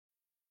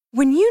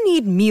When you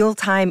need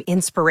mealtime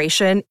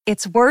inspiration,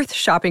 it's worth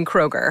shopping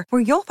Kroger,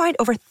 where you'll find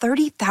over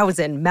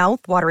 30,000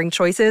 mouth-watering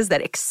choices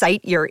that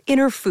excite your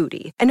inner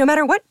foodie. And no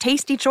matter what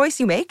tasty choice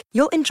you make,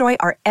 you'll enjoy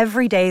our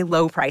everyday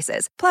low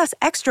prices, plus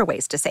extra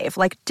ways to save,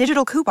 like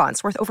digital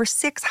coupons worth over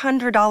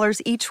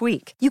 $600 each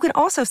week. You can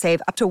also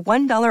save up to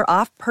 $1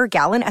 off per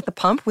gallon at the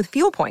pump with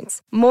fuel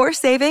points. More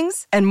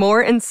savings and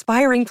more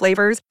inspiring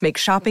flavors make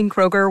shopping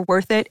Kroger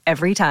worth it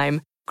every time.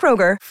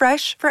 Kroger,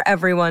 fresh for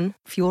everyone.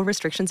 Fuel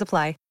restrictions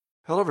apply.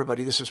 Hello,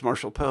 everybody. This is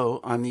Marshall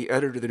Poe. I'm the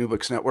editor of the New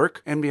Books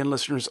Network. NBN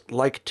listeners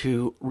like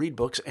to read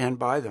books and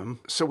buy them.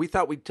 So we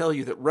thought we'd tell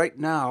you that right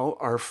now,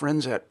 our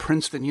friends at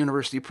Princeton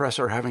University Press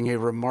are having a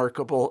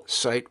remarkable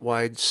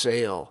site-wide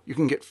sale. You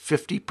can get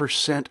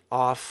 50%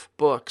 off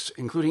books,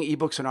 including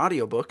ebooks and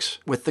audiobooks,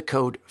 with the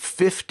code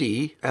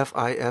 50,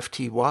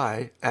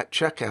 F-I-F-T-Y, at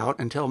checkout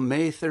until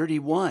May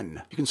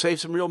 31. You can save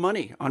some real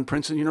money on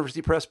Princeton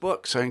University Press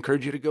books. I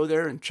encourage you to go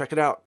there and check it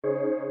out.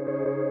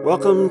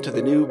 Welcome to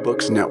the New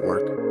Books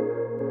Network.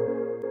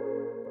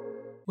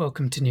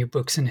 Welcome to New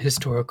Books in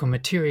Historical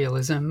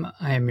Materialism.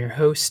 I am your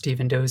host,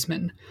 Stephen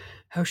Dozeman.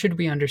 How should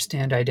we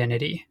understand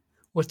identity?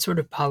 What sort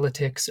of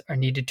politics are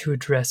needed to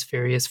address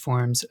various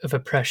forms of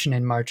oppression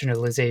and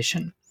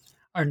marginalization?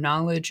 Are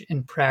knowledge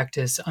and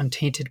practice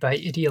untainted by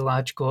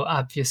ideological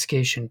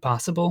obfuscation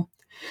possible?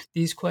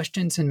 These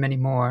questions and many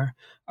more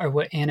are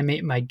what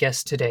animate my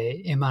guest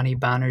today, Imani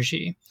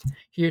Banerjee,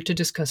 here to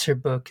discuss her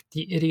book,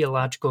 The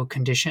Ideological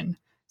Condition,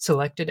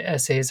 Selected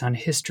Essays on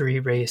History,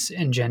 Race,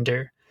 and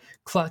Gender.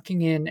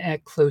 Clocking in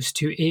at close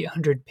to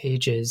 800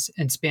 pages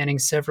and spanning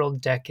several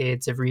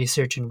decades of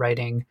research and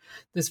writing,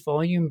 this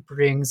volume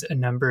brings a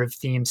number of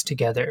themes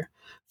together.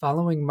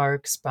 Following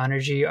Marx,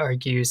 Banerjee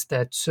argues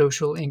that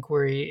social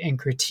inquiry and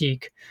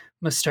critique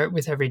must start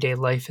with everyday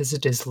life as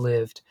it is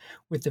lived,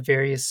 with the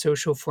various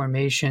social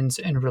formations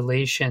and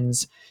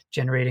relations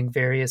generating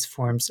various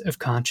forms of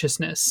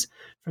consciousness.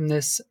 From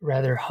this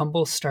rather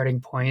humble starting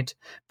point,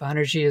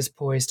 Banerjee is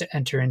poised to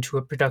enter into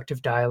a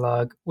productive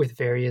dialogue with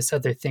various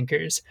other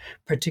thinkers,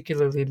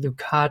 particularly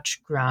Lukács,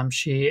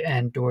 Gramsci,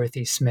 and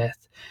Dorothy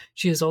Smith.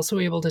 She is also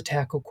able to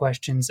tackle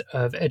questions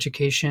of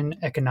education,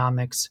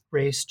 economics,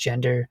 race,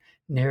 gender,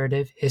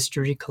 narrative,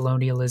 history,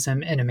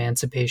 colonialism, and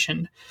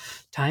emancipation.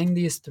 Tying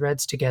these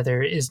threads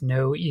together is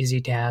no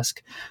easy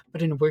task,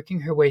 but in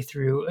working her way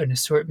through an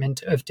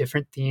assortment of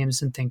different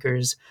themes and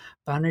thinkers,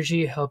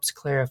 Banerjee helps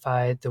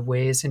clarify the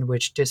ways in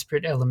which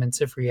disparate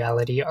elements of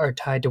reality are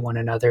tied to one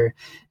another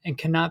and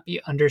cannot be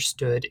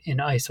understood in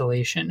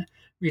isolation.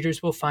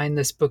 Readers will find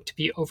this book to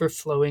be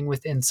overflowing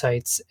with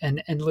insights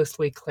and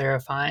endlessly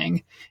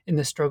clarifying in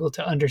the struggle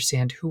to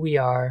understand who we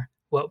are,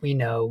 what we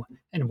know,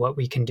 and what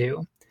we can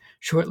do.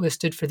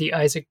 Shortlisted for the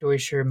Isaac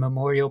Deutscher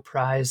Memorial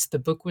Prize, the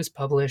book was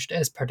published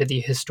as part of the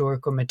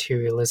Historical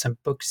Materialism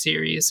book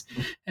series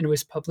and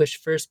was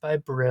published first by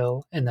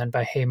Brill and then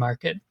by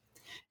Haymarket.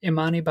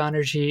 Imani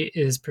Banerjee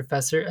is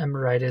Professor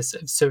Emeritus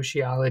of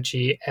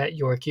Sociology at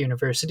York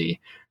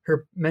University.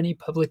 Her many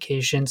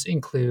publications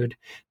include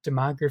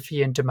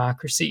Demography and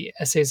Democracy,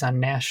 Essays on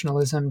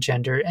Nationalism,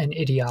 Gender, and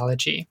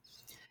Ideology,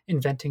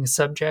 Inventing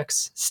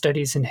Subjects,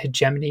 Studies in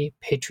Hegemony,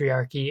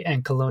 Patriarchy,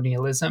 and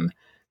Colonialism,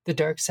 The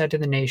Dark Side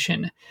of the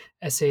Nation,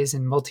 Essays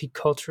in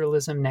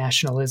Multiculturalism,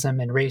 Nationalism,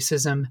 and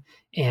Racism,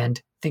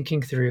 and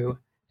Thinking Through,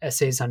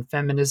 Essays on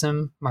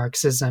Feminism,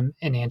 Marxism,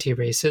 and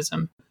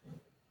Anti-Racism.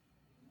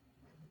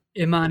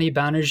 Imani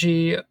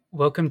Banerjee,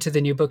 welcome to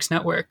the New Books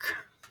Network.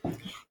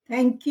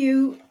 Thank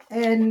you,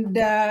 and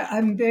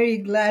I'm very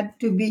glad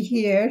to be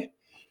here,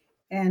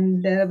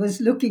 and was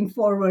looking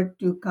forward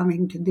to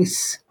coming to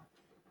this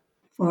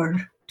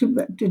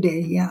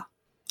today, yeah.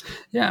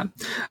 Yeah,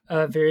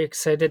 very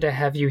excited to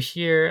have you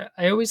here.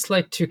 I always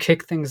like to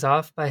kick things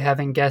off by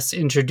having guests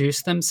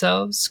introduce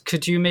themselves.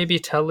 Could you maybe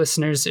tell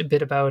listeners a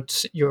bit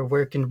about your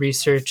work and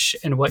research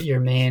and what your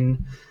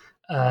main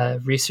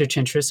research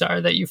interests are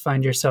that you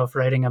find yourself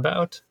writing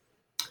about?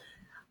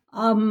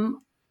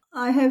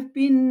 I have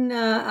been,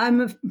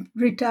 I'm a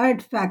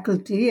retired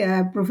faculty,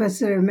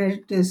 Professor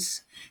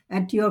Emeritus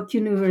at York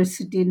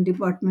University in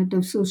Department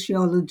of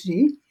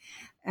Sociology.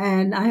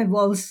 And I have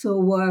also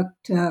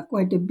worked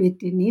quite a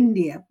bit in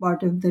India,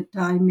 part of the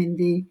time in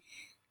the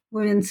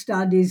women's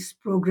studies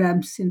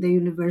programs in the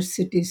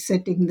university,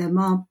 setting them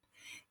up,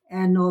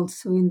 and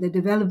also in the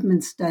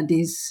development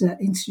studies,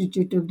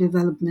 Institute of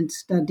Development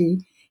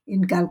Study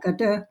in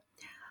Calcutta.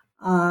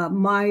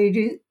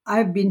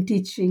 I've been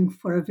teaching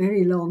for a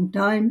very long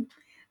time,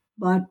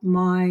 but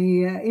my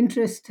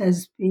interest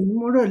has been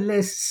more or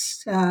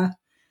less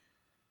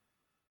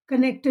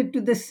connected to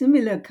the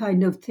similar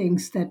kind of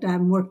things that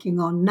I'm working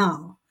on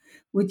now,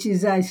 which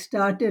is I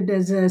started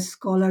as a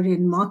scholar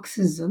in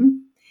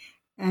Marxism,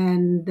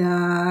 and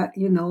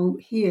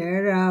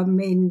here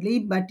mainly,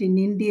 but in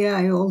India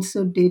I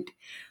also did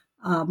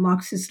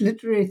Marxist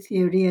literary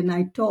theory, and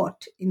I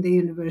taught in the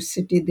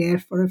university there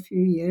for a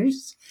few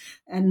years.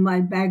 And my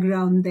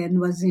background then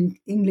was in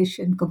English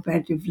and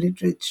comparative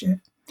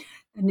literature.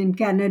 And in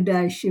Canada,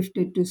 I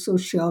shifted to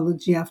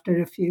sociology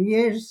after a few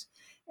years.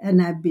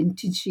 and I've been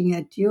teaching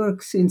at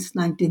York since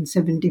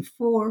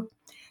 1974.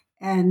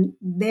 And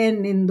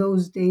then in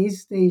those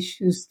days, the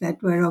issues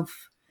that were of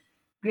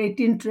great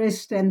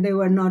interest, and they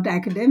were not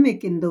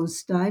academic in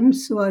those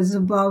times, was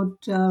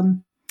about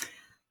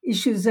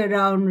issues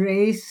around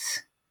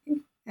race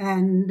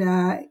and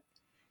uh,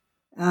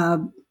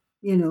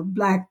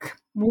 Black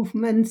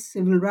movements,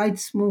 civil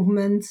rights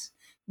movements,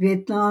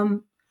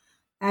 Vietnam,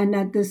 and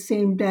at the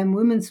same time,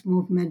 women's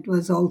movement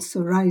was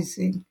also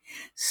rising.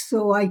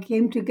 So I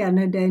came to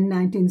Canada in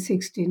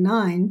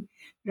 1969,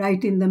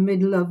 right in the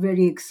middle of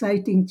very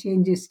exciting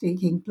changes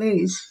taking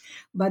place,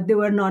 but they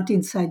were not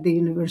inside the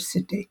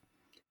university.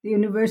 The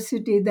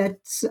university that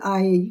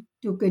I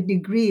took a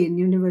degree in,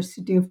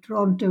 University of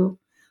Toronto,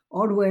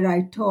 or where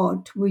I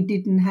taught, we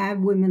didn't have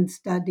women's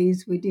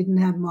studies, we didn't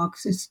have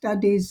Marxist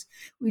studies,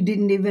 we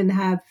didn't even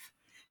have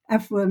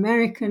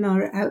Afro-American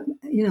or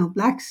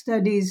Black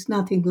studies,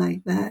 nothing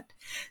like that.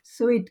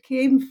 So it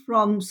came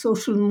from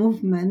social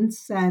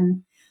movements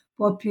and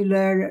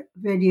popular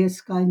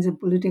various kinds of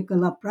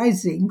political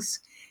uprisings,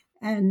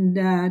 and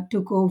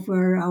took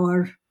over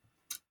our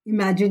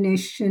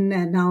imagination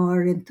and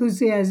our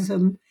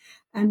enthusiasm.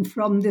 And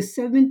from the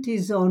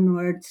 70s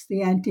onwards,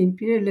 the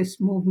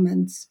anti-imperialist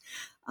movements,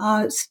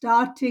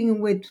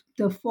 starting with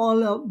the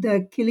fall of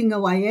the killing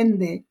of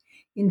Allende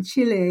in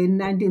Chile in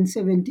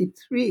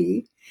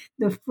 1973,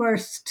 the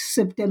first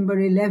September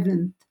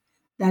 11th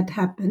that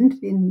happened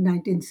in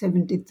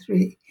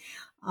 1973.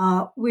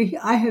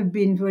 I have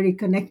been very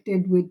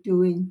connected with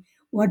doing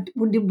what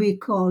would be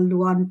called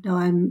one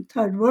time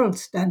third world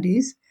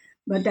studies,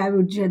 but I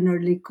would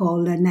generally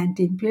call an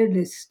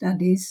anti-imperialist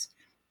studies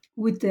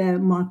with a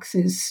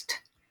Marxist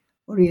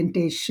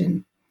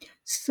orientation.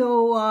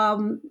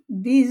 So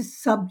these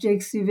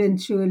subjects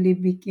eventually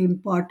became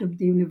part of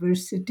the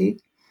university,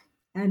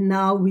 and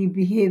now we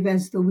behave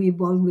as though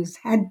we've always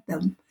had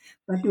them.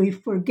 But we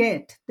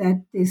forget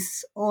that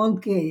this all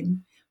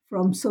came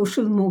from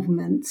social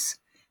movements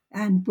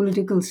and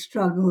political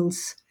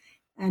struggles,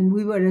 and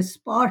we were as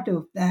part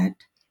of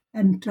that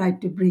and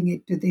tried to bring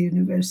it to the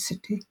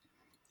university.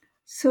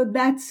 So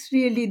that's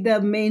really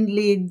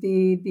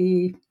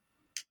the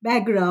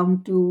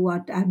background to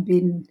what I've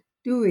been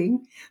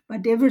doing.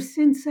 But ever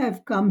since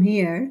I've come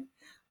here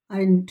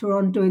in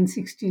Toronto in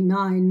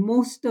 69,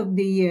 most of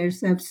the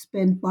years I've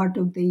spent part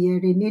of the year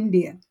in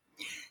India.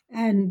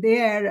 And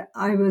there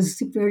I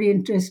was very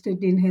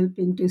interested in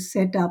helping to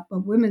set up a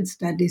women's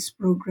studies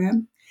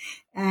program,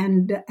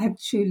 and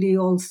actually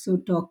also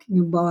talking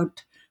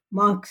about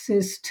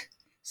Marxist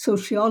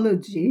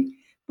sociology,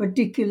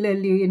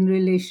 particularly in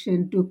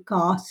relation to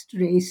caste,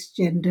 race,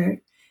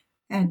 gender,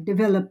 and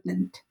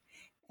development,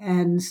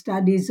 and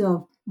studies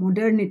of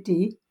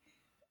modernity,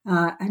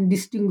 and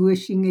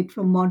distinguishing it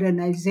from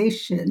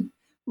modernization,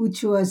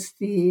 which was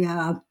the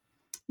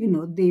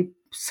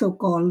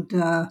so-called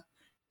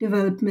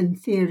development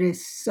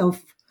theorists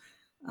of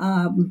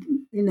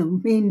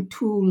main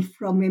tool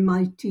from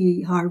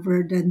MIT,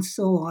 Harvard, and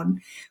so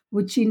on,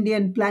 which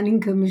Indian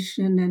Planning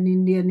Commission and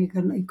Indian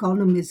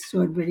economists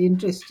were very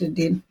interested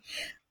in.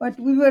 But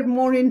we were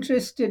more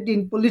interested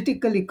in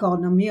political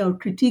economy or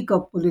critique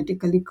of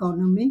political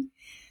economy.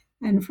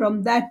 And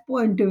from that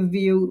point of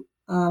view,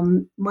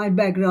 my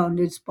background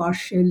is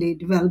partially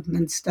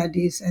development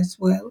studies as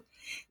well.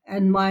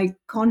 And my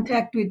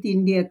contact with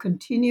India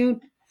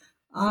continued.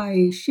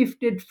 I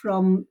shifted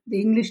from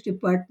the English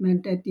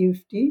department at U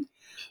of T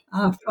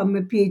from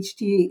a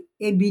PhD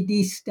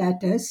ABD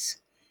status,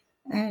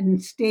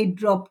 and stayed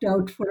dropped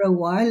out for a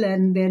while.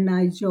 And then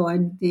I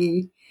joined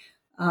the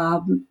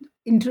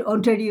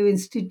Ontario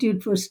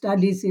Institute for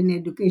Studies in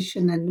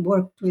Education and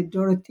worked with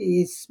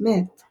Dorothy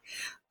Smith,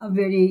 a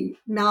very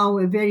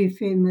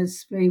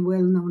famous, very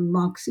well-known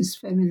Marxist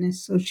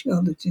feminist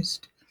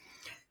sociologist.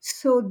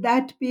 So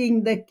that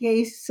being the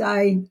case,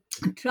 I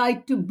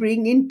tried to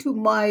bring into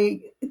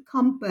my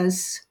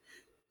compass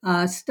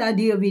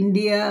study of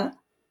India,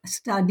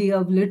 study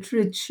of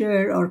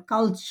literature or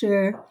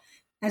culture,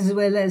 as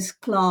well as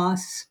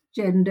class,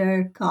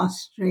 gender,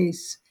 caste,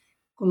 race,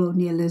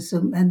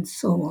 colonialism, and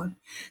so on.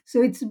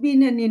 So it's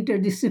been an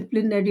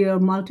interdisciplinary or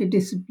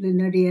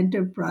multidisciplinary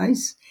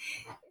enterprise,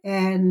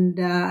 and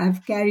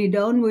I've carried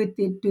on with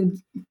it to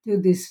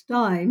this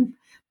time.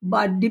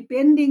 But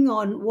depending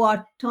on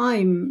what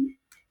time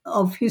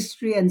of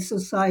history and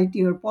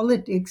society or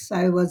politics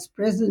I was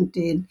present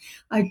in,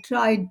 I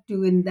tried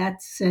to, in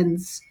that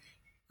sense,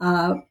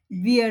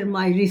 veer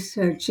my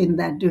research in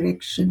that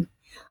direction.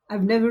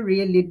 I've never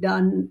really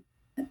done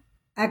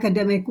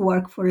academic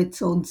work for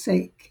its own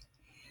sake.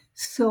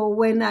 So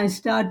when I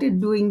started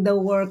doing the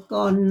work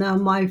on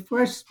my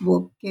first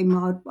book, came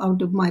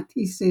out of my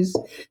thesis,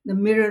 The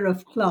Mirror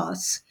of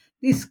Class.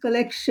 This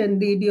collection,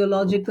 The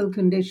Ideological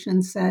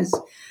Conditions, has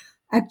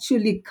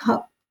actually,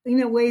 in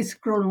a way, is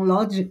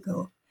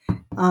chronological.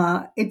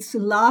 Its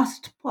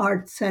last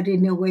parts are,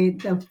 in a way,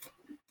 the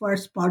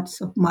first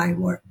parts of my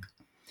work.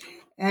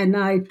 And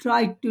I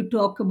tried to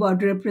talk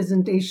about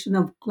representation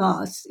of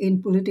class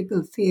in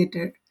political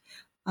theater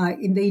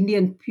in the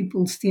Indian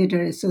People's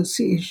Theatre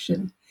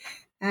Association.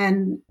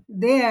 And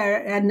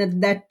at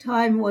that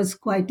time was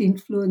quite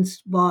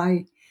influenced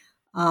by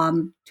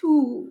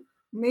two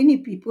many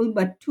people,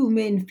 but two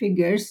main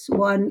figures.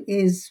 One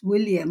is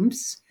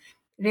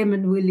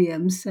Raymond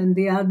Williams, and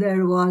the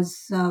other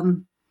was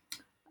Georg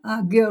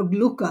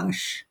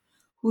Lukács,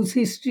 whose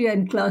History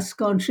and Class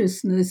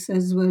Consciousness,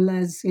 as well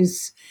as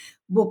his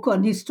book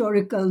on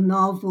historical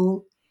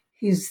novel,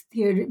 his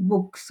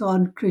books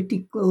on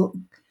critical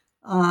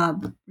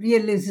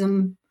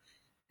realism,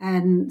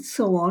 and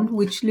so on,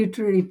 which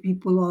literary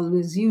people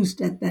always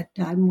used at that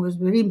time, was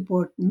very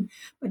important.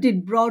 But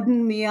it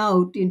broadened me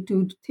out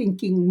into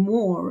thinking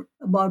more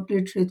about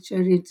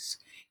literature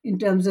in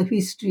terms of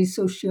history,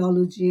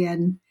 sociology,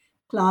 and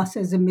class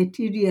as a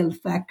material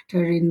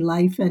factor in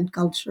life and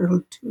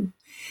cultural too.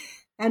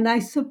 And I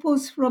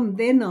suppose from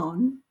then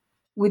on,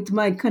 with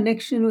my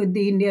connection with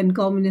the Indian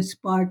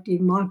Communist Party,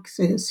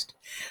 Marxist,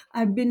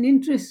 I've been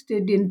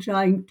interested in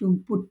trying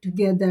to put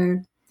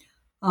together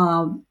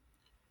um,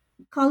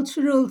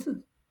 cultural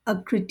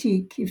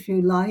critique, if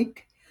you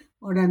like,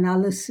 or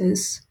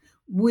analysis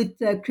with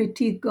a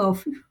critique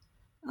of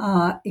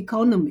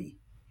economy,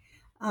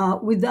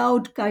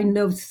 without kind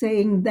of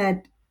saying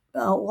that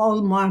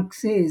all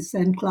Marx is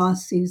and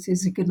class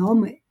is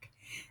economic,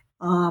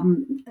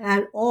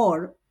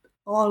 or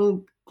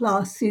all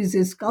class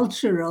is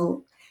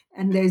cultural,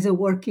 and there's a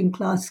working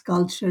class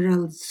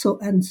cultural,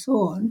 and so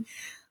on.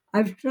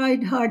 I've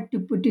tried hard to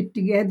put it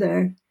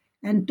together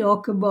and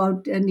talk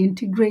about an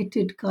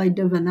integrated kind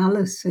of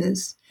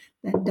analysis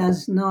that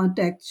does not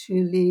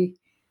actually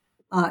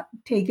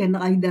take an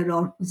either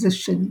or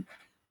position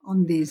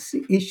on these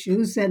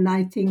issues. And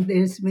I think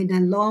there's been a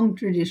long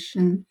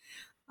tradition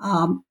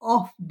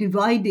of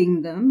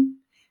dividing them,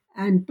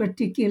 and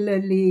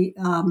particularly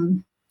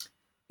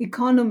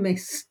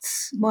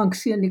economists,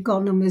 Marxian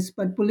economists,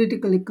 but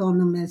political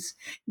economists,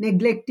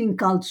 neglecting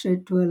culture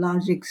to a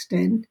large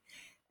extent.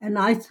 And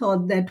I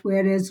thought that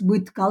whereas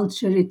with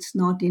culture it's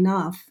not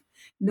enough,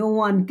 no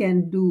one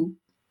can do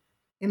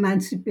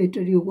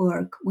emancipatory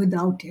work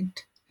without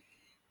it.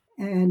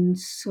 And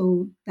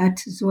so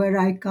that is where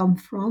I come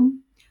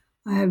from.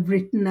 I have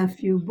written a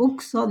few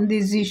books on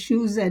these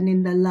issues, and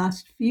in the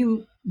last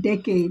few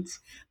decades,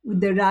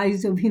 with the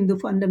rise of Hindu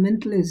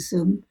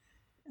fundamentalism,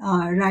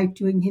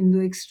 right-wing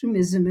Hindu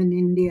extremism in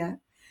India,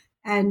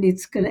 and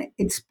its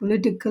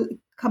political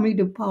coming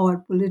to power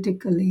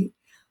politically,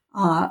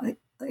 uh,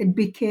 it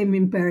became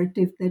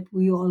imperative that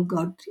we all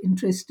got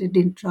interested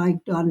in trying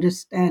to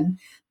understand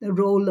the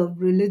role of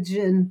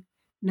religion,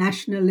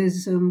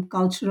 nationalism,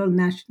 cultural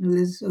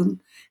nationalism,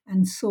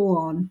 and so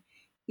on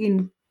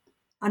in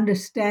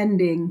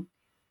understanding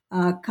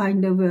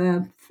kind of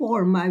a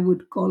form I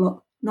would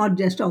call not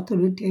just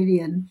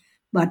authoritarian,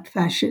 but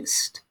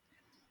fascist.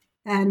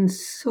 And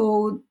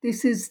so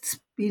this has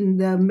been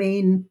the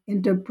main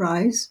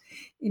enterprise.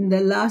 In the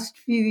last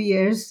few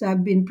years,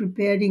 I've been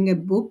preparing a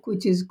book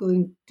which is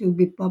going to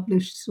be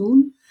published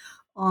soon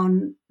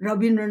on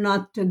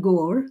Rabindranath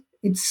Tagore.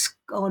 It's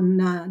on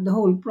the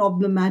whole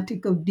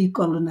problematic of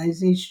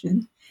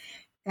decolonization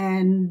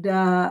and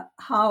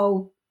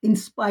how, in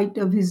spite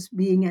of his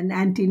being an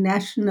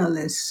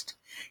anti-nationalist,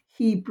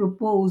 he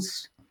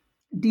proposed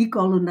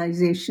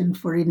decolonization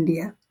for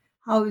India.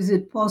 How is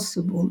it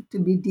possible to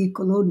be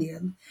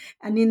decolonial?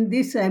 And in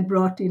this, I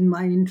brought in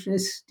my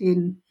interest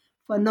in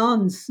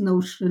Fanon's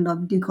notion of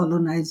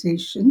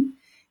decolonization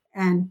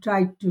and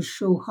tried to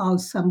show how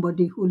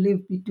somebody who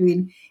lived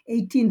between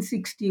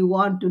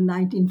 1861 to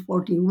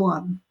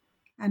 1941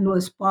 and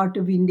was part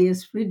of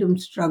India's freedom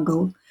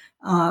struggle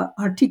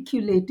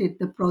articulated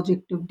the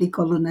project of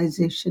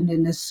decolonization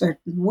in a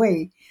certain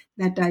way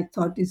that I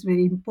thought is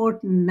very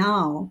important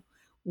now,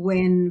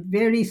 when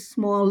very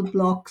small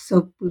blocks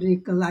of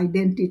political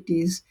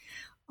identities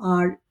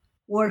are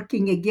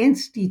working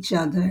against each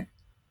other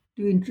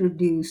to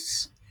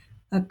introduce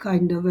a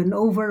kind of an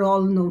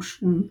overall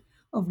notion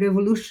of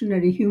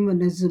revolutionary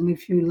humanism,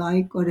 if you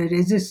like, or a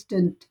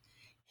resistant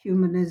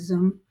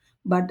humanism.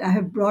 But I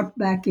have brought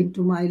back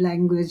into my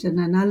language and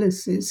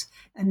analysis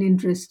an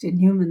interest in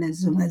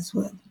humanism as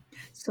well.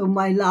 So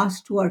my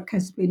last work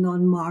has been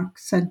on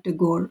Marx and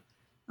Tagore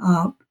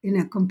in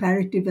a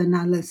comparative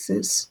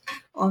analysis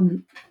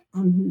on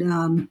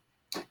on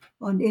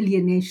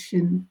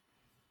alienation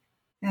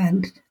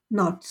and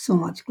not so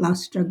much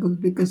class struggle,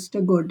 because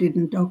Tagore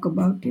didn't talk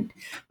about it,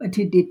 but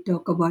he did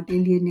talk about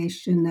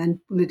alienation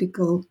and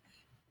political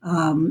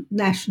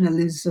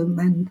nationalism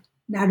and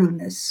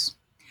narrowness.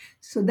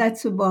 So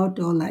that's about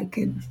all I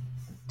can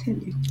tell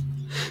you.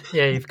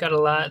 Yeah, you've got a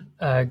lot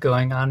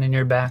going on in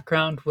your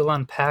background. We'll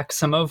unpack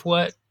some of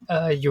what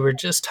you were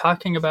just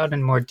talking about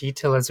in more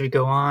detail as we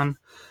go on.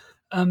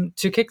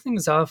 To kick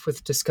things off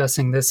with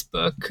discussing this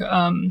book,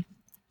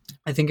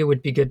 I think it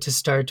would be good to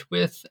start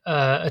with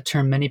a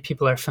term many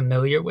people are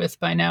familiar with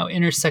by now,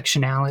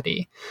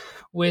 intersectionality,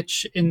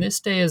 which in this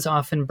day is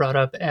often brought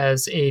up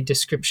as a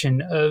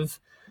description of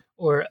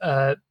or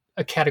a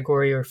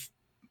category or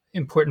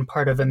important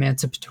part of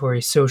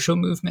emancipatory social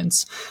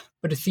movements.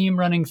 But a theme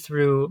running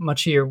through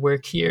much of your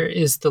work here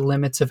is the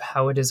limits of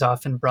how it is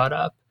often brought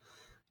up.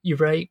 You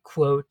write,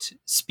 quote,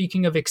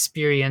 "Speaking of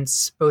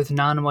experience, both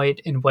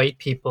non-white and white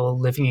people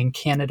living in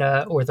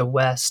Canada or the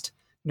West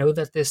know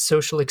that this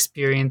social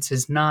experience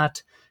is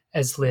not,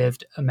 as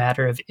lived, a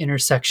matter of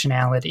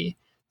intersectionality.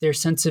 Their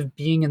sense of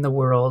being in the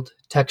world,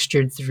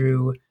 textured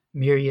through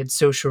myriad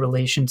social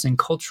relations and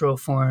cultural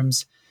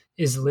forms,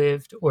 is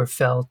lived or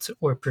felt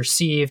or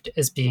perceived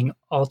as being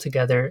all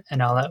together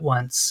and all at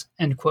once,"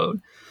 end quote.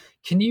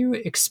 Can you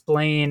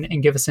explain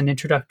and give us an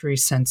introductory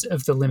sense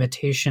of the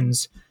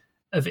limitations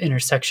of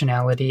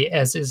intersectionality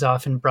as is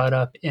often brought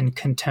up in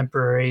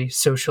contemporary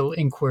social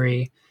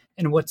inquiry,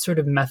 and what sort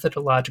of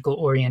methodological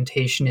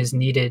orientation is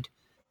needed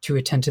to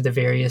attend to the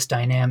various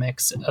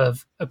dynamics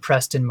of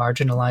oppressed and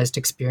marginalized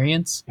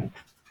experience?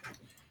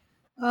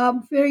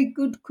 Very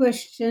good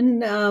question,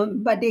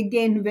 but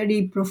again,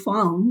 very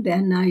profound,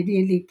 and I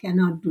really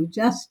cannot do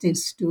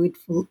justice to it,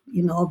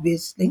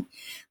 obviously.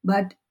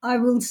 But I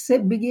will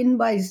begin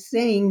by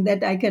saying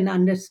that I can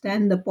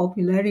understand the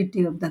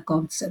popularity of the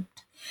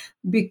concept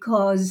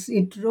because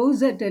it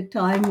rose at a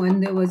time when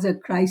there was a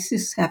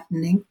crisis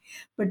happening,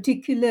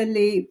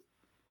 particularly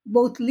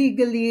both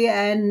legally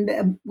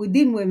and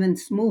within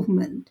women's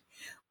movement,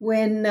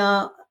 when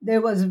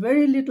there was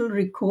very little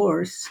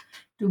recourse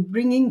to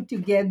bringing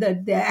together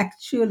the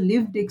actual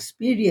lived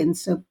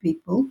experience of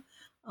people,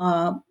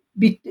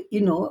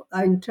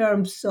 in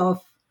terms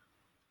of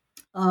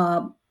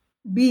uh,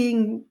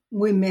 being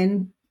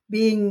women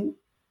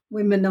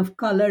of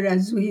color,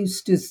 as we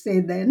used to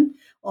say then,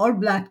 or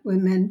Black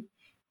women,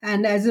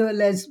 and as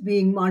well as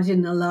being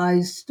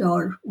marginalized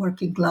or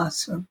working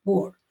class or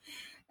poor.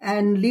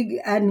 And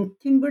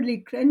Kimberly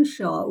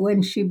Crenshaw,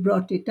 when she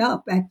brought it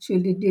up,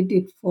 actually did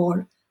it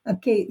for a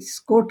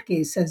court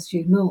case, as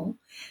you know.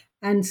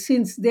 And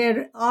since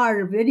there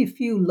are very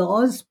few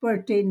laws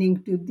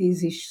pertaining to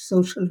these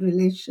social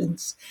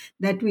relations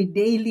that we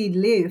daily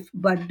live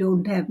but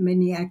don't have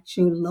many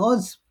actual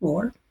laws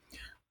for,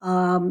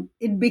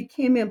 it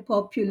became a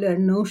popular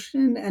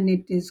notion, and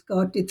it has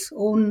got its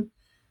own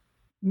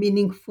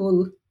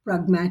meaningful,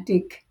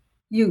 pragmatic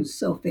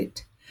use of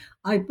it.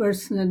 I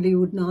personally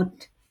would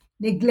not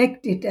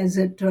neglect it as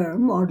a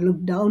term or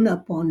look down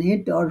upon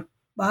it,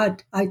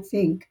 but I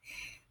think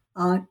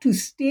to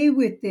stay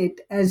with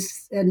it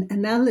as an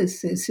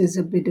analysis is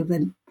a bit of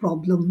a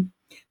problem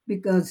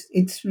because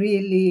it's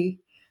really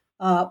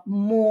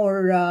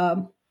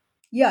more,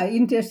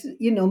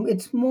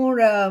 it's more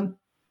a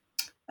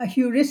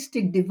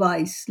heuristic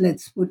device,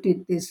 let's put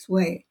it this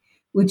way,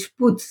 which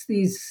puts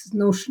these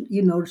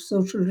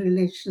social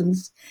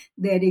relations,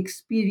 their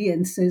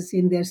experiences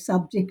in their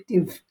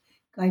subjective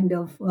kind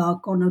of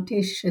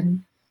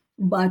connotation,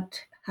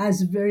 but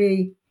has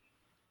very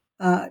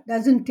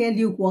doesn't tell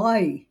you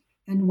why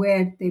and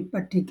where they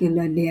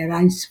particularly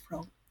arise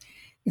from.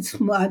 It's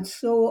much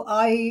so.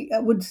 I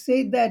would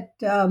say that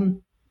the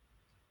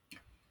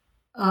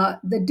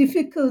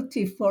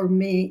difficulty for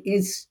me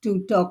is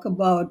to talk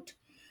about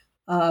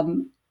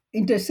um,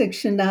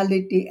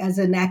 intersectionality as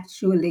an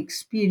actual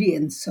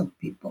experience of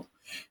people.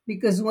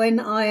 Because when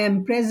I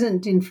am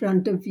present in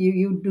front of you,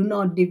 you do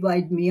not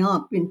divide me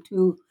up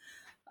into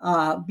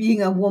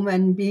being a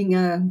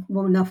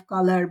woman of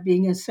color,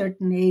 being a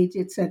certain age,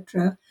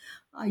 etc.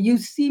 You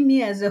see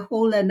me as a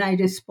whole and I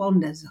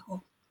respond as a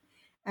whole.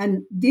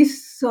 And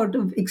this sort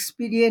of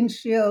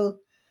experiential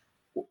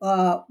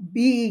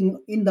being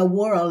in the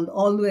world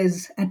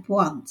always at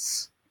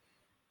once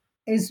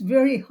is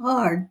very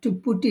hard to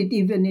put it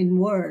even in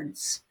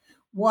words,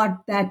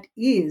 what that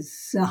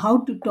is, how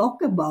to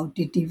talk about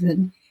it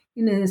even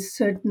in a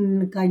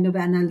certain kind of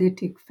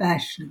analytic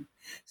fashion.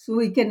 So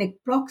we can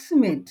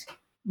approximate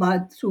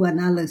but through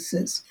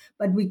analysis,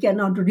 but we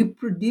cannot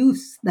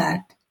reproduce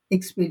that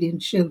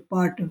experiential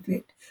part of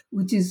it,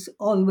 which is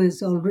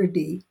always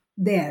already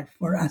there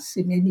for us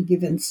in any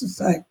given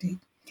society.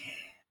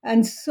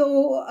 And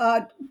so,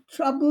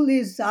 trouble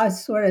is,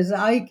 as far as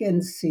I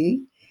can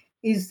see,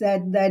 is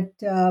that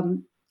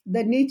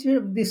the nature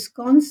of this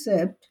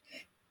concept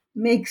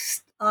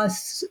makes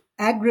us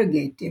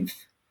aggregative.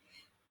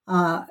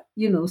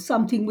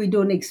 Something we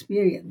don't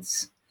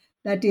experience.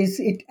 That is,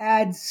 it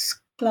adds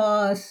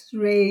class,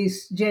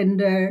 race,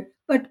 gender,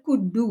 but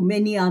could do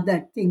many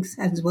other things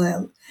as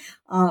well,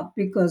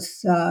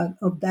 because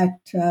of that.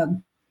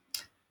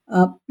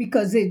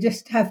 Because they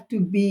just have to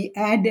be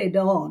added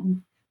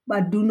on,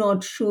 but do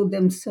not show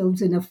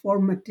themselves in a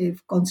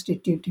formative,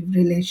 constitutive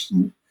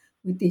relation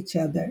with each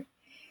other.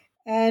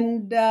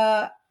 And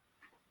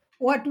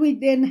what we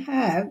then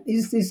have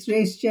is this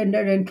race,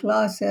 gender, and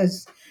class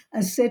as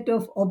a set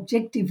of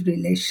objective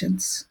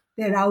relations.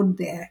 They're out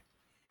there.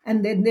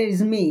 And then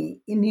there's me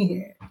in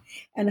here.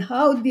 And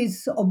how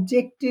these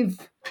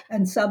objective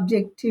and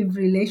subjective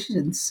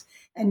relations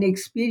and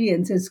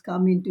experiences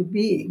come into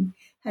being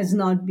has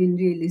not been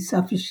really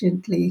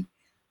sufficiently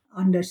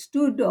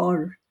understood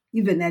or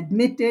even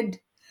admitted,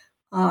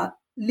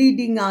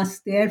 leading us,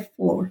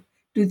 therefore,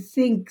 to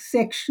think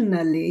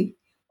sectionally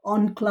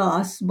on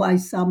class by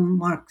some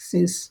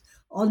Marxists,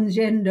 on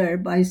gender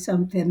by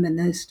some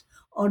feminists,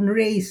 on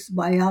race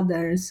by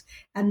others,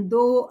 and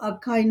though a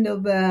kind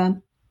of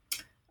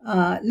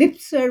lip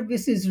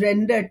service is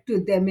rendered to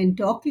them in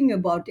talking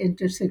about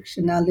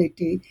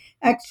intersectionality,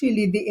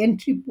 actually the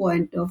entry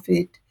point of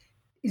it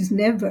is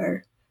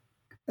never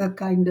a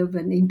kind of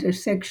an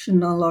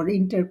intersectional or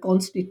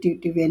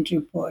interconstitutive entry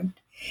point.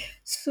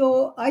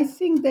 So I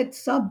think that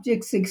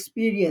subject's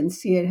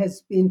experience here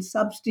has been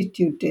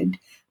substituted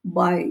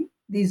by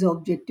these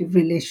objective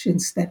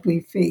relations that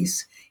we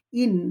face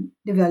in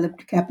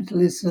developed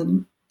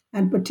capitalism,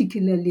 and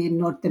particularly in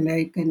North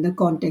America in the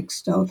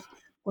context of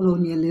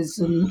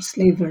colonialism,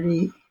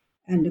 slavery,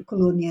 and a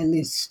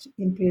colonialist,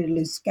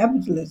 imperialist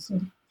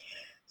capitalism.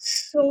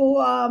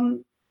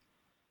 So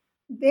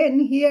then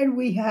here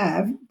we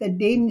have the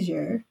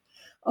danger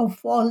of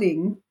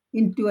falling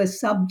into a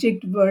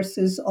subject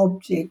versus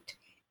object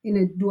in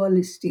a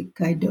dualistic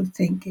kind of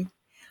thinking.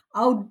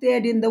 Out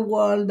there in the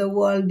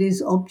world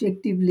is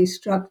objectively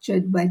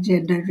structured by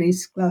gender,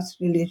 race, class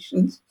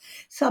relations.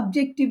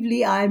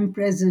 Subjectively, I am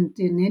present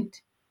in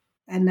it,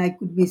 and I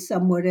could be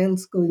somewhere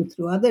else going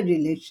through other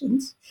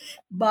relations.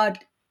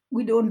 But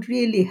we don't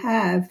really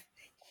have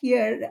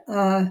here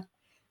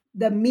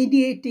the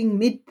mediating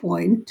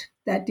midpoint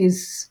that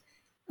is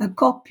a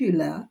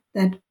copula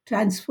that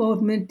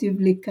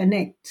transformatively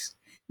connects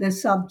the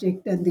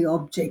subject and the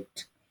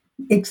object,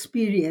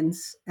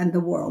 experience and the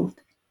world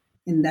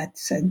in that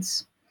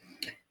sense.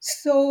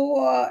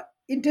 So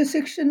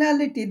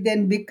intersectionality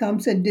then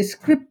becomes a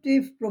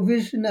descriptive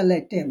provisional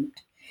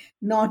attempt,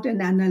 not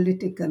an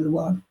analytical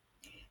one.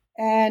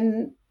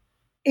 And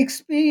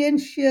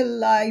experiential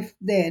life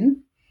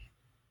then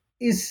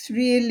is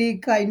really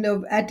kind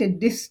of at a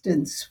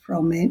distance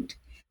from it,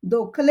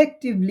 though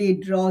collectively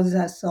it draws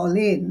us all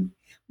in.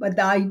 But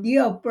the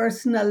idea of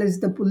personal is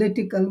the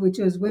political, which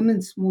was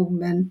women's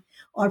movement,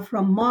 or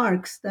from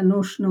Marx, the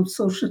notion of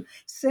social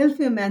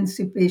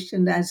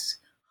self-emancipation as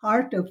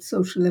heart of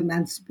social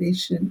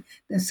emancipation,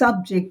 the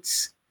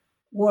subject's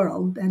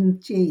world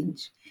and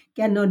change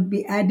cannot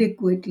be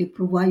adequately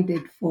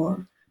provided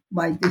for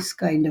by this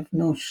kind of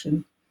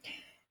notion.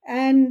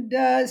 And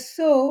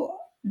so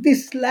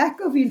this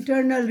lack of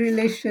internal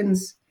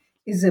relations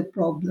is a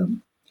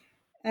problem.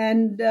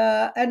 And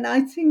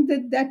I think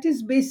that that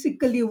is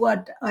basically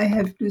what I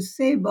have to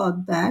say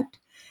about that.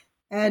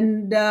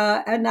 And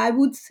I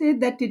would say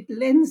that it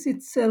lends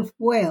itself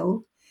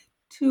well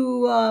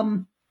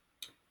to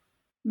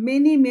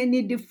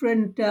many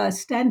different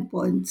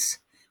standpoints,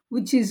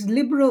 which is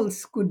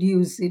liberals could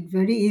use it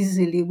very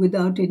easily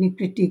without any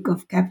critique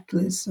of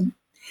capitalism.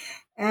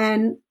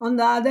 And on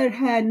the other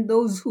hand,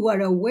 those who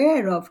are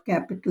aware of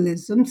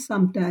capitalism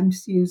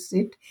sometimes use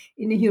it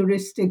in a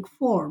heuristic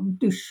form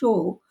to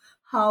show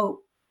how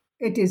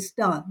it is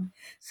done.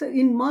 So,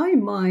 in my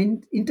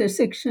mind,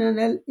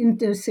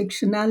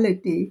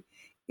 intersectionality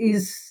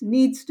is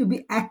needs to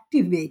be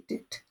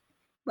activated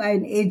by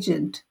an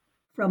agent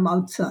from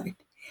outside.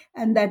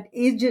 And that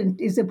agent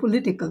is a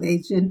political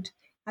agent.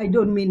 I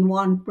don't mean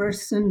one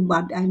person,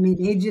 but I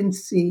mean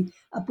agency,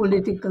 a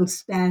political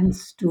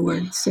stance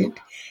towards it.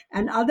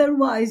 And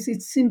otherwise,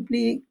 it's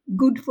simply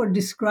good for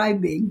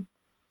describing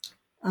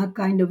a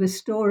kind of a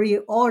story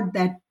or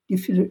that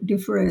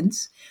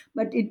difference,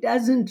 but it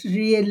doesn't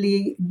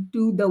really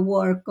do the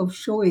work of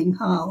showing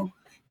how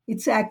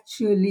it's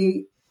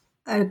actually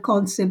a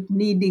concept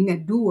needing a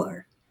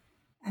doer,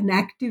 an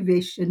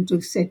activation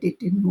to set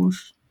it in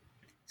motion.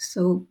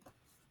 So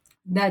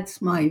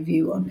that's my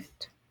view on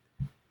it.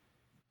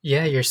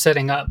 Yeah, you're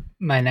setting up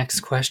my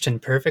next question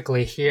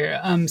perfectly here.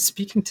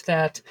 Speaking to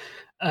that,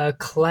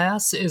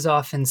 class is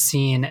often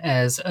seen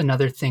as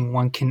another thing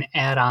one can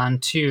add on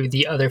to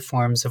the other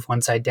forms of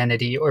one's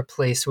identity or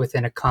place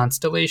within a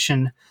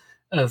constellation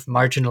of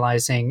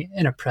marginalizing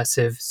and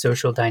oppressive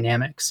social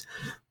dynamics.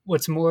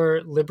 What's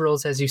more,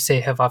 liberals, as you say,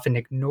 have often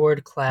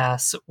ignored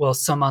class, while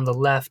some on the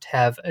left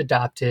have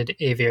adopted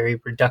a very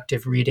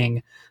reductive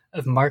reading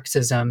of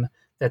Marxism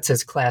that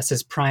says class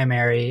is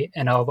primary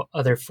and all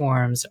other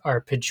forms are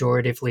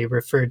pejoratively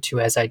referred to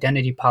as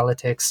identity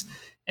politics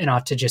and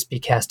ought to just be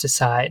cast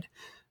aside.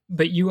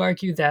 But you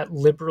argue that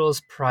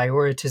liberals'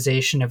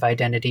 prioritization of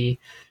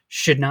identity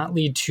should not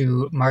lead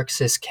to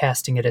Marxist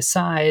casting it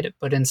aside,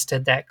 but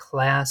instead that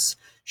class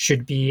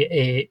should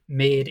be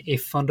made a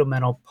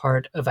fundamental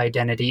part of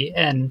identity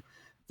and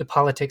the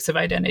politics of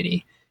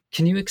identity.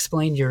 Can you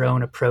explain your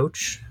own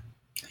approach?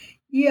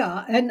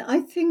 Yeah, and I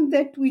think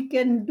that we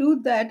can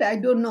do that. I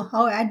don't know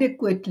how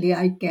adequately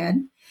I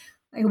can.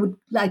 I would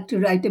like to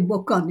write a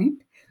book on it.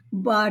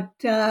 But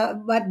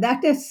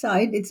that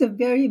aside, it's a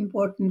very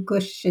important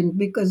question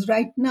because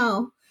right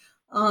now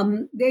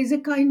there is a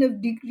kind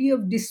of degree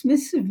of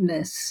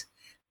dismissiveness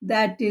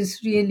that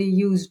is really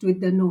used with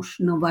the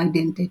notion of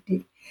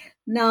identity.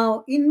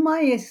 Now, in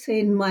my essay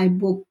in my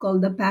book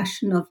called The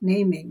Passion of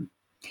Naming,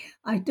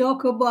 I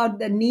talk about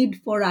the need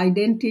for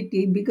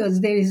identity because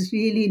there is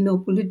really no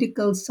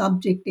political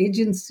subject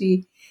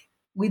agency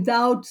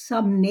without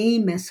some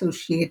name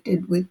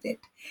associated with it.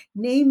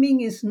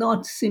 Naming is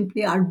not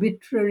simply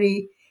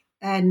arbitrary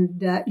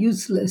and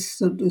useless,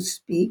 so to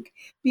speak.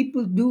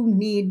 People do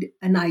need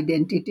an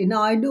identity.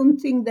 Now, I don't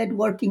think that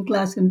working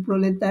class and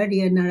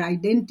proletarian are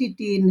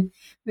identity in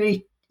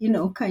very,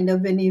 kind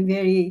of in a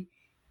very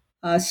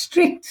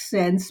strict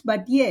sense,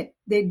 but yet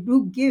they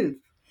do give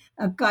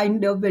a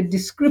kind of a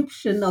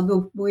description of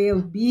a way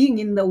of being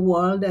in the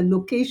world, a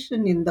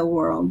location in the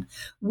world,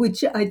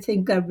 which I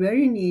think are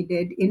very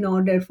needed in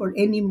order for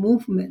any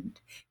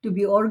movement to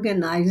be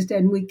organized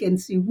and we can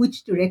see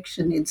which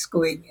direction it's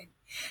going in.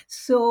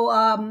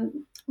 So,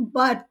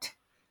 but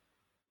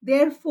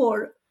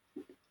therefore,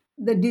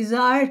 the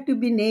desire to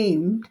be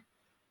named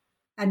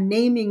and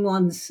naming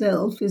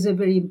oneself is a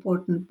very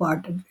important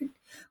part of it.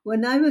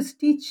 When I was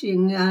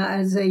teaching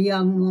as a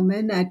young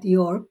woman at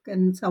York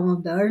and some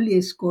of the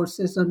earliest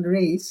courses on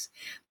race,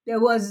 there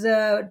was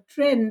a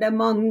trend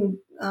among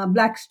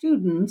Black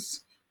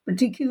students,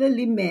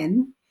 particularly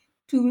men,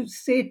 to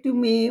say to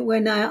me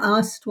when I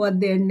asked what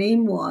their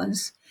name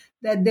was,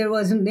 that their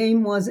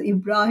name was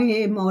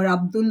Ibrahim or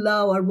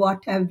Abdullah or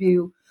what have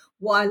you,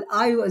 while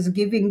I was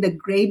giving the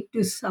grade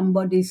to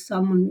somebody,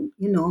 someone,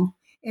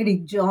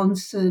 Eric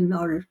Johnson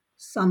or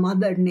some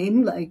other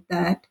name like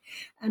that.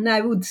 And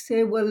I would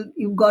say, well,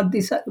 you've got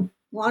this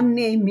one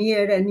name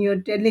here and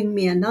you're telling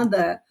me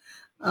another.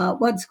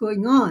 What's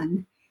going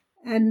on?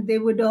 And they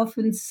would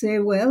often say,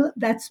 well,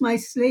 that's my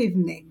slave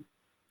name.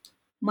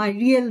 My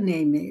real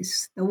name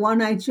is, the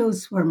one I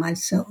chose for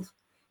myself,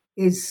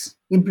 is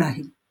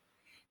Ibrahim.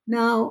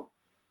 Now,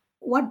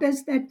 what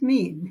does that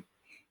mean?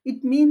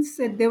 It means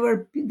that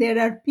there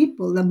are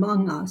people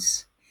among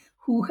us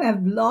who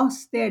have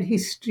lost their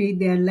history,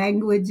 their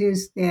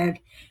languages, their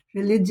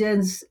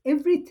religions,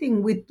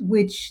 everything with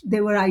which they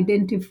were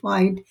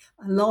identified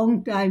a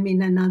long time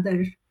in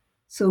another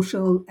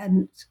social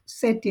and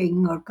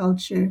setting or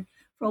culture,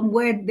 from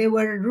where they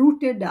were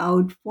rooted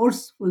out,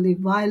 forcefully,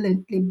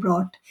 violently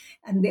brought.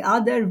 And the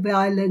other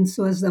violence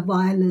was the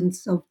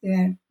violence of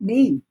their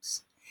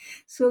names.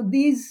 So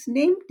these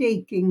name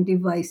taking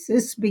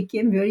devices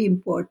became very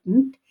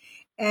important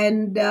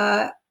and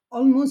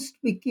almost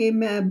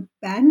became a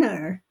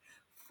banner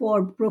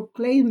for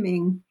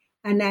proclaiming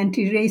an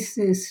anti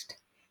racist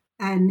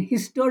and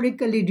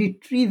historically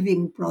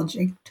retrieving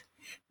project,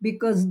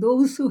 because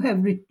those who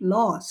have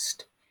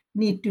lost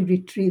need to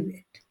retrieve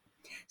it.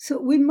 So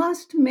we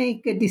must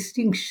make a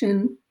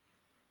distinction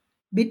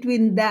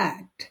between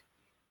that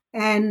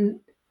and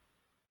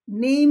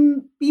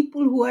name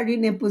people who are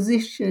in a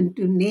position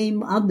to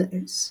name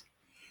others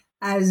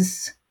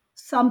as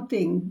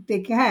something they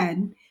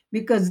can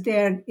because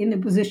they're in a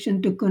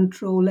position to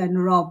control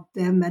and rob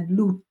them and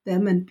loot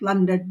them and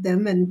plunder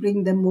them and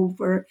bring them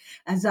over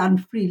as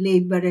unfree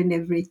labor and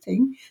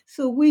everything.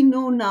 So we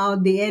know now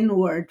the N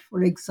word,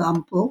 for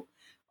example,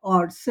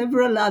 or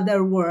several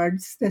other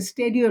words, the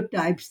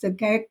stereotypes, the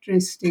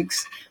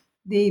characteristics,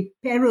 the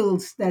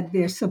perils that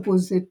they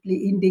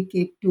supposedly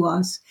indicate to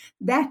us,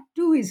 that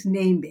too is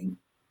naming.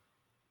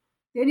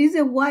 There is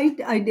a white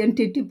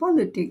identity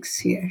politics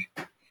here.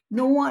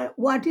 No one,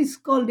 what is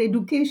called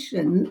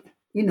education,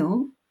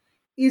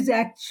 is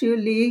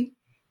actually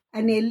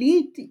an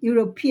elite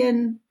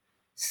European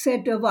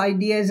set of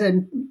ideas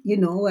and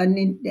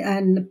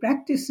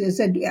practices,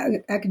 and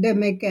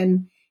academic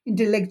and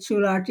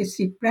intellectual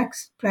artistic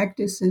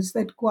practices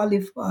that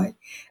qualify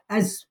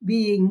as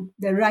being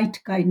the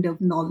right kind of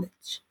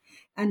knowledge.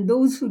 And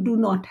those who do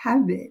not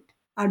have it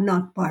are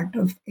not part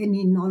of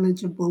any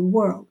knowledgeable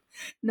world.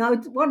 Now,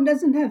 one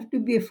doesn't have to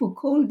be a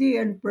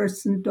Foucauldian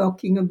person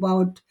talking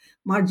about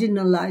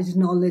marginalized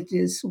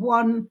knowledges.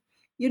 One,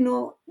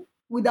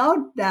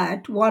 without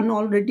that, one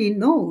already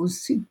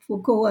knows.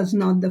 Foucault was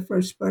not the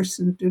first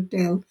person to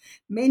tell.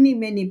 Many,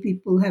 many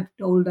people have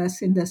told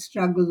us in the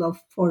struggle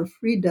for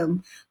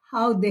freedom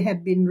how they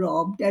have been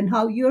robbed and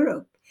how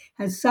Europe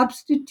has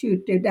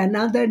substituted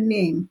another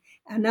name,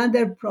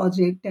 another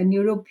project. An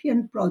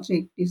European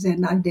project is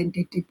an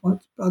identity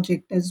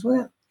project as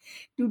well.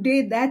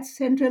 Today, that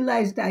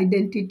centralized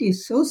identity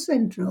is so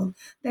central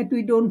that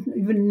we don't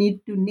even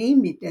need to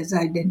name it as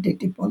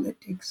identity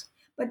politics.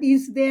 But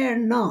is there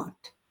not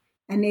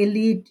an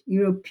elite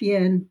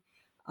European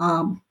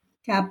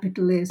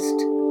capitalist,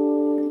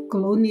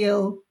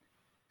 colonial,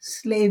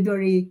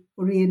 slavery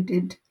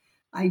oriented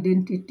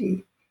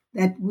identity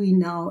that we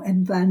now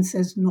advance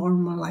as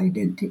normal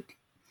identity?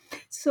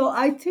 So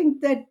I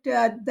think that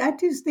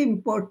that is the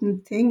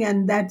important thing,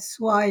 and that's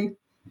why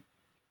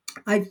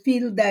I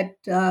feel that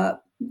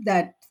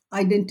that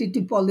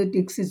identity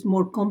politics is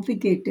more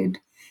complicated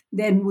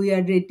than we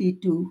are ready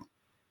to,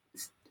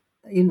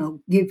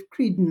 give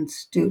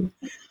credence to.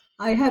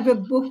 I have a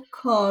book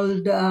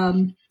called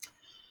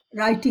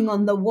Writing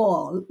on the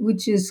Wall,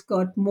 which has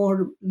got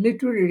more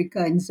literary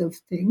kinds of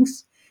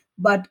things,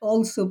 but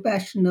also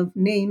passion of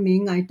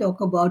naming. I talk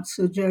about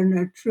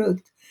Sojourner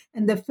Truth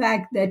and the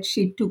fact that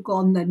she took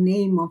on the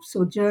name of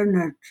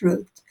Sojourner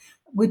Truth,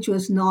 which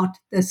was not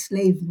the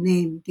slave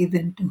name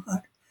given to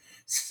her.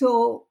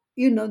 So,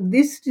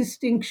 this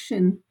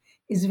distinction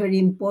is very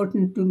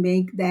important to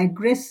make: the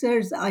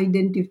aggressor's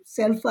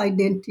self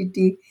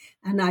identity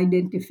and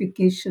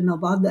identification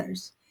of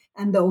others.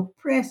 and the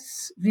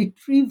oppressed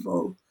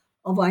retrieval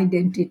of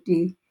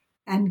identity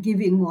and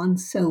giving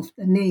oneself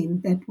the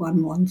name that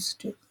one wants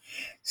to.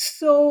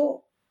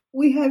 So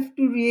we have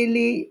to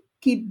really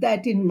keep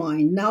that in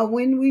mind. Now,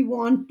 when we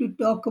want to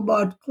talk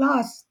about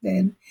class,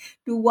 then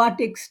to what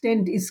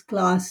extent is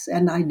class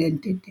an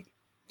identity?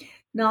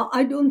 Now,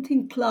 I don't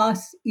think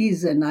class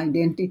is an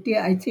identity.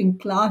 I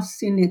think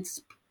class, in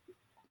its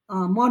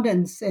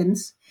modern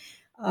sense,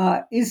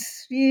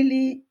 is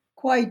really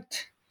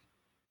quite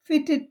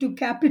fitted to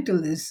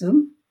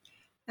capitalism,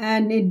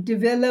 and it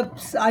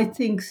develops, I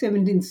think,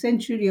 17th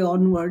century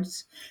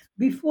onwards.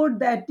 Before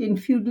that, in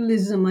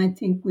feudalism, I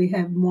think we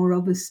have more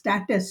of a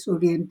status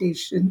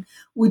orientation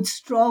with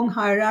strong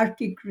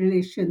hierarchic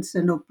relations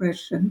and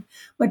oppression.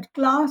 But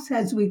class,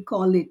 as we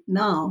call it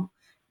now,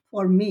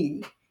 for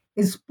me,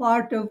 is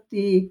part of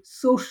the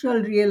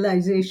social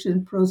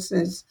realization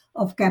process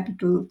of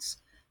capital's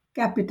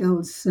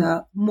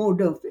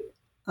mode of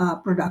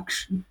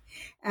production,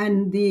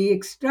 and the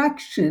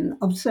extraction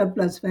of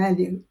surplus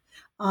value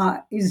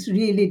is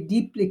really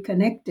deeply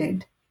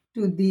connected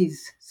to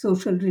these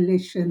social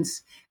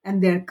relations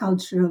and their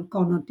cultural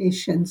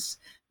connotations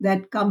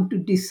that come to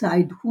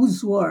decide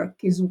whose work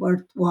is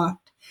worth what.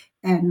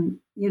 And,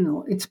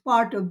 it's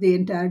part of the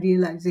entire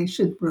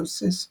realization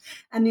process.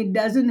 And it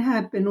doesn't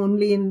happen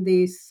only in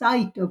the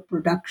site of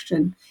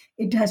production.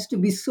 It has to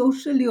be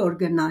socially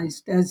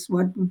organized as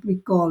what would be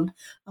called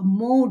a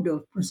mode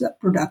of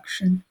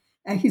production,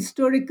 a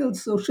historical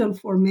social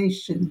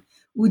formation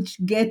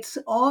which gets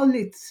all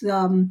its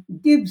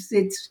gives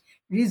its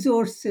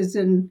resources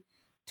and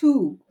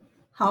to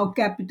how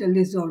capital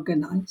is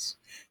organized.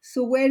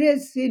 So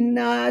whereas in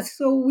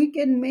so we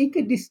can make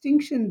a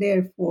distinction,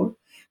 therefore,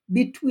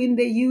 between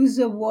the use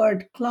of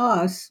word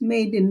class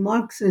made in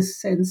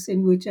Marxist sense,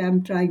 in which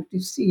I'm trying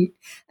to see it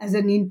as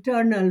an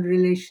internal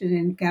relation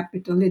in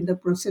capital in the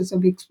process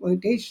of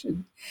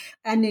exploitation,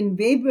 and in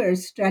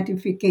Weber's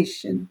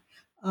stratification,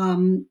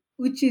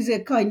 which is a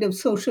kind of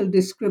social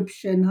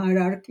description,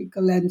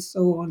 hierarchical and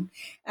so on,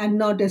 and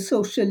not a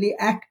socially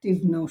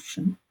active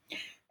notion.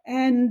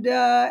 And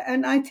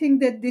I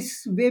think that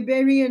this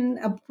Weberian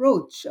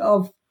approach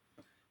of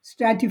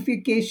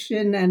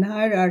stratification and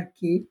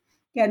hierarchy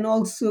can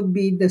also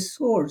be the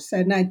source,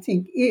 and I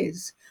think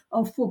is,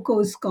 of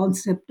Foucault's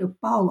concept of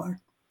power,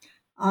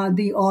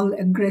 the all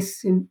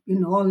aggressive,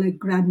 all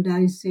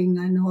aggrandizing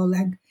and all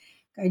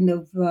kind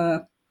of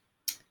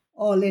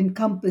all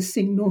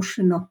encompassing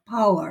notion of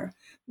power.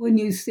 When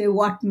you say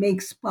what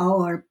makes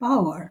power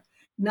power,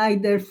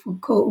 neither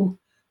Foucault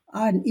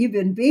and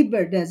even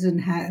Weber doesn't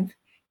have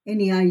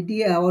any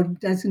idea or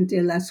doesn't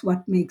tell us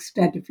what makes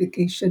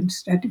stratification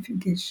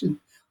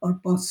or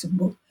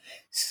possible.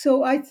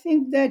 So I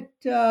think that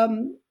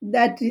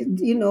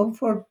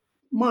for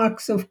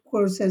Marx, of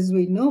course, as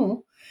we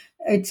know,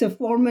 it's a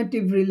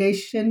formative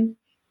relation,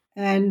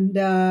 and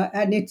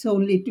it's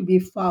only to be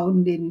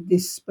found in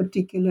this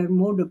particular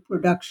mode of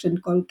production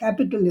called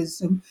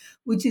capitalism,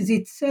 which is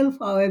itself,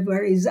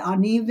 however, is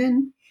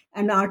uneven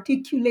and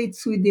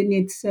articulates within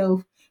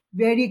itself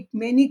very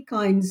many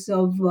kinds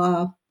of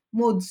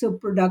modes of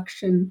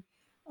production,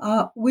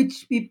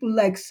 which people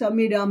like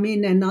Samir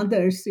Amin and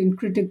others in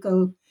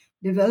critical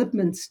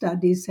development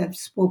studies have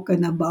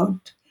spoken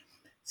about.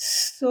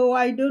 So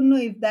I don't know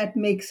if that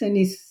makes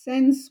any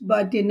sense,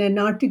 but in an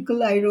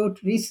article I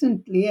wrote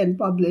recently and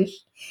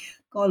published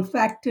called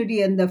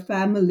Factory and the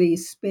Family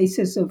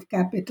Spaces of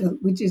Capital,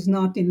 which is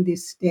not in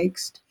this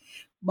text,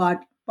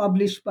 but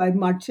published by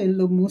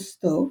Marcello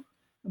Musto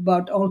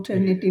about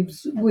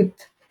alternatives with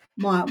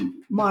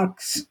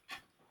Marx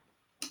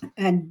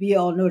and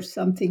beyond, or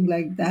something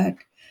like that,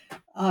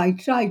 I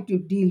try to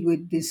deal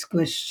with this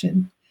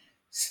question.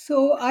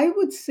 So I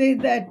would say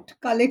that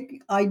collective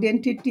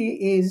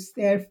identity is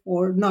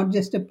therefore not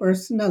just a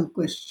personal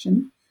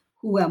question,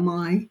 who am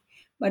I,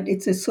 but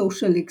it's a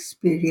social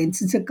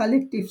experience. It's a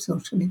collective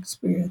social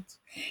experience.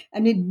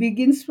 And it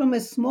begins from a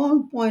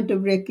small point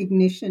of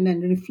recognition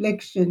and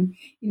reflection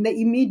in the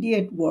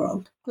immediate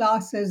world.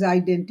 Class as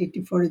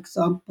identity, for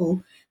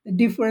example, the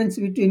difference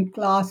between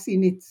class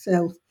in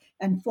itself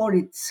and for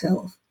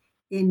itself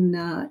in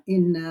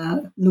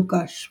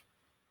Lukács,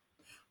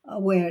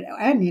 where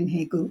and in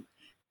Hegel.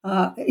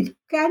 It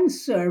can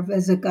serve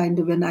as a kind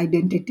of an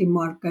identity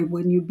marker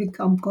when you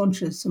become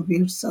conscious of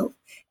yourself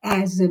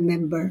as a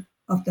member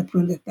of the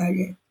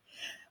proletariat.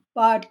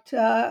 But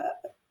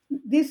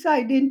this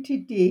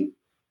identity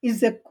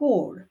is the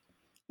core,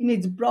 in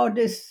its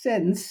broadest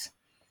sense,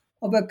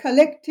 of a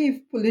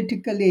collective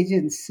political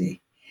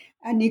agency.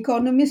 And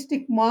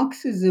economistic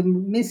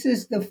Marxism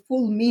misses the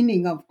full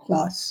meaning of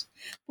class,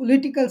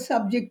 political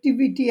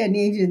subjectivity, and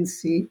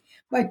agency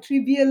by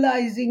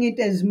trivializing it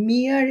as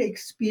mere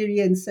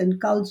experience and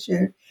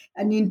culture,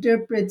 and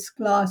interprets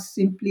class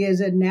simply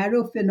as a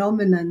narrow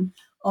phenomenon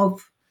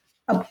of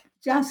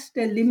just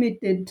a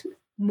limited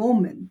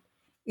moment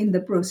in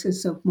the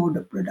process of mode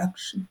of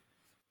production,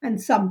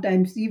 and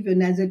sometimes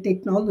even as a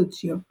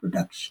technology of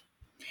production.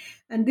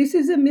 And this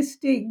is a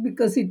mistake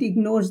because it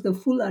ignores the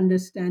full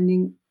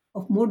understanding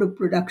of mode of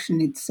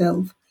production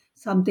itself,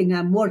 something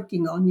I'm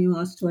working on. You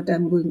asked what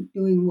I'm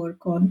doing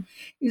work on,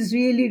 is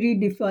really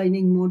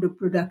redefining mode of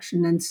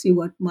production and see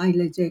what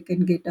mileage I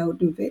can get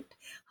out of it,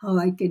 how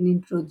I can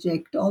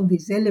introject all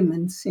these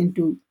elements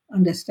into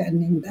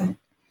understanding that.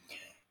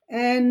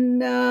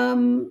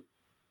 And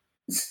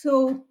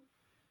so,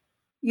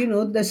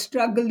 the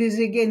struggle is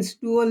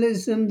against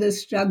dualism, the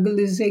struggle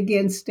is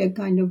against a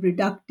kind of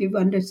reductive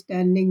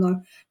understanding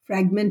or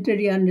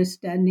fragmentary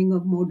understanding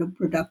of mode of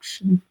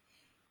production.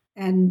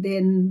 And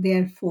then,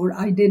 therefore,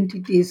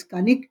 identity is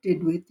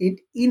connected with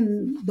it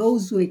in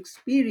those who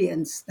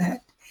experience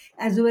that,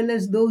 as well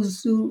as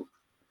those who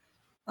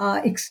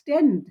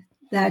extend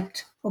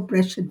that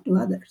oppression to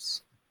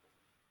others.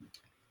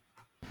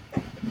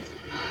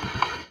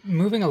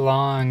 Moving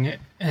along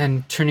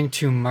and turning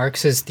to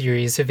Marx's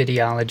theories of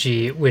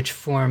ideology, which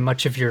form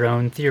much of your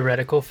own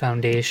theoretical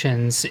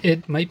foundations,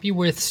 it might be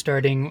worth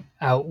starting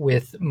out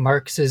with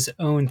Marx's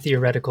own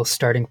theoretical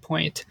starting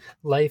point,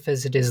 life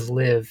as it is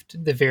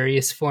lived, the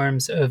various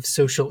forms of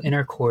social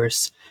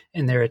intercourse,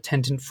 and their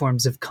attendant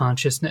forms of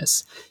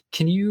consciousness.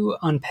 Can you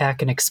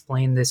unpack and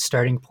explain this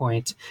starting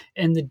point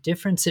and the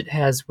difference it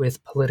has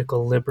with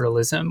political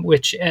liberalism,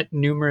 which at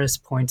numerous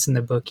points in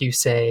the book you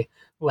say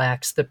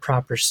lacks the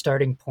proper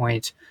starting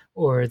point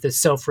or the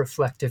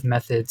self-reflective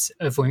methods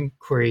of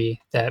inquiry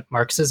that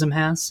Marxism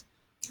has?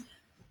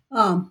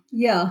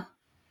 Yeah.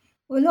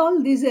 Well,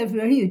 all these are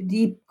very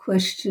deep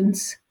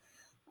questions.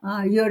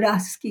 You're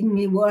asking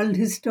me world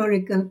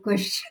historical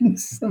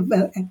questions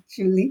about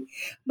actually,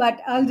 but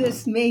I'll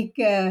just make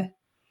a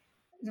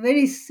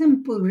very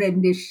simple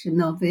rendition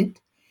of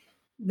it.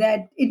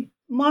 That it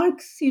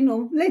marks,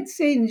 let's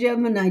say in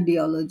German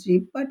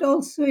ideology, but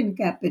also in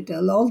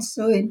Capital,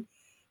 also in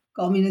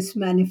Communist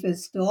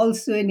Manifesto,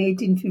 also in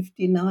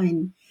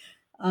 1859,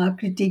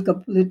 Critique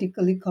of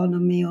Political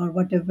Economy or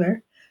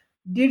whatever,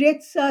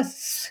 directs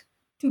us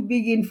to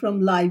begin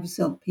from lives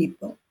of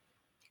people,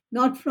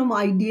 not from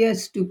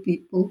ideas to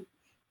people,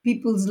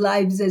 people's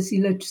lives as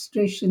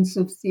illustrations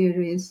of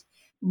theories,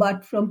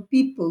 but from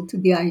people to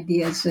the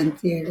ideas and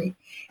theory.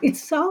 It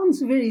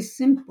sounds very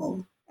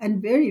simple and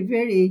very,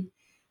 very,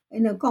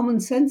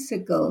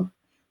 commonsensical,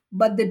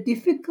 but the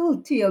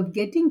difficulty of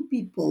getting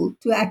people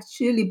to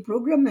actually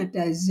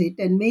programmatize it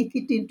and make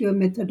it into a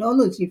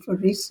methodology for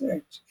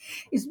research,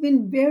 it's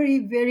been very,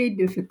 very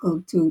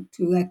difficult to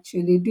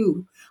actually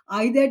do.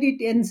 Either it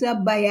ends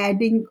up by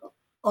adding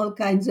all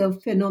kinds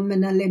of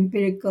phenomenal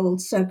empirical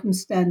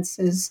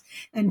circumstances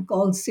and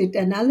calls it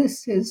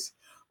analysis,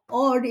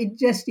 or it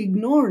just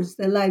ignores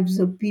the lives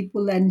of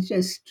people and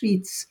just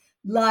treats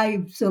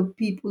lives of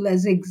people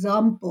as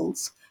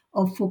examples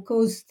of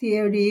Foucault's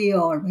theory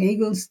or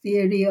Hegel's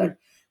theory or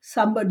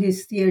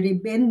somebody's theory,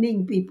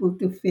 bending people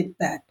to fit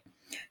that.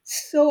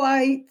 So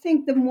I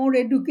think the more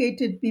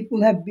educated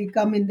people have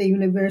become in the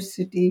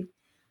university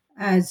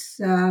as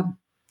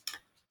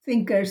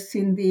thinkers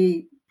in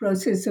the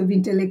process of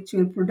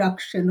intellectual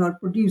production or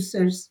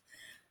producers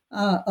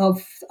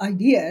of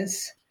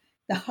ideas,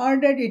 the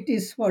harder it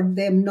is for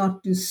them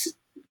not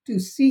to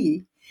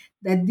see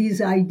that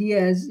these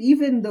ideas,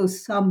 even though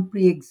some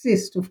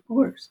pre-exist, of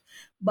course,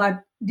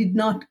 but did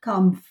not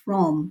come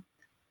from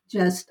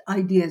just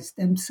ideas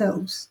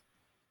themselves.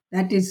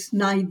 That is,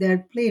 neither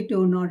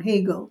Plato nor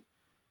Hegel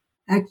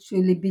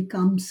actually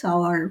becomes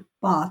our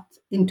path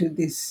into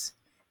this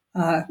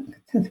uh,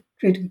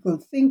 critical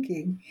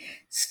thinking.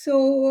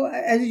 So,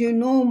 as you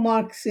know,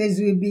 Marx says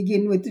we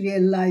begin with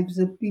real lives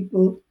of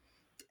people,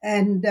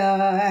 and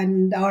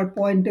our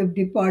point of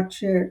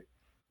departure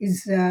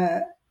is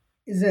a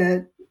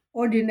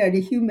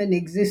ordinary human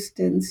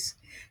existence,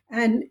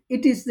 and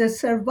it is the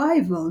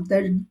survival,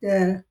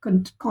 the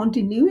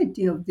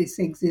continuity of this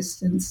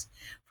existence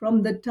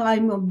from the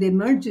time of the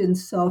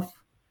emergence of,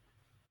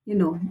 you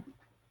know,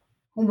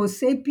 Homo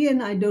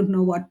sapien, I don't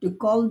know what to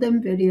call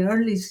them, very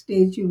early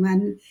stage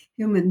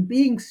human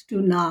beings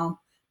to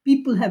now.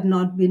 People have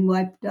not been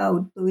wiped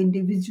out, though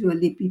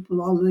individually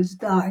people always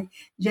die,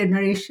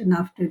 generation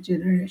after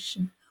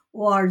generation.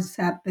 Wars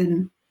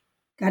happen,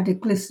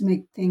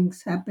 cataclysmic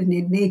things happen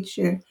in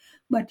nature,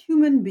 but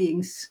human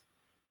beings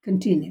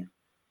continue.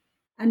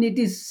 And it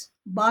is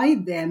by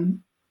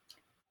them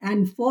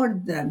and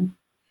for them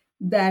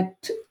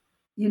that,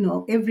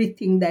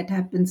 everything that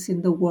happens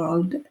in the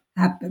world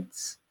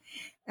happens.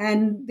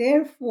 And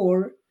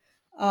therefore,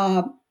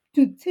 uh,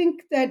 to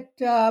think that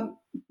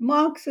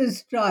Marx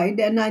has tried,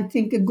 and I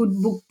think a good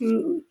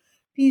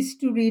piece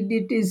to read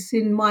it is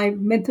in my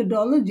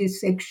methodology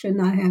section.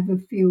 I have a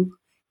few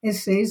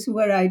essays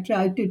where I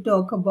try to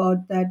talk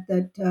about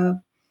the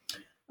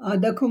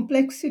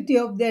complexity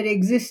of their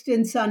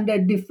existence under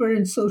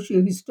different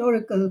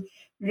socio-historical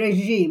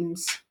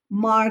regimes.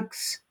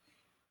 Marx,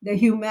 the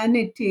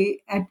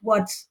humanity, at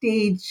what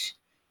stage,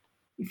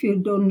 if you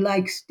don't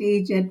like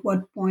stage, at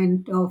what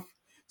point of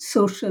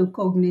social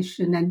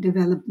cognition and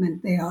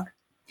development they are.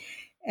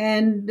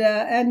 And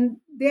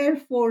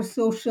therefore,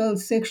 social,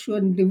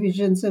 sexual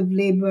divisions of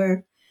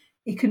labor,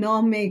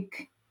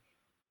 economic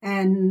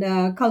and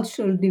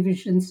cultural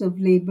divisions of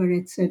labor,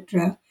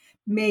 etc.,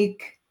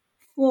 make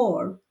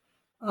for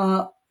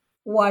uh,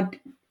 what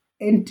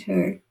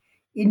enter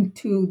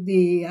into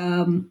the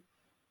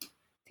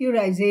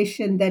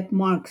theorization that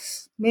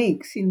Marx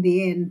makes in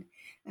the end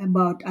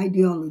about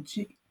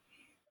ideology,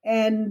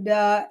 and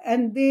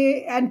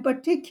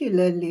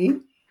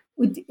particularly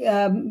with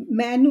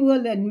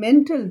manual and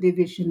mental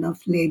division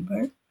of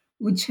labor,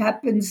 which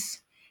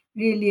happens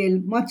really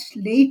much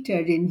later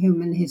in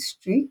human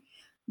history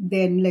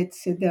than,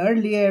 let's say, the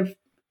earlier,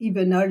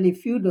 even early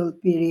feudal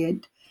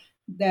period,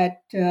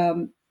 that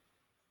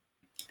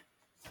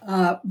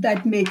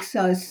that makes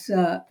us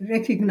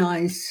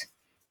recognize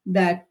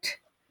that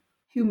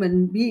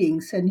human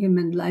beings and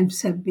human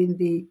lives have been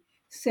the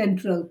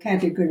central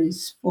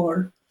categories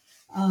for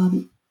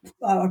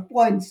our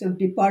points of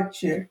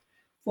departure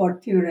for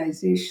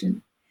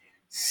theorization.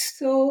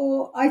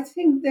 So I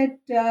think that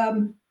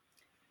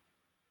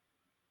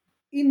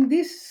in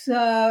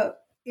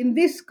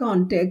this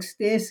context,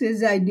 the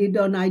essays I did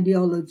on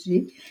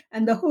ideology,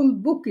 and the whole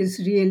book is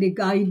really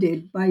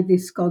guided by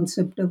this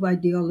concept of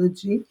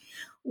ideology.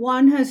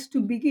 One has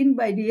to begin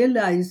by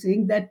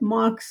realizing that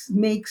Marx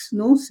makes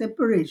no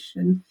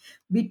separation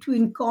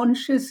between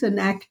conscious and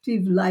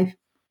active life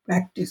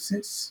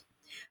practices,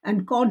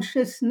 and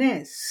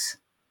consciousness,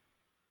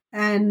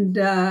 and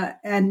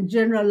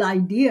general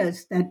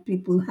ideas that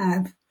people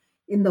have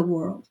in the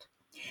world.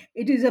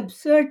 It is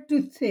absurd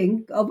to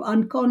think of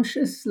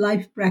unconscious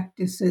life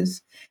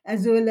practices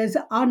as well as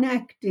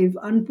unactive,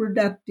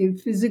 unproductive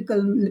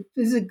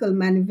physical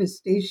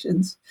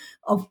manifestations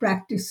of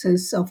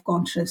practices of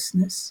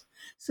consciousness.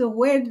 So,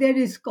 where there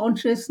is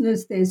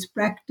consciousness, there is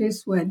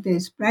practice. Where there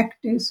is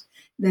practice,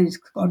 there is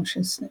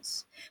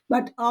consciousness.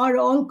 But are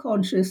all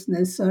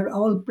consciousness or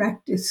all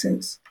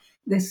practices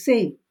the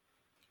same?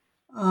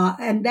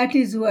 And that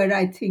is where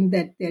I think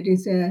that there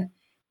is a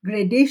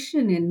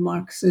gradation in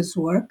Marx's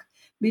work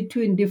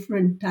between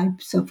different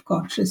types of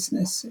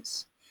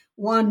consciousnesses.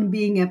 One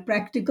being a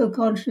practical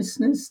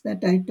consciousness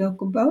that I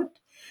talk about,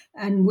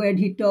 and where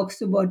he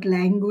talks about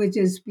language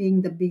as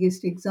being the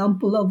biggest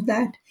example of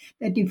that,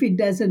 that if it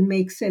doesn't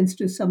make sense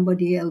to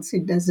somebody else,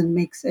 it doesn't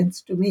make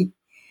sense to me.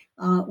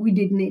 We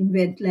didn't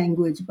invent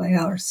language by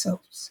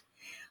ourselves.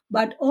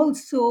 But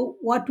also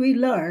what we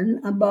learn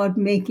about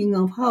making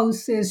of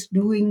houses,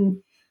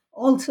 doing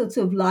all sorts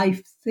of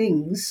life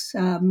things,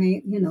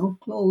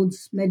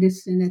 clothes,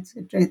 medicine,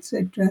 etc.,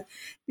 etc.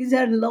 These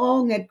are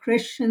long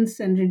accretions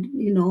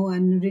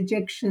and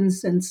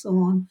rejections and so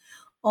on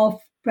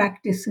of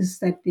practices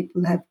that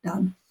people have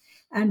done.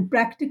 And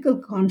practical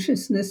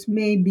consciousness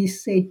may be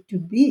said to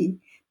be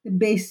the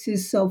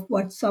basis of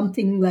what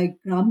something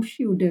like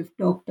Gramsci would have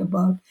talked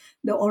about,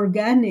 the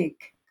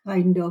organic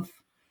kind of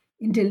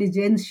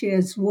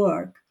intelligentia's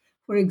work,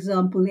 for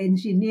example,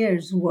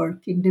 engineers'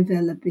 work in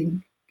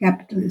developing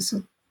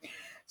capitalism.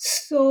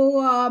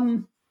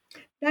 So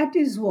that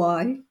is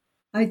why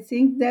I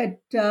think that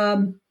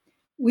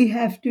we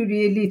have to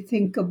really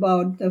think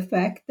about the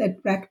fact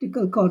that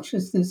practical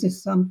consciousness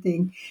is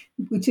something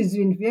which has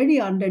been very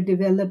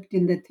underdeveloped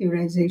in the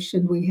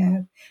theorization we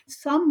have.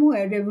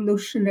 Somewhere,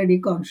 revolutionary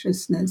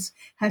consciousness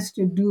has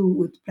to do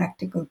with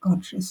practical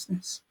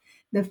consciousness.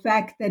 The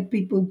fact that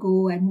people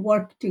go and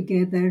work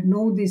together,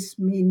 know this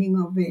meaning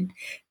of it,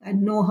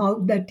 and know how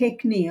the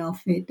technique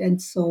of it, and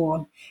so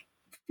on,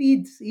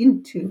 feeds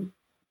into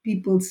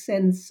people's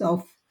sense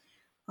of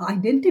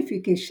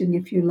identification,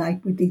 if you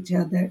like, with each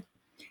other.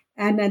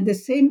 And at the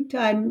same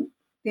time,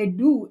 they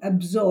do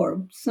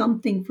absorb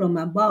something from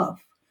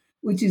above,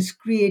 which is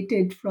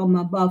created from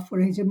above for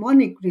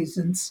hegemonic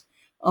reasons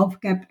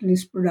of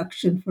capitalist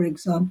production, for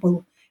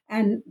example.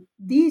 And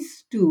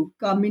these two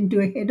come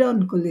into a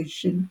head-on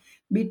collision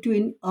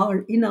between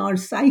in our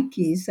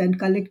psyches and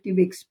collective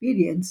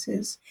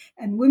experiences.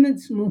 And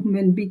women's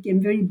movement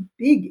became very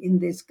big in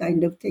this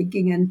kind of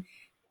thinking, and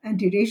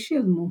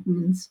anti-racial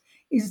movements,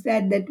 is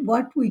that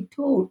what we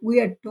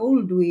are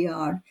told we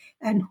are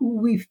and who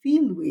we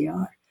feel we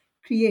are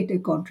create a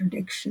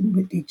contradiction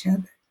with each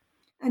other.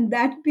 And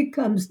that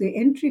becomes the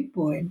entry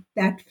point,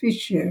 that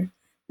fissure,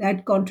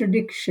 that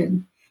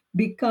contradiction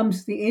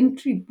becomes the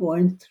entry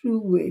point through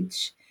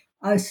which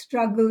a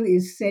struggle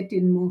is set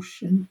in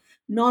motion,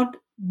 not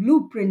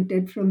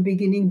blueprinted from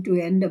beginning to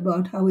end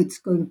about how it's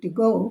going to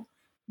go,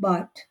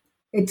 but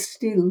it's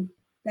still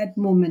that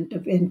moment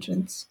of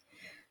entrance.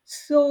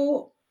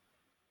 So,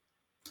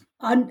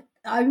 and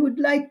I would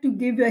like to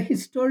give a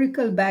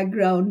historical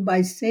background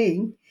by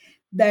saying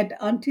that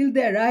until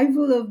the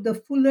arrival of the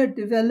fuller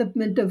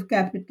development of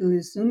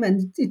capitalism,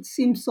 and it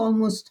seems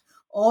almost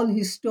all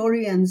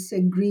historians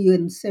agree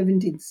in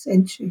 17th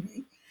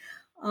century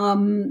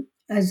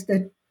as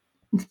the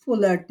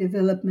fuller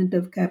development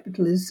of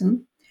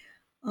capitalism,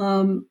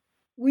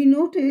 we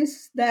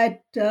notice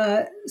that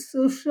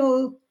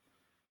social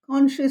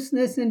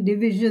consciousness and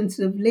divisions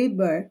of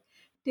labor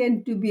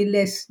tend to be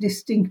less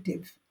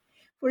distinctive.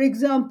 For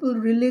example,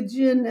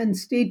 religion and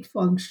state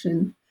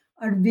function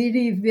are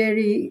very,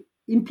 very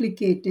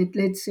implicated,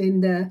 let's say,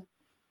 in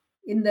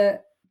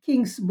the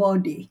king's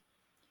body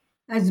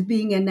as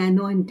being an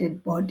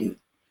anointed body,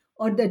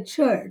 or the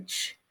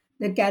church,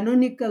 the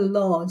canonical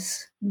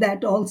laws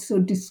that also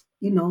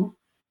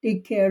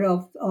take care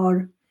of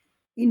our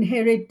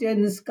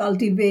inheritance,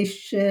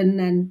 cultivation,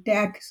 and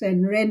tax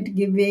and rent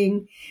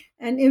giving,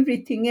 and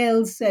everything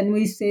else. And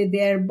we say,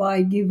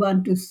 thereby give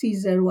unto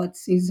Caesar what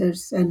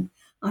Caesar's, and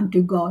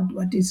unto God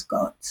what is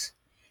God's.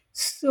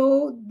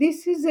 So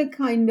this is a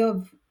kind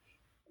of,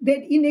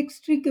 they're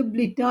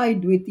inextricably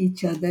tied with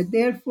each other.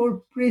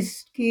 Therefore,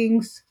 priests,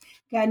 kings,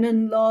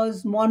 canon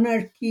laws,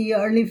 monarchy,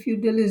 early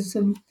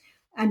feudalism,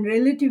 and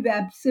relative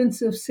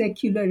absence of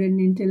secular and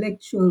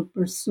intellectual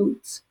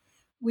pursuits,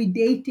 we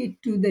date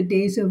it to the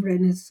days of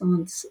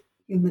Renaissance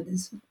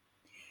humanism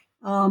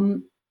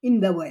in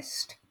the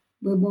West.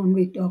 We won't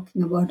be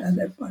talking about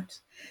other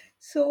parts.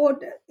 So,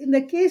 in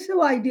the case of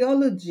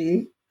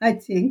ideology, I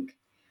think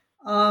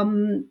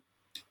um,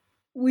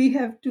 we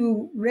have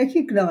to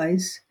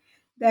recognize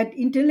that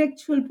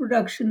intellectual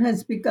production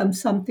has become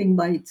something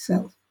by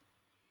itself.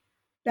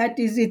 That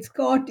is, it's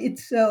got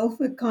itself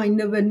a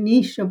kind of a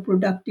niche of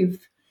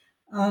productive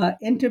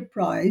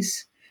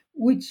enterprise,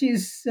 which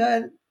is,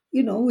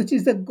 which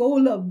is the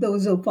goal of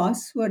those of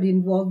us who are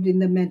involved in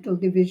the mental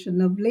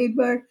division of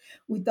labor,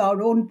 with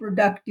our own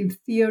productive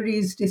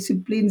theories,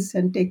 disciplines,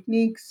 and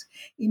techniques,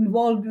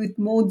 involved with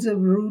modes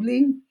of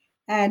ruling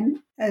and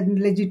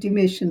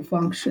legitimation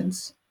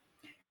functions.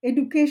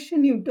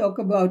 Education you talk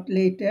about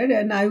later,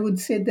 and I would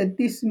say that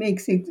this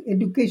makes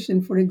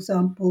education, for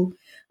example,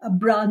 a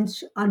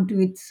branch unto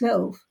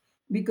itself,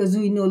 because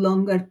we no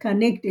longer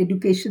connect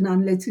education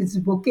unless it's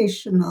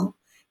vocational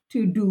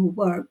to do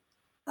work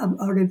of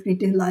our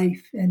everyday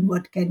life and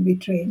what can be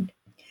trained.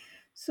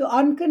 So,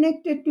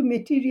 unconnected to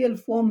material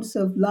forms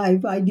of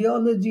life,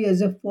 ideology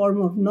as a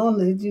form of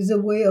knowledge is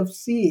a way of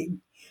seeing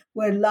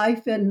where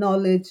life and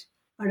knowledge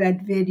are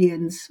at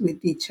variance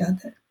with each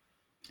other.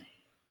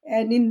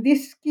 And in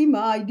this schema,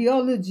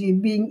 ideology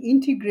being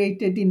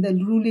integrated in the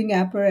ruling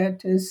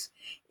apparatus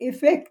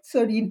affects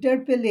or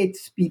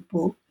interpellates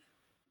people,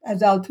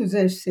 as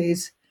Althusser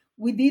says,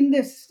 within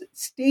the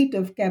state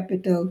of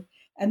capital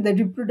and the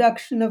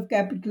reproduction of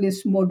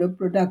capitalist mode of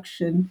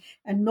production,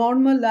 and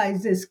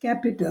normalizes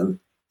capital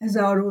as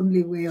our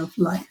only way of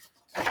life.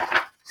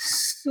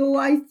 So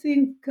I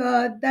think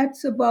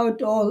that's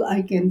about all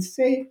I can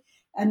say.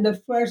 And the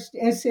first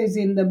essays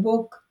in the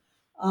book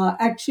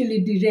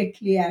actually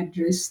directly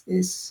address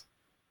this.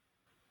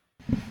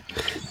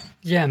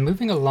 Yeah,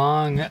 moving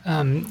along,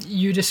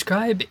 you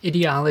describe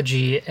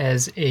ideology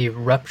as a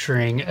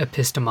rupturing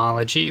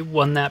epistemology,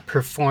 one that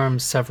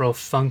performs several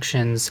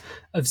functions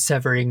of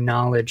severing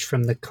knowledge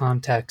from the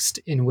context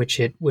in which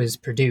it was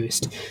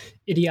produced.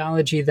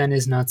 Ideology then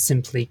is not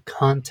simply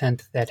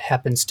content that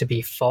happens to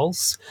be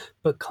false,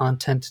 but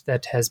content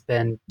that has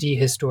been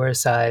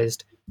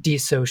dehistoricized,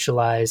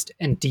 desocialized,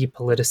 and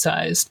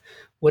depoliticized.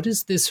 What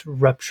is this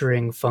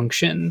rupturing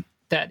function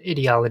that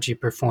ideology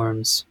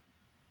performs?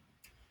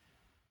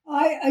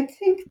 I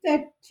think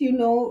that,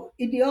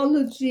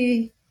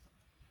 ideology,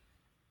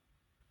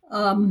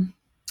 um,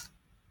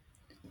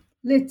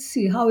 let's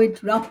see how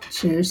it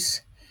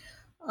ruptures.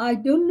 I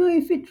don't know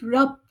if it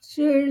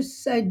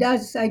ruptures, it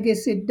does, I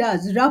guess it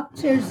does,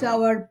 ruptures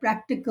our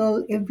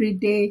practical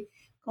everyday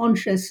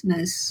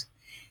consciousness,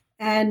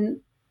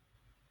 and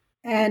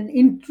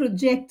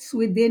introjects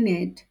within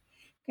it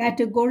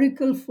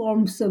categorical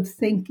forms of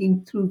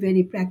thinking through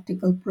very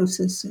practical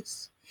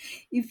processes.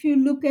 If you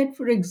look at,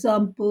 for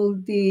example,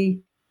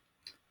 the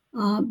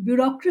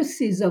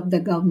bureaucracies of the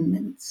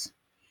governments,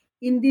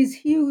 in these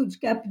huge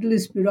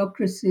capitalist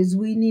bureaucracies,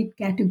 we need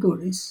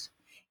categories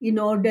in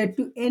order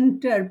to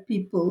enter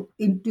people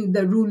into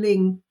the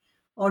ruling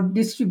or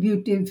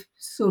distributive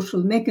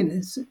social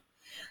mechanism.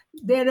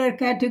 There are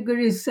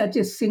categories such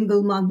as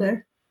single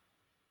mother.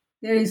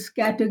 There is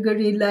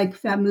category like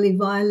family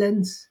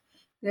violence.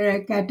 There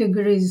are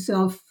categories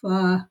of,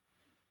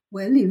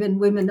 even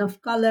women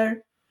of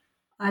color,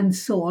 and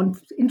so on.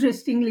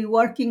 Interestingly,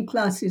 working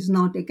class is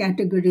not a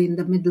category in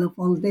the middle of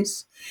all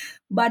this,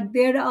 but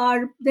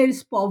there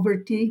is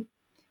poverty.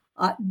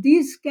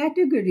 These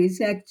categories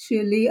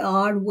actually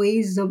are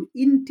ways of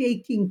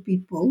intaking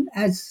people,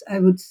 as I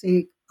would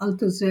say,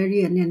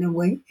 Althusserian in a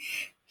way.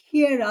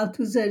 Here,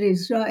 Althusser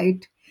is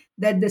right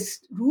that the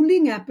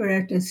ruling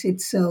apparatus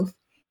itself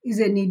is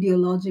an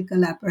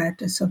ideological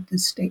apparatus of the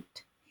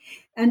state.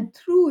 And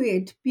through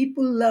it,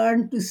 people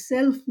learn to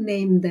self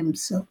name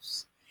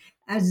themselves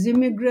as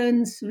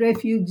immigrants,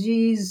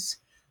 refugees,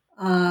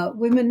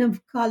 women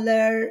of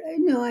color.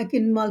 I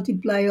can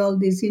multiply all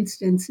these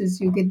instances,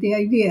 you get the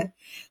idea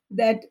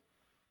that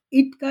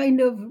it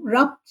kind of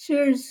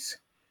ruptures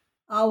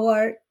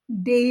our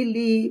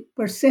daily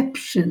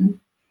perception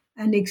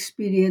and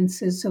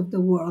experiences of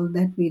the world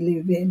that we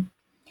live in.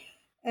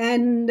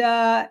 And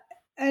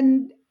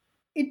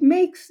it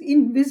makes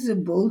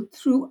invisible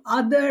through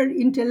other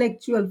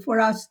intellectual,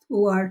 for us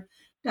who are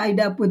tied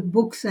up with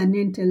books and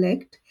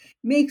intellect,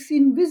 makes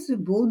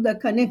invisible the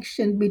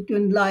connection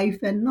between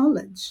life and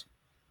knowledge,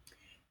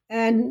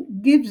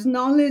 and gives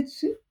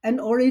knowledge an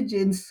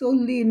origin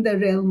solely in the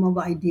realm of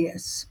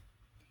ideas.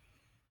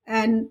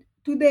 And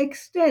to the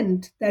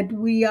extent that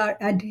we are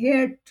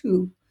adhered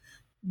to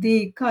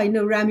the kind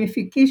of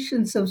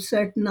ramifications of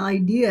certain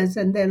ideas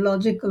and their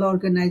logical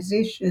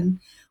organization,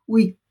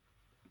 we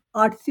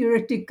are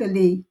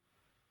theoretically,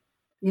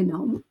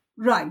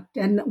 right,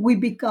 and we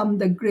become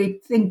the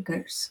great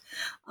thinkers.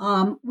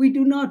 We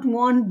do not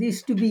want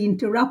this to be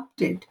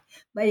interrupted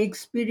by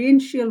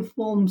experiential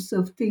forms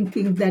of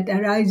thinking that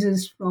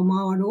arises from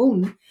our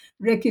own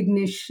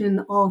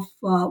recognition of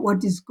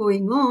what is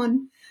going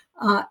on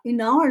in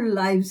our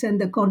lives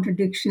and the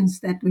contradictions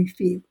that we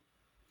feel.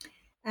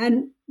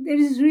 And there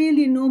is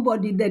really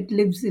nobody that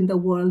lives in the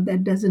world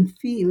that doesn't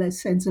feel a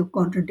sense of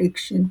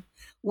contradiction,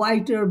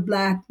 white or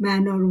black,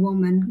 man or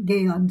woman,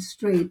 gay or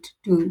straight,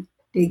 to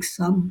take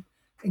some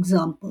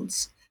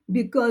examples.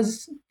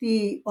 Because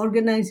the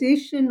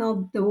organization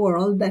of the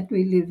world that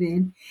we live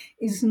in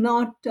is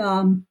not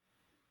parallel,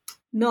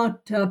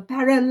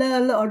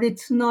 or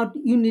it's not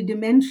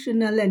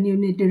unidimensional and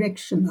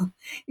unidirectional.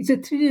 It's a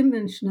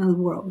three-dimensional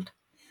world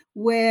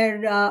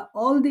where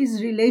all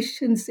these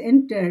relations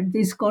enter,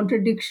 these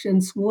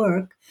contradictions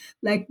work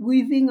like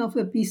weaving of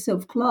a piece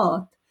of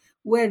cloth,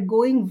 where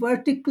going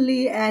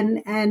vertically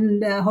and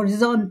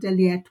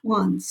horizontally at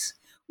once,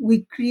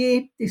 we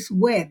create this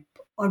web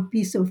or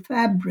piece of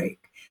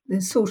fabric, the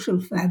social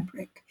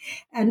fabric.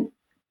 And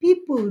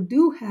people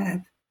do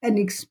have an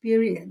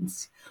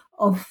experience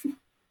of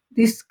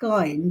this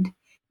kind,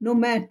 no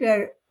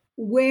matter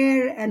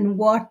where and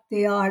what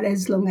they are,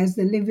 as long as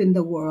they live in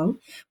the world,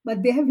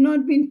 but they have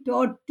not been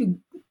taught to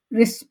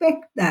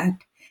respect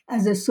that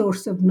as a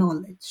source of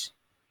knowledge.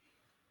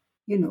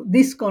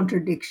 This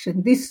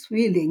contradiction, this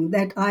feeling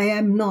that I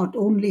am not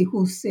only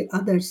who say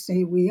others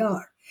say we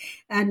are.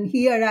 And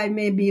here I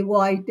may be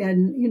white,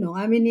 and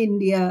I'm in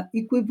India,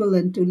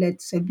 equivalent to,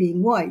 let's say,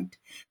 being white.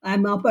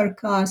 I'm upper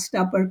caste,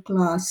 upper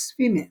class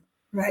female,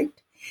 right?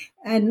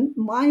 And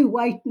my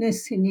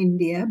whiteness in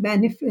India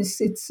manifests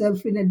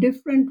itself in a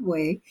different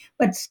way,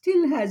 but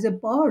still has a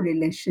power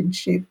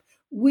relationship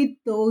with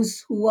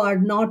those who are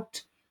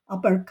not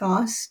upper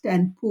caste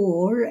and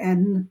poor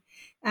and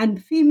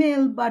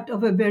female, but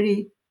of a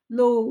very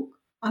low,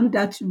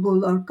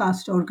 untouchable, or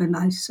caste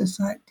organized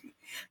society.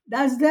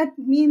 Does that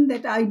mean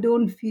that I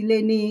don't feel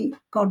any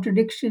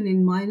contradiction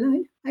in my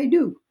life? I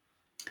do.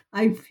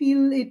 I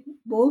feel it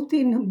both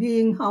in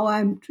being how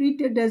I'm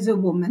treated as a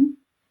woman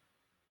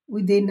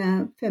within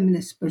a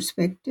feminist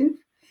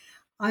perspective.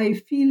 I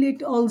feel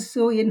it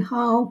also in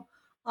how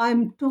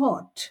I'm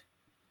taught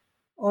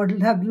or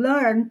have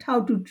learned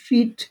how to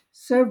treat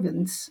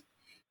servants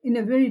in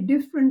a very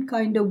different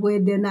kind of way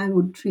than I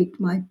would treat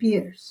my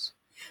peers.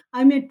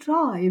 I may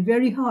try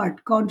very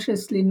hard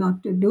consciously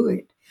not to do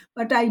it,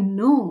 but I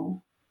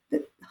know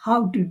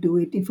how to do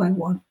it if I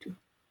want to.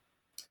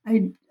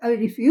 I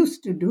refuse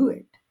to do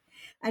it.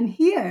 And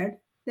here,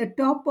 the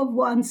top of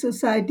one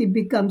society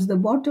becomes the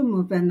bottom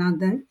of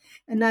another,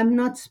 and I'm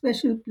not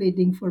special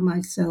pleading for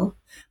myself.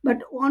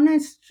 But on a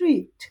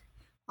street,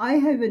 I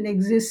have an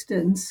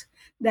existence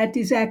that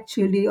is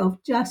actually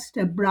of just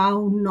a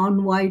brown,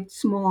 non white,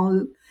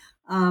 small,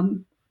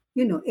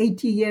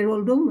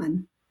 80-year-old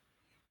woman.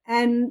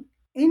 And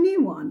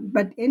anyone,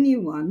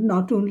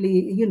 not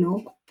only,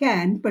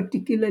 can,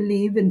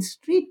 particularly even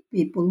street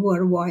people who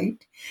are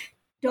white,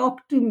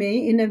 talk to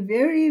me in a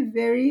very,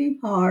 very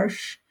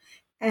harsh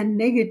and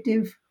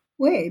negative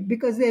way,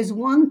 because there's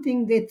one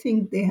thing they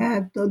think they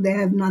have, though they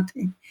have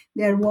nothing.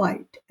 They're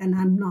white, and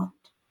I'm not.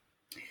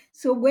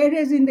 So,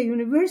 whereas in the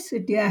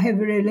university, I have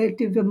a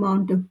relative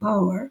amount of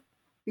power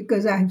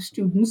because I have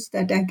students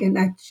that I can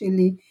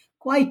actually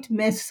quite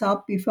mess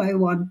up if I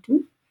want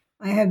to.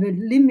 I have a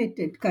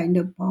limited kind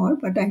of power,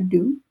 but I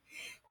do.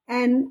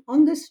 And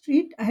on the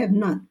street, I have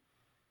none,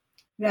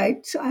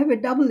 right? So I have a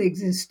double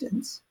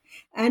existence.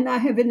 And I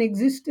have an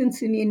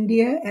existence in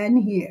India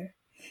and here.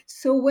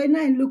 So when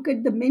I look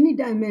at the many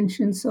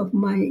dimensions of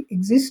my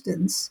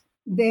existence,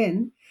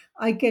 then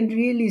I can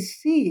really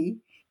see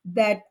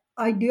that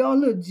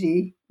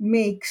ideology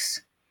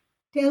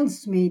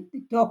tells me,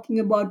 talking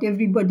about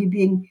everybody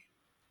being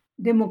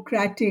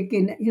democratic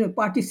and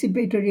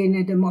participatory in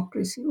a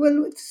democracy.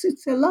 Well,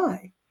 it's a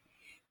lie.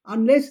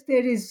 Unless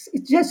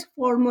it's just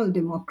formal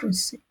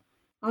democracy,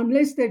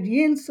 unless the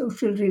real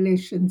social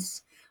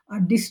relations are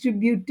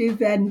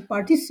distributive and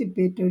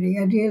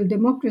participatory, a real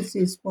democracy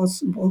is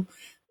possible,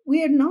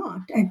 we are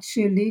not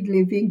actually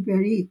living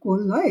very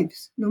equal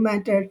lives, no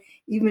matter,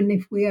 even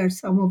if we are,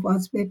 some of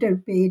us, better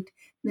paid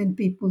than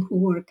people who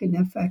work in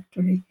a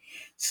factory.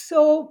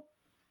 So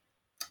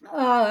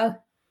uh,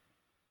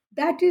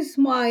 that is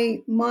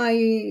my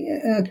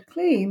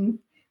claim,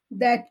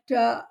 that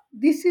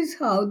this is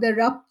how the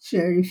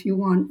rupture, if you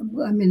want,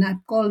 I mean,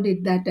 I've called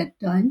it that at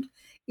times,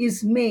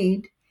 is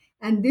made,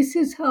 and this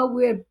is how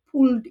we're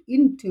pulled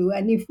into.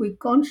 And if we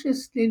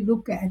consciously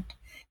look at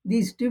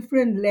these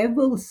different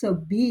levels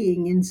of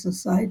being in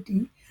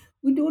society,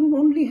 we don't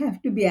only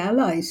have to be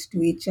allies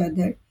to each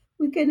other,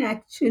 we can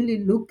actually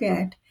look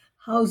at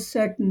how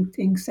certain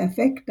things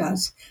affect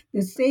us.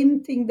 The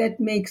same thing that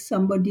makes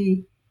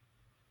somebody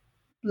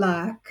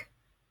black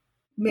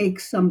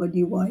makes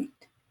somebody white.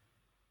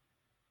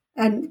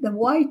 And the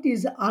white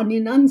is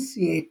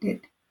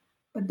unenunciated,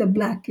 but the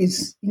black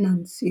is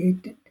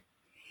enunciated.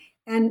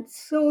 And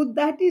so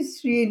that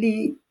is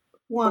really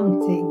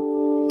one thing.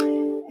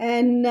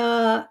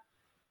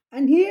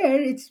 And here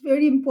it's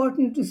very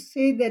important to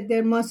say that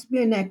there must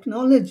be an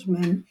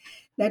acknowledgement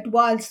that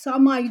while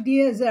some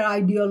ideas are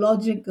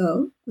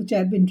ideological, which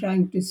I've been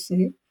trying to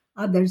say,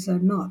 others are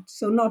not.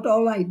 So not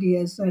all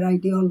ideas are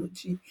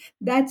ideology.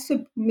 That's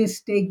a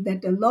mistake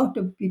that a lot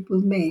of people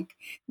make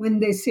when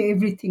they say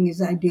everything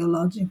is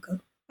ideological.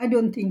 I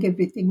don't think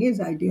everything is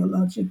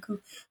ideological.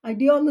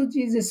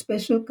 Ideology is a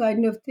special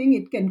kind of thing.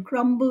 It can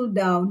crumble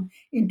down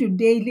into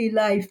daily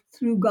life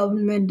through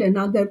government and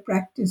other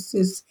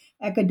practices,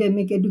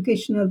 academic,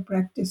 educational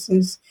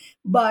practices,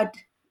 but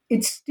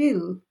it's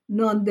still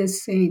not the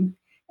same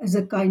as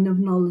a kind of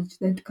knowledge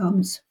that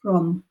comes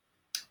from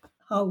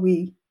how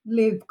we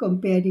live,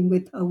 comparing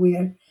with how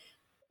we're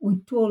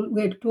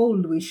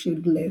told we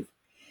should live.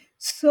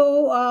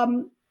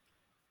 So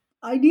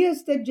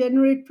ideas that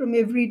generate from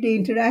everyday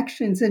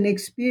interactions and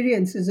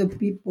experiences of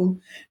people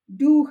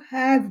do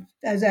have,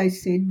 as I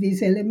said,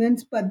 these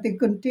elements, but they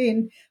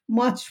contain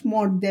much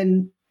more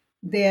than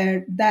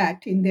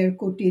that in their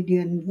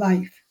quotidian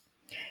life.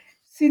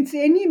 Since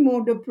any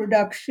mode of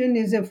production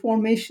is a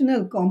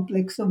formational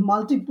complex of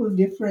multiple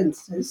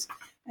differences,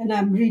 and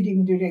I'm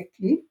reading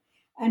directly,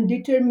 and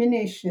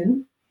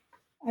determination,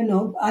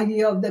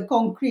 idea of the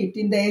concrete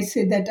in the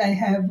essay that I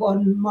have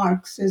on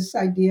Marx's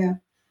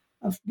idea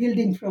of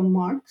building from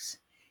Marx.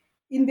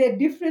 In their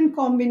different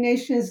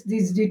combinations,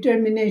 these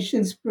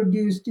determinations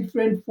produce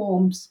different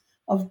forms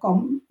of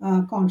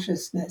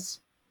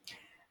consciousness.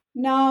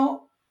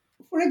 Now,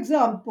 for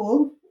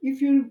example,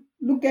 if you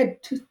look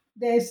at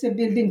there's a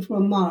building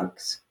from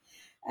Marx,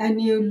 and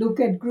you look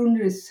at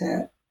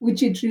Grundrisse,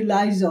 which it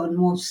relies on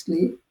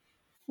mostly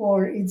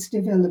for its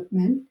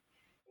development,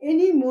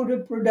 any mode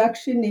of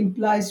production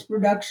implies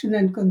production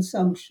and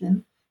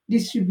consumption,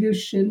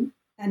 distribution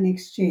and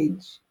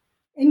exchange.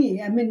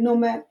 No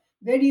matter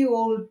very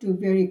old to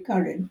very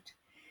current.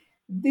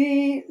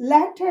 The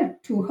latter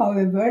two,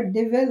 however,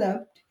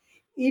 developed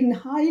in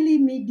highly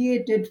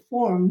mediated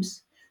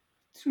forms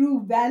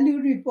through value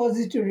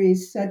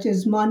repositories such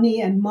as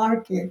money and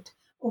market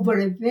over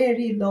a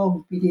very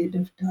long period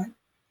of time.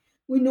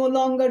 We no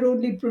longer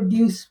only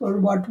produce for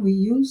what we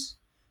use,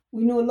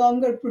 we no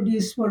longer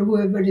produce for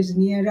whoever is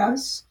near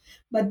us,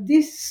 but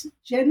this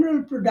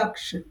general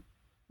production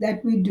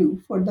that we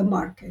do for the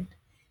market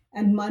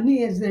and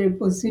money as the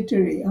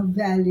repository of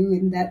value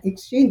in that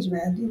exchange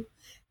value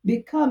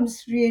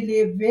becomes really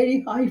a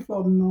very high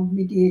form of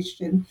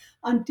mediation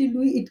until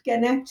it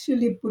can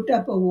actually put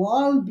up a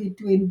wall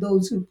between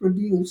those who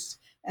produce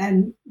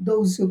and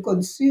those who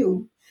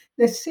consume.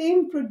 The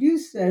same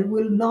producer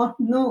will not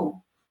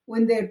know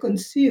when they're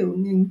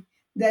consuming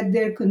that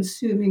they're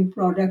consuming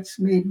products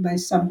made by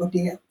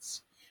somebody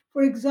else.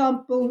 For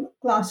example,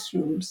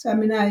 classrooms.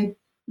 I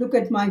look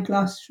at my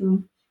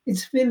classroom,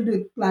 it's filled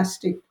with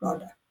plastic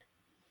product.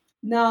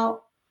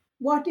 Now,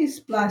 what is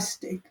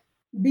plastic?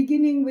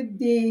 Beginning with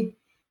the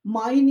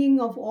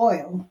mining of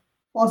oil,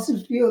 fossil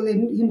fuel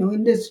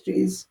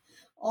industries,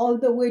 all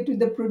the way to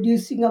the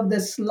producing of the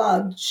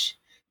sludge,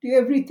 to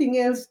everything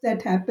else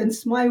that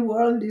happens, my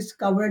world is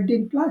covered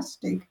in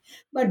plastic.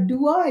 But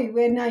do I,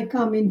 when I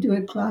come into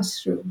a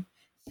classroom,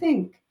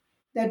 think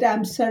that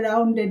I'm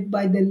surrounded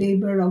by the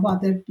labor of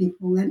other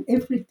people and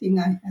everything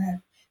I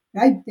have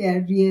right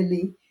there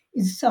really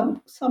is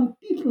some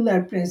people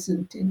are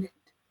present in it?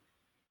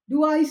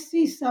 Do I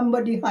see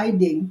somebody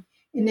hiding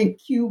in a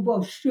cube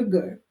of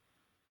sugar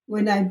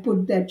when I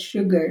put that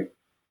sugar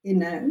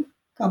in a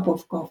cup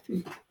of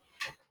coffee?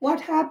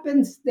 What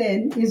happens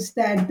then is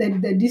that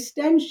the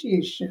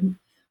distanciation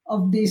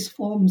of these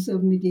forms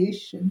of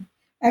mediation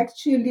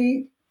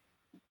actually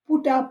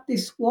put up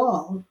this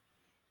wall,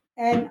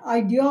 and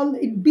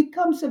it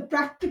becomes a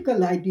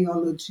practical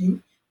ideology,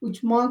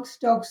 which Marx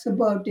talks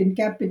about in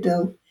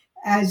Capital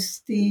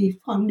as the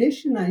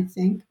foundation, I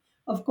think,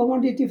 of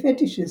commodity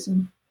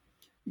fetishism.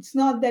 It's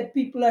not that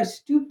people are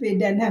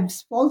stupid and have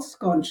false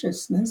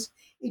consciousness.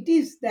 It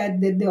is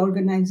that the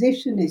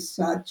organization is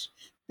such,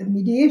 the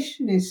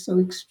mediation is so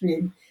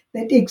extreme,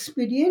 that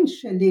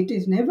experientially it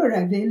is never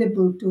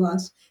available to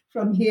us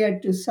from here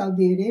to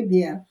Saudi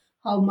Arabia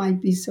how my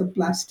piece of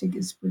plastic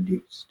is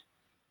produced.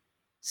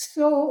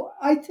 So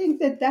I think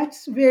that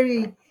that's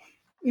very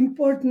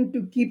important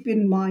to keep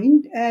in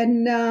mind.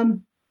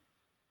 And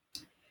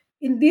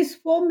in this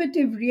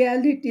formative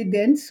reality,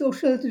 then,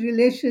 social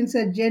relations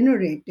are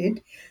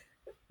generated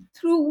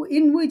through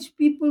in which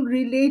people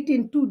relate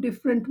in two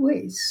different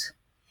ways.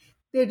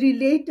 They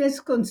relate as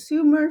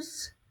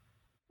consumers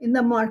in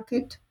the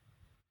market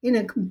in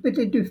a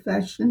competitive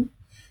fashion,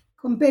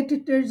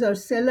 competitors or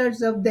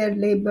sellers of their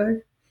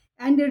labor,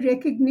 and a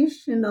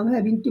recognition of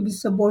having to be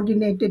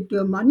subordinated to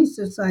a money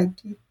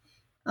society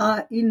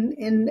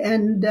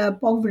in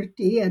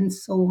poverty and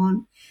so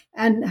on,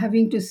 and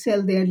having to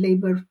sell their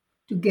labor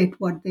to get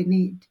what they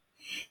need.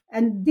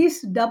 And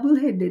this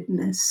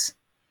double-headedness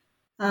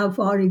of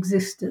our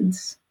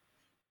existence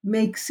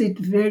makes it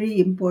very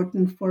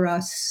important for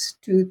us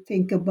to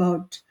think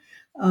about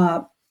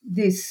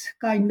this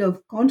kind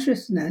of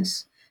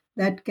consciousness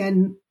that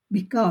can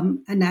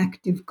become an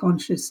active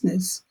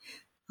consciousness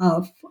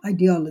of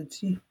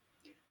ideology.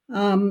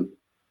 Um,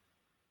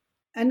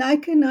 and I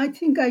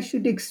think I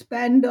should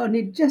expand on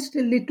it just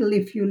a little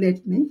if you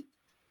let me,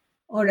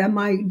 or am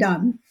I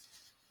done?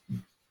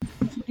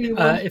 Do you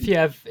want?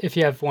 If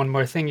you have one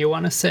more thing you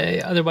want to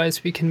say,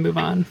 otherwise we can move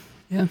on.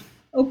 Yeah.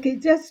 Okay,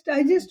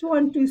 I just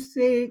want to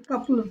say a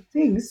couple of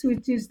things,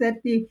 which is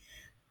that the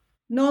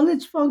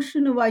knowledge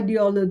function of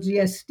ideology,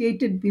 as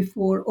stated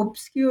before,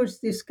 obscures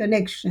this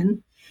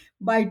connection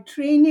by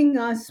training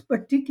us,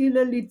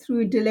 particularly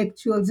through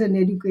intellectuals and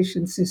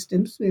education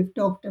systems. We've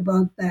talked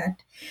about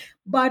that.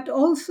 But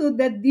also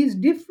that these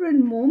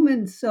different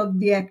moments of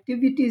the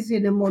activities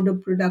in a mode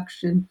of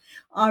production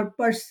are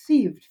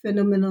perceived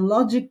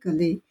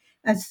phenomenologically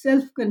as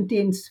self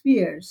contained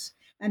spheres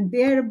and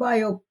thereby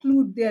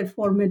occlude their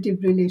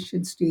formative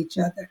relations to each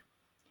other.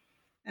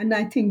 And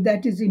I think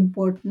that is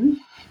important.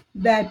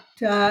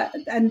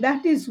 And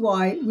that is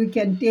why we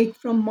can take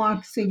from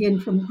Marx, again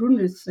from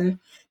Grundrisse,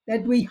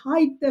 that we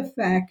hide the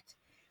fact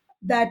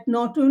that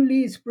not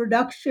only is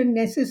production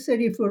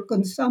necessary for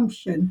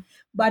consumption,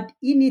 but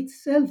in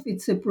itself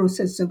it's a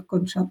process of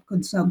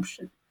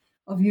consumption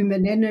of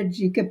human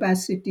energy,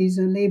 capacities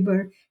of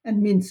labor,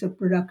 and means of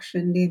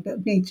production,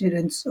 nature,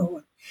 and so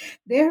on.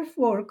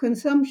 Therefore,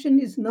 consumption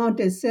is not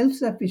a self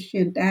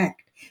sufficient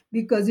act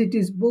because it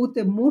is both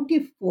a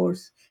motive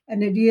force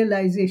and a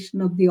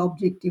realization of the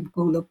objective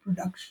goal of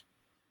production.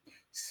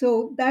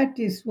 So that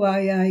is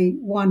why I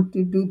want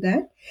to do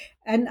that.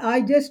 And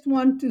I just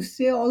want to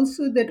say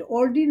also that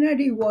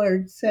ordinary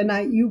words,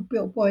 and you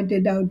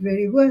pointed out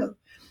very well,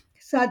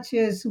 such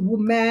as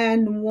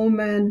man,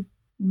 woman,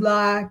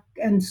 black,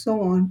 and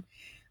so on,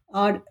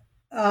 are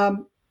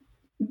um,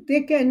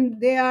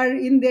 they are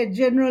in their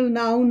general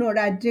noun or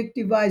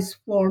adjectivized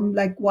form,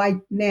 like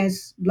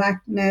whiteness,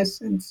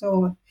 blackness, and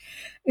so on,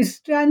 is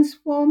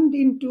transformed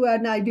into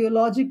an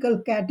ideological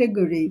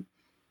category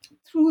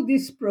through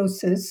this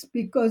process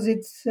because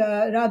it's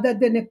rather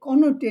than a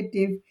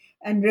connotative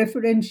and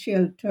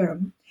referential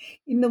term.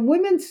 In the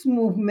women's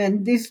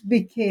movement, this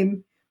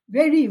became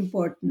very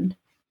important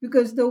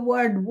because the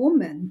word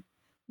woman,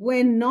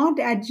 when not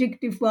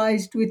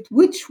adjectivized with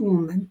which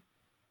woman,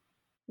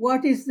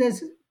 what is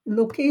this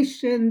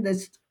location,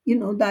 this,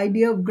 the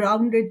idea of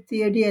grounded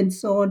theory and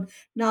so on.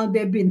 Now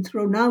they've been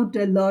thrown out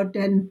a lot,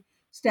 and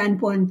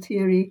standpoint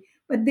theory,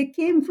 but they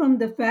came from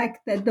the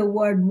fact that the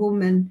word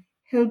woman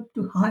helped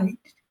to hide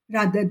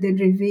rather than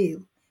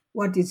reveal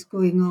what is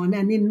going on.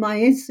 And in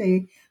my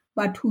essay,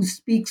 But Who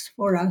Speaks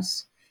for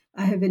Us,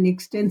 I have an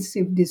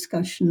extensive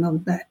discussion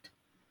of that.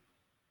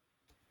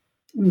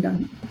 I'm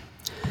done.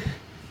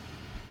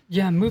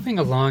 Yeah, moving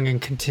along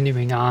and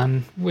continuing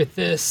on with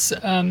this,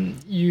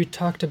 you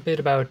talked a bit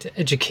about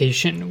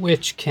education,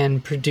 which can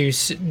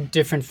produce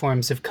different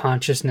forms of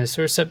consciousness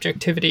or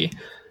subjectivity,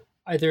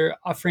 either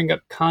offering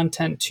up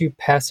content to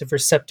passive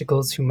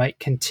receptacles who might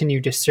continue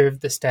to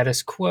serve the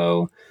status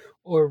quo,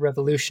 or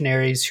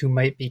revolutionaries who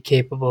might be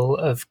capable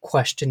of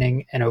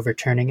questioning and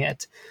overturning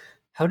it.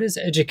 How does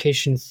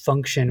education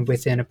function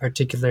within a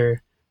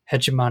particular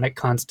hegemonic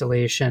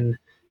constellation?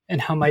 And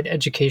how might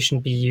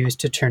education be used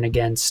to turn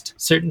against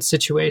certain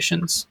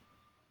situations?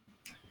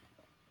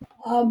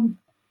 Um,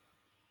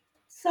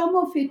 some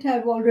of it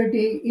I've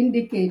already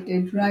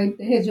indicated, right?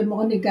 The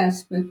hegemonic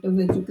aspect of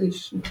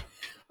education.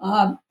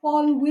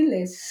 Paul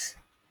Willis,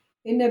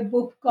 in a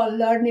book called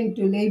Learning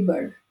to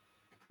Labor,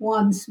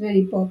 once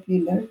very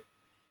popular,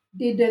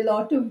 did a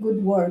lot of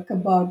good work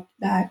about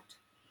that,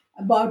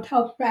 about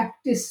how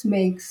practice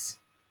makes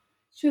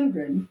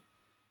children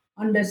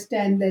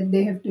understand that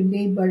they have to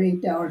labor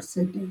 8 hours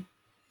a day.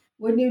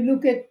 When you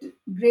look at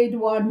grade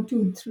 1,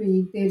 2,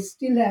 3, they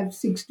still have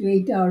 6 to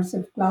 8 hours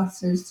of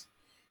classes.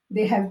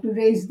 They have to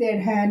raise their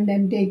hand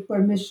and take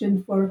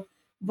permission for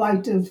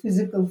vital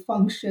physical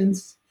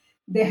functions.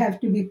 They have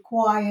to be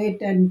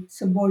quiet and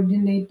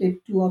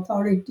subordinated to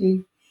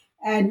authority.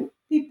 And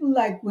people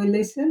like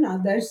Willis and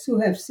others who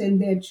have sent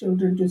their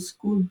children to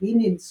school,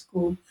 been in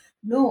school,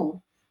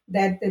 know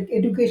that the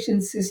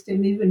education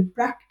system, even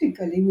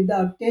practically,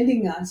 without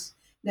telling us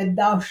that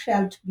thou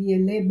shalt be a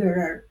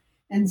laborer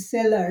and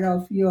seller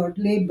of your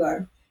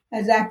labor,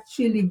 has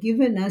actually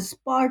given us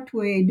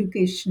part-way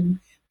education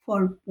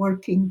for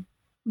working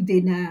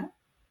within a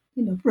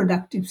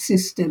productive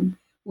system,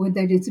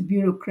 whether it's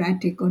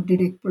bureaucratic or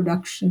direct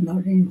production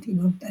or anything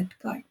of that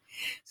kind.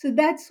 So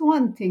that's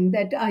one thing,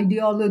 that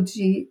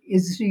ideology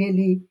is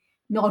really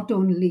not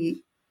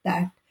only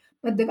that,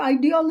 but the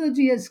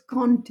ideology as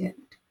content.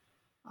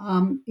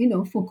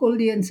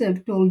 Foucauldians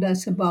have told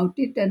us about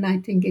it, and I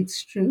think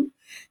it's true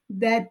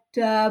that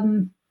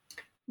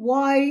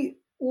why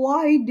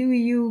do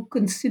you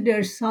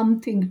consider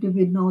something to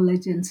be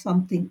knowledge and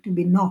something to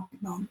be not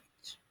knowledge?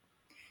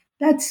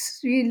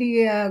 That's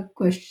really a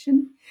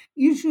question.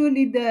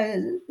 Usually,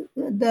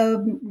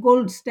 the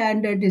gold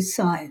standard is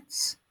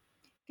science.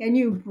 Can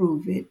you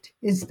prove it?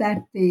 Is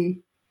that the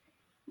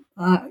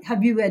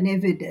have you an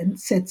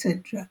evidence,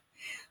 etc.?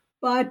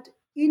 But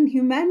in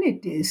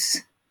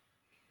humanities,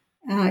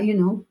 you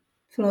know,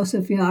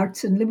 philosophy,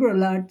 arts, and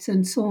liberal arts,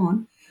 and so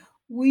on,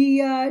 we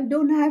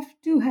don't have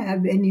to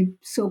have any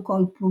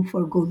so-called proof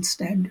or gold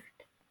standard.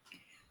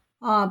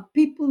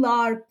 People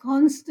are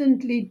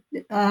constantly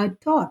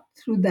taught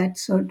through that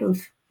sort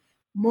of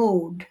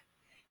mode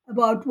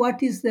about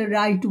what is the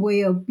right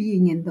way of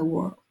being in the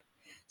world.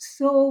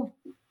 So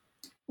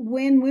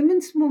when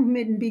women's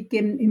movement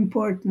became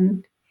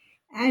important,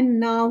 and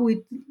now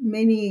with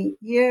many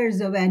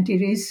years of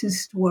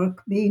anti-racist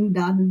work being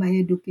done by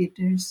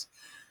educators,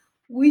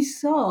 we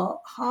saw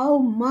how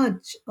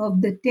much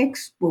of the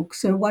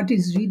textbooks or what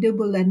is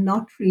readable and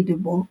not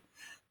readable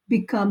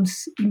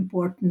becomes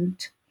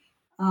important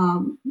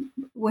um,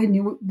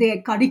 when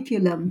their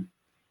curriculum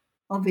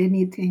of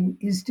anything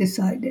is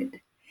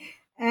decided.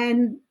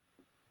 And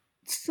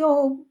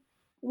so,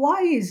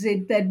 why is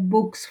it that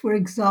books, for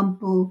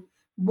example,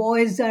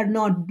 Boys Are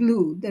Not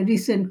Blue, the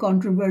recent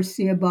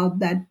controversy about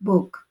that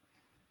book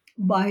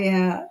by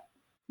a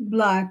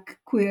black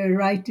queer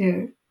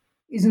writer,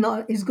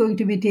 is going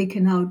to be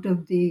taken out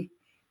of the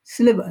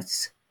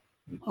syllabus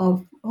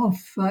of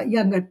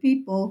younger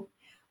people,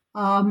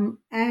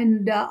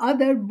 and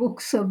other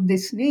books of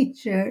this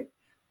nature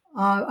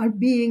are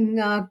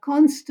being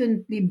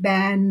constantly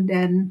banned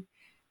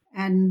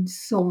and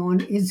so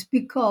on, is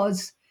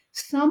because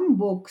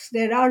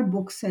there are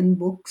books and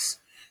books,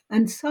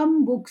 and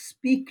some books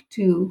speak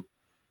to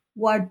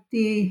what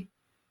the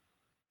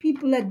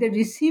people at the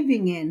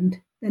receiving end,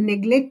 the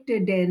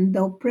neglected end,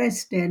 the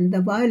oppressed end,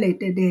 the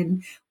violated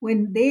end,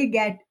 when they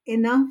get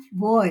enough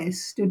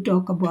voice to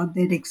talk about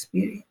their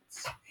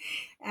experience.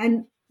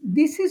 And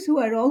this is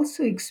where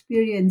also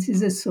experience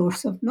is a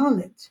source of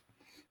knowledge.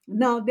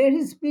 Now, there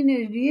has been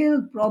a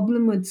real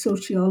problem with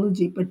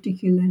sociology,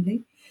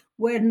 particularly,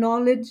 where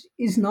knowledge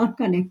is not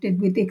connected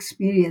with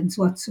experience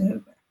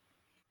whatsoever.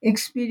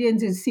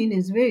 Experience is seen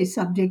as very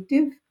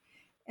subjective,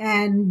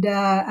 and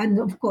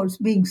of course,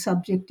 being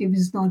subjective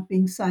is not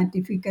being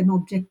scientific and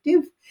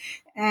objective.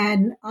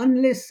 And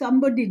unless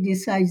somebody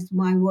decides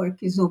my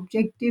work is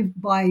objective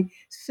by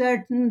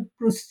certain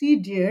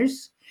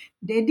procedures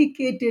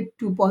dedicated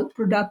to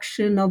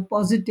production of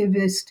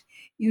positivist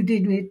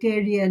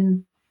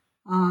utilitarian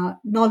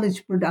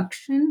knowledge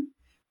production,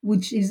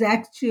 which is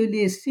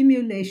actually a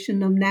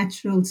simulation of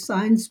natural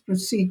science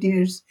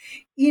procedures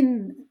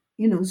in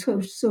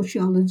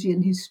sociology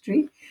and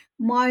history,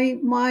 my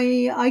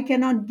I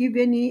cannot give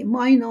any,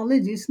 my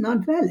knowledge is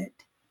not valid.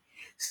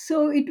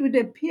 So it would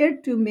appear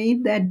to me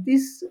that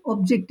this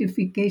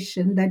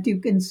objectification, that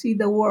you can see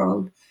the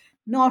world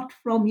not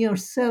from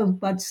yourself,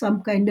 but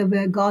some kind of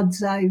a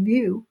God's eye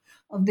view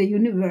of the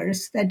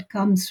universe that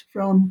comes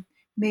from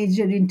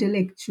major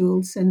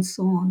intellectuals and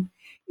so on,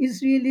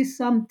 is really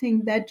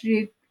something that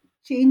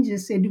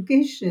changes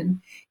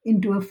education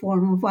into a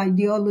form of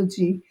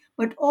ideology,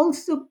 but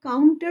also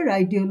counter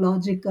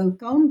ideological,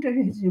 counter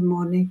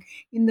hegemonic,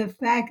 in the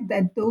fact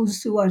that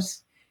those who are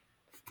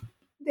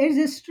there's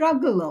a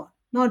struggle on,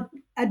 not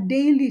a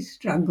daily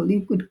struggle.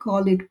 You could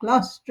call it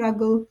class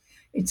struggle.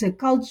 It's a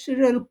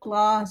cultural,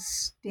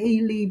 class,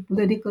 daily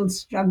political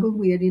struggle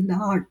we are in the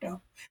heart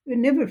of. We're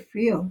never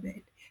free of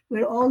it.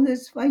 We're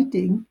always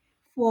fighting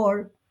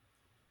for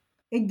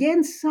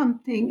against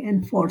something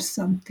and for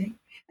something.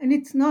 And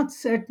it's not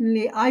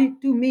certainly,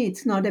 to me,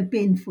 it's not a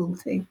painful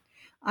thing.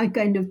 I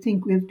kind of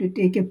think we have to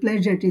take a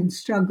pleasure in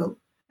struggle,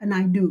 and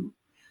I do,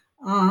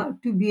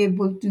 to be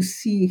able to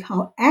see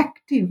how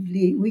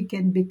actively we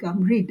can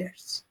become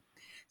readers.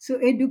 So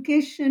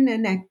education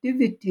and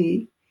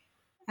activity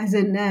as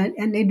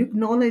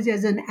knowledge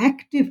as an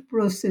active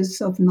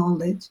process of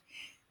knowledge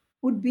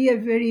would be a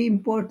very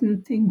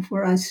important thing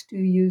for us to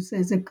use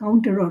as a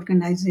counter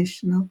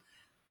organizational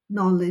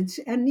knowledge.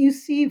 And you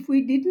see, if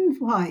we didn't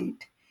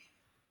fight,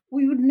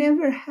 we would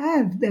never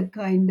have the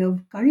kind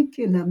of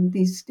curriculum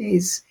these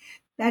days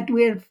that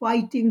we're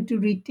fighting to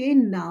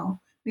retain now,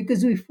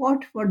 because we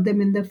fought for them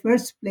in the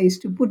first place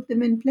to put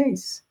them in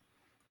place.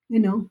 You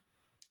know,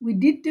 we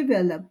did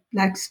develop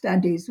Black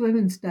studies,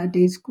 women's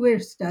studies, queer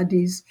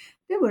studies.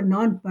 They were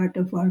not part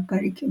of our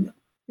curriculum.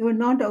 They were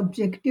not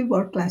objective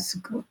or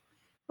classical.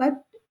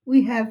 But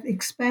we have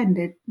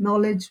expanded.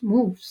 Knowledge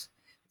moves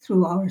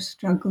through our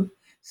struggle.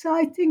 So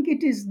I think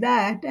it is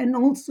that. And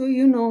also,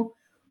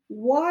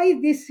 why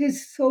this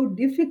is so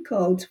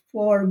difficult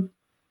for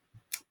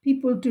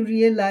people to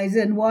realize,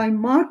 and why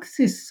Marx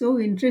is so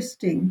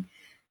interesting,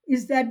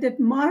 is that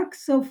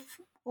Marx, of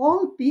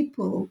all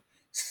people,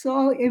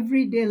 saw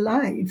everyday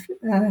life,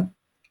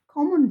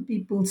 common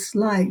people's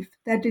life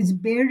that is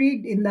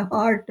buried in the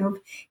heart of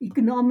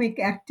economic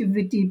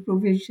activity,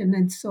 provision,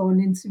 and so on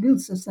in civil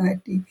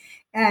society,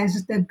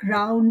 as the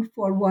ground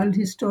for world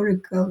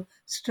historical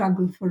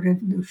struggle for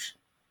revolution.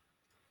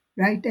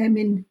 Right? I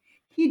mean,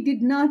 he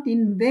did not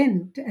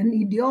invent an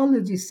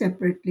ideology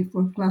separately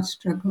for class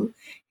struggle.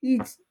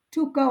 He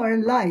took our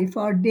life,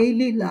 our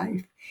daily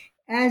life,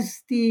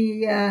 as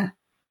the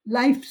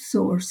life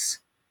source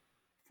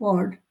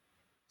for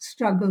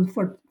struggle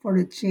for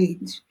a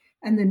change.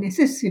 and the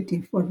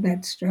necessity for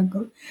that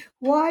struggle.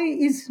 Why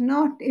is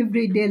not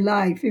everyday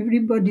life,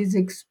 everybody's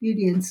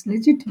experience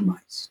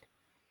legitimized?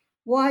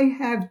 Why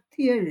have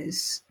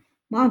theorists,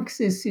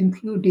 Marxists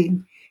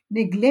including,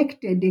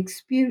 neglected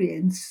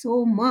experience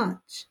so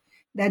much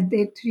that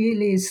it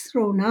really is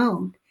thrown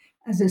out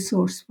as a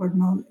source for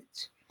knowledge?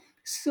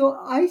 So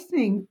I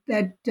think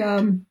that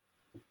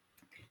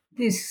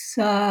this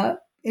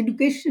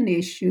education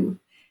issue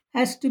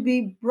has to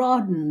be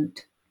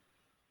broadened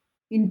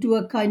into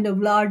a kind of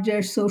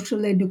larger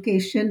social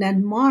education,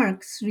 and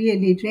Marx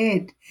really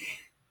read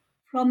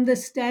from the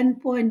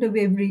standpoint of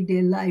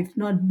everyday life,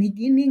 not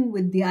beginning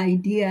with the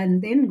idea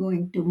and then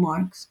going to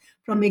Marx,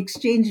 from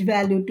exchange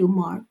value to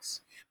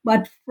Marx,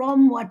 but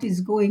from what is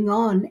going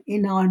on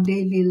in our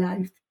daily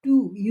life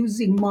to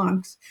using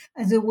Marx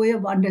as a way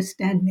of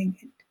understanding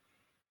it.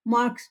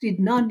 Marx did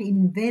not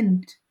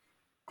invent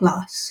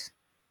class.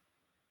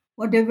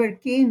 Whatever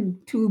came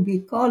to be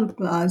called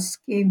class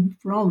came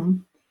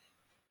from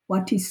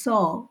what he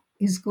saw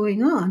is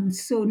going on.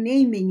 So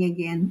naming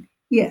again,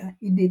 yeah,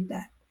 he did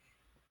that.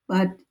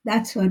 But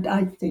that's what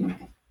I think.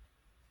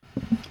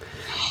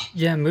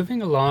 Yeah,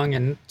 moving along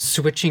and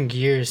switching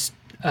gears,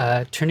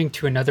 turning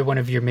to another one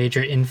of your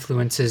major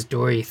influences,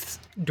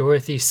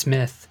 Dorothy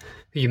Smith,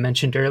 who you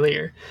mentioned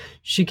earlier.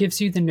 She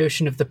gives you the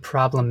notion of the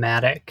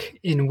problematic,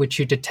 in which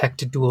you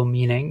detect a dual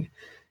meaning.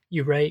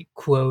 You write,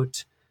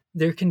 quote,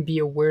 "There can be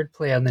a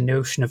wordplay on the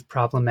notion of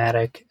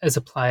problematic as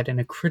applied in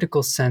a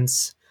critical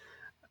sense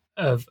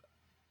of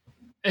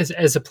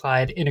as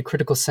applied in a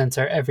critical sense,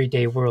 our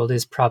everyday world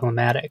is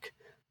problematic,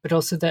 but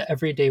also that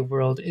everyday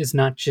world is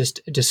not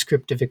just a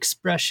descriptive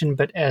expression,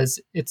 but as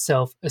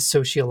itself a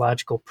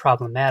sociological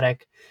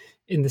problematic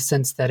in the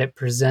sense that it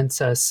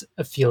presents us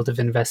a field of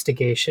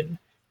investigation,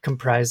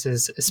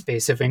 comprises a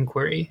space of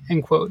inquiry,"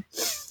 end quote.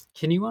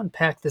 Can you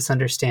unpack this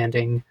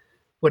understanding,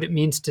 what it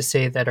means to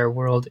say that our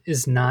world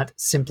is not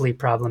simply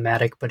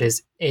problematic, but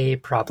is a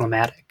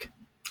problematic?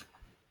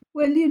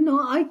 Well,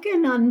 I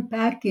can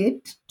unpack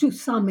it to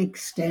some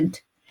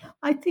extent.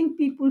 I think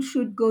people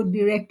should go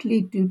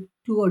directly to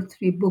 2 or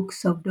 3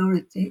 books of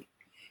Dorothy.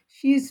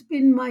 She's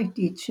been my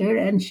teacher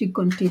and she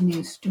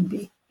continues to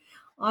be.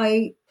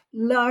 I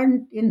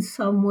learned in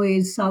some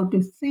ways how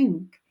to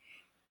think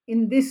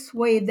in this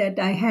way that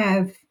I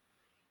have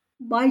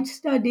by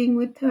studying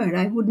with her.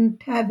 I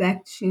wouldn't have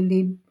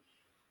actually,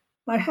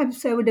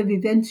 perhaps I would have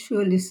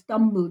eventually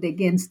stumbled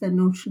against the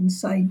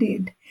notions I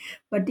did.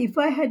 But if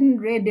I hadn't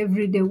read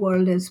Everyday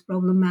World as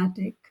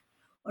Problematic,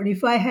 or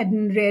if I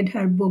hadn't read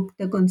her book,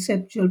 The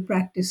Conceptual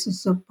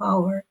Practices of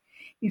Power,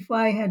 if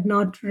I had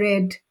not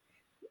read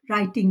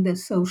Writing the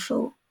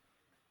Social,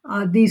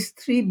 these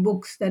 3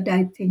 books that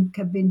I think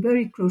have been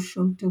very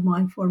crucial to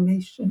my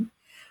formation,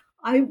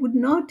 I would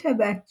not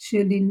have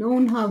actually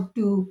known how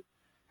to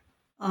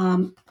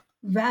um,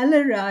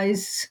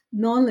 valorize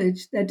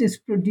knowledge that is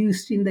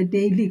produced in the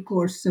daily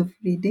course of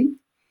reading,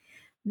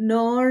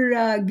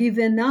 nor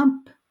given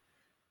up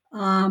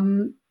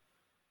um,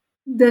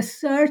 the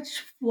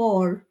search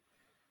for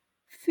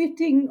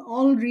fitting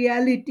all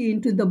reality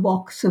into the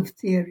box of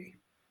theory.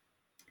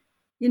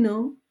 You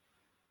know,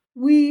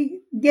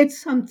 we get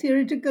some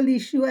theoretical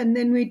issue and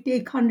then we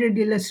take 100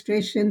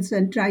 illustrations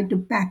and try to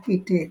pack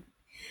it in.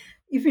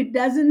 If it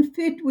doesn't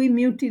fit, we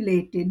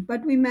mutilate it,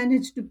 but we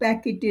manage to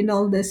pack it in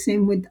all the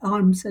same with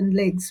arms and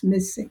legs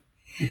missing.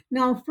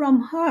 Now,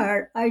 from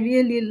her, I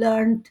really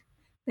learned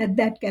that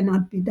that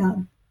cannot be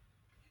done.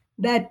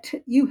 That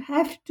you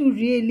have to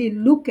really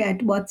look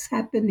at what's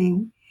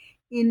happening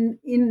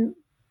in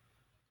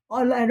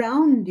all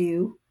around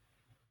you,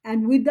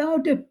 and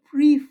without a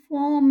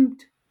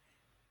preformed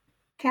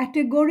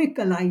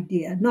categorical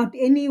idea, not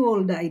any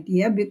old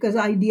idea, because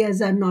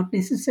ideas are not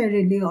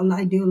necessarily all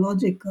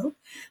ideological,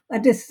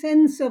 but a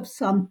sense of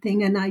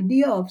something, an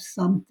idea of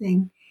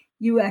something.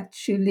 You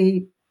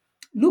actually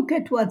look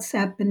at what's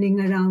happening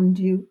around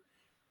you,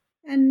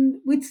 and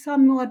with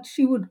somewhat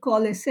she would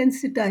call a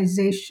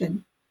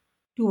sensitization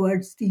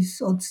towards these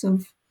sorts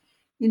of,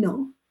 you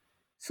know,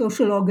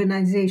 social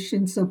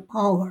organizations of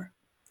power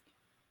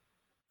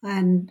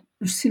and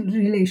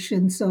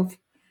relations of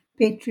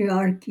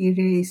patriarchy,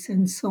 race,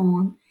 and so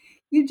on.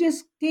 You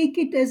just take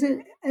it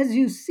as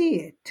you see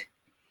it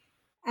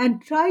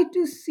and try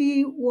to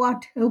see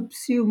what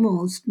helps you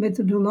most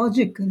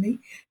methodologically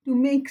to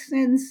make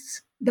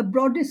sense, the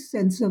broadest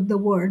sense of the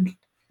world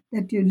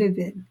that you live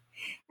in.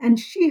 And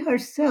she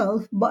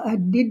herself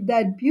did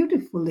that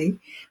beautifully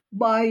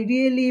by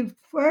really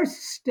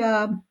first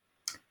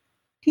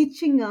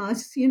teaching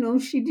us, she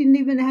didn't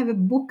even have a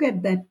book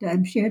at that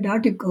time, she had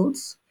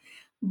articles,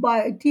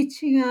 by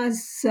teaching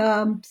us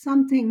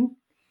something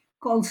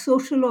called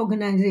social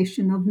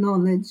organization of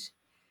knowledge,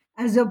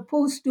 as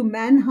opposed to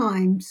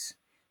Mannheim's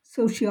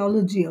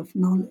sociology of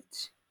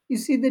knowledge. You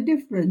see the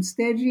difference?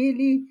 They're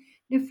really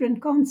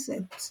different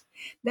concepts.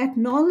 That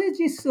knowledge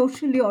is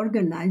socially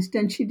organized,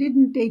 and she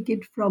didn't take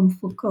it from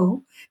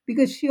Foucault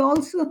because she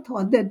also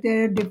thought that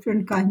there are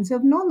different kinds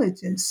of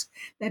knowledges,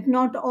 that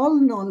not all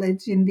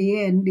knowledge in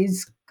the end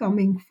is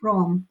coming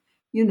from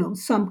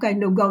some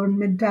kind of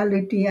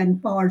governmentality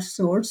and power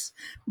source,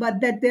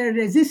 but that they're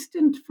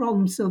resistant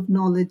forms of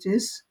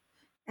knowledges.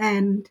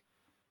 And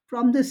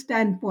from the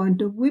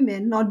standpoint of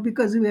women, not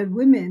because we are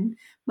women,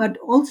 but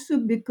also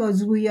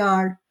because we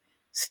are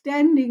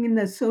standing in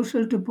the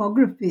social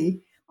topography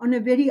on a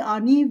very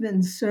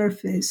uneven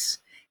surface.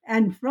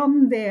 And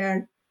from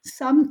there,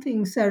 some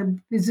things are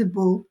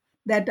visible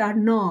that are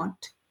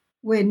not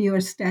when you're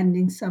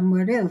standing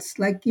somewhere else.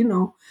 Like,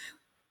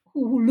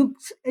 who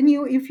looks, and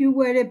if you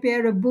wear a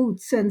pair of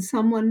boots and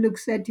someone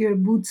looks at your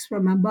boots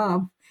from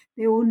above,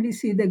 they only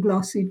see the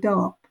glossy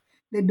top.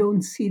 They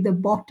don't see the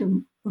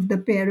bottom of the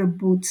pair of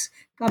boots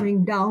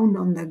coming down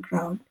on the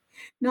ground.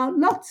 Now,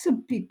 lots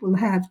of people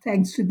have,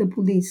 thanks to the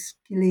police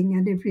killing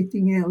and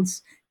everything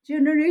else,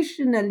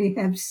 generationally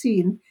have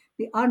seen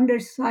the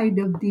underside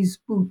of these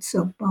boots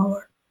of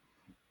power.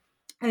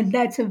 And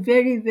that's a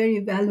very, very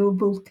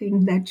valuable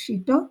thing that she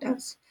taught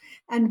us.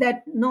 And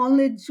that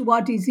knowledge,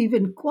 what is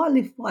even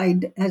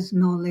qualified as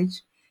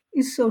knowledge,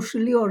 is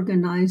socially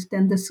organized.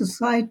 And the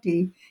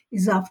society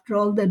is, after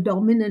all, the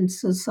dominant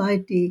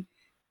society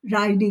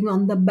riding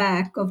on the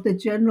back of the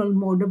general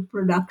mode of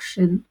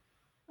production,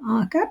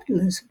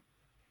 capitalism.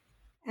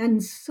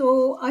 And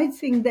so I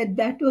think that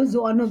that was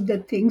one of the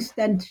things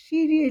that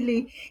she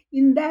really,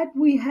 in that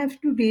we have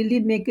to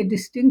really make a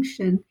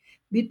distinction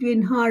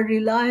between her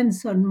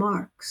reliance on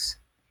Marx,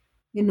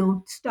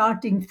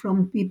 starting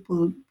from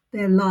people,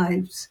 their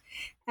lives.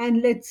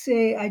 And let's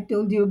say I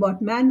told you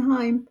about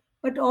Mannheim,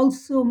 but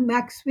also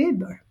Max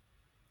Weber.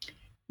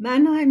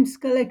 Mannheim's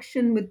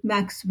collection with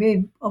Max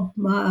Weber of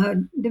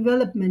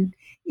development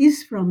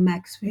is from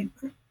Max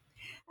Weber.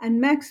 And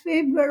Max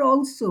Weber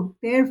also,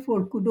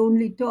 therefore, could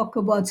only talk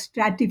about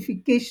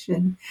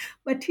stratification,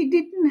 but he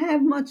didn't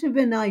have much of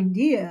an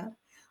idea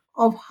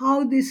of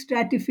how this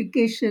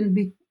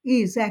stratification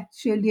is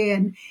actually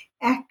an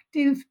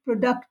active,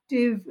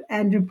 productive,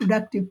 and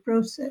reproductive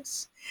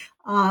process.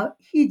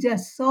 He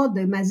just saw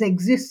them as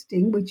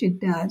existing, which it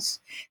does,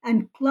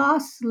 and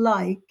class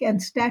like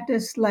and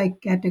status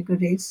like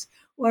categories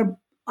were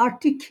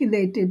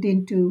articulated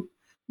into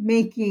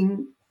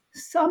making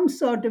some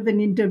sort of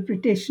an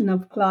interpretation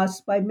of class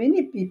by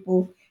many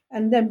people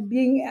and then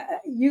being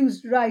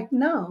used right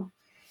now.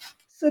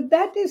 So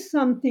that is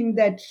something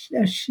that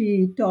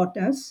she taught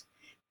us.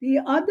 The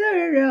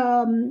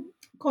other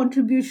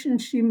contribution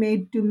she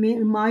made to me,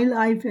 my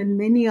life and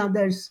many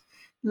others'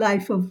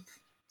 life of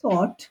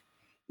thought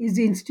is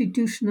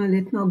institutional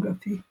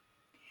ethnography.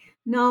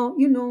 Now,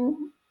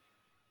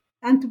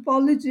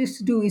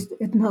 anthropologists do is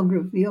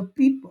ethnography of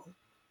people,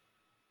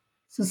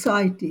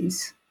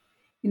 societies.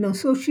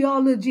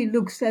 Sociology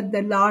looks at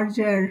the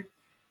larger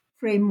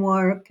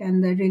framework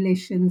and the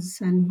relations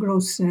and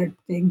grosser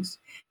things.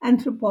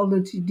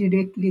 Anthropology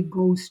directly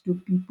goes to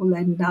people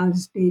and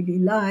does daily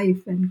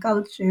life and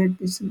culture,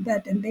 this and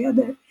that and the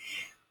other.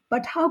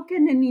 But how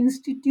can an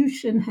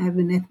institution have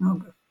an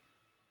ethnography?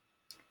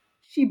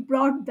 She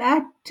brought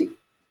that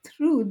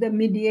through the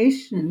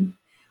mediation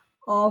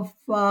of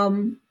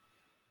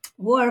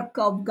work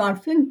of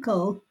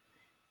Garfinkel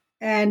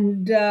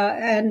and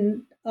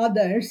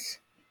others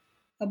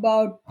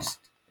about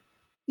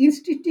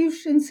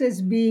institutions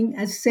as being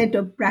a set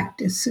of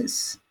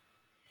practices,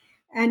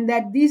 and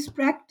that these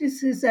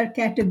practices are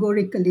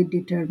categorically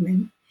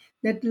determined.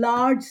 That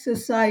large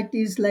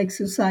societies, like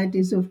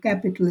societies of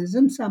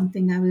capitalism,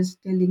 something I was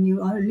telling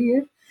you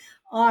earlier,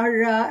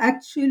 are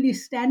actually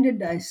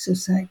standardized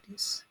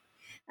societies.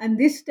 And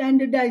this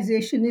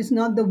standardization is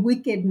not the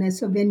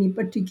wickedness of any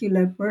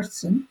particular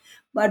person,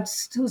 but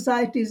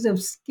societies of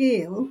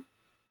scale,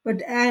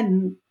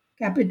 and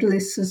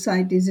capitalist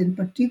societies in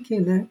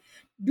particular,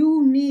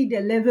 do need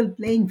a level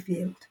playing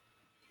field.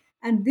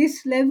 And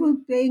this level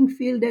playing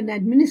field and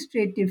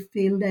administrative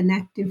field and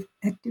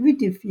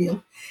activity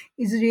field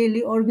is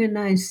really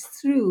organized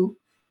through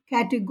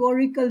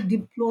categorical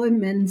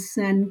deployments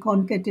and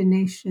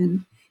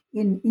concatenation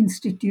in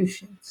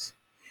institutions.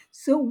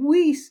 So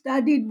we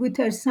studied with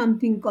her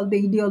something called the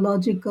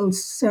ideological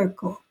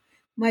circle.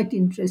 Might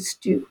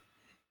interest you.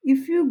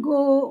 If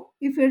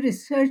a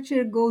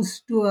researcher goes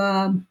to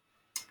a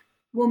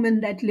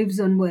woman that lives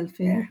on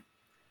welfare,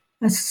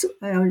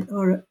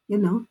 or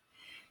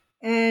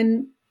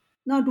and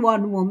not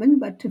one woman,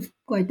 but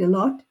quite a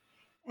lot,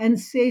 and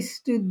says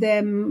to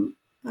them,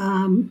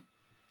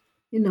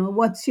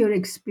 what's your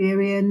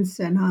experience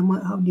and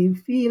how do you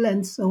feel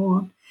and so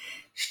on,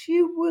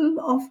 she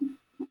will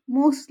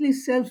mostly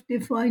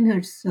self-define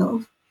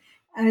herself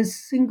as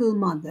single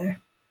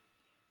mother,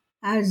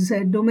 as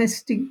a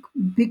domestic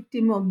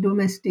victim of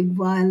domestic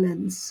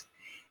violence,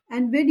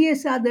 and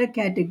various other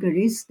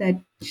categories that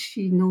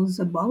she knows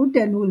about,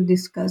 and will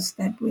discuss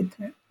that with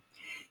her.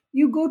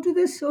 You go to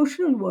the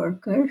social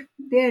worker,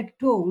 they're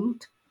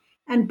told,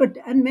 and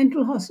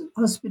mental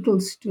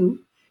hospitals too,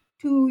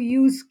 to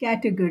use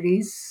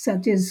categories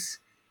such as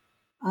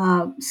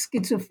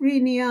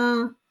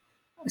schizophrenia,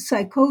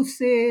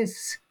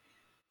 psychosis,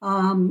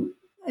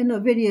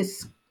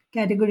 various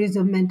categories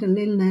of mental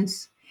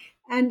illness,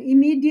 and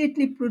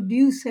immediately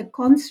produce a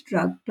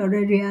construct or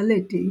a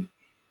reality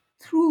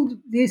through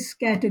this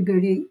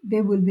category,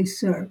 they will be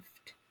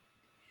served.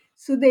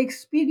 So the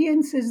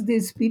experiences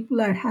these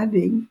people are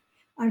having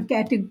are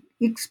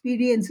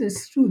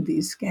experiences through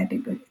these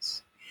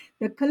categories.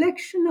 The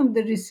collection of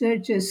the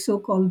researcher's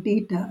so-called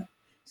data,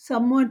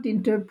 somewhat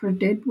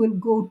interpreted, will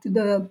go to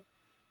the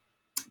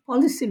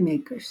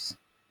policymakers,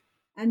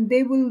 and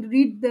they will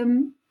read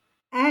them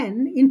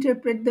and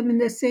interpret them in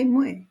the same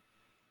way.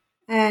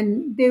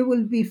 And they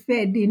will be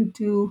fed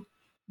into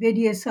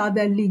various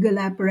other legal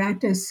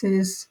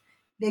apparatuses,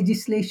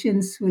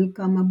 legislations will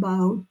come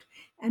about,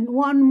 and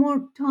one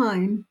more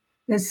time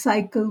the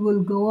cycle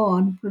will go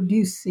on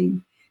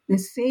producing the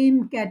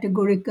same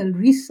categorical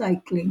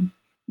recycling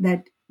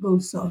that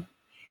goes on.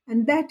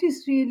 And that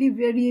is really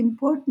very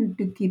important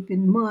to keep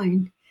in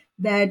mind,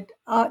 that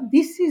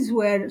this is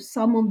where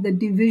some of the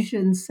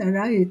divisions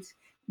arise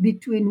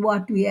between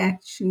what we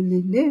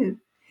actually live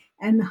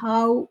and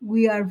how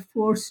we are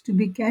forced to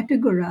be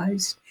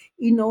categorized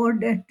in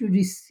order to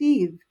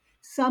receive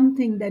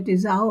something that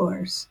is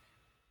ours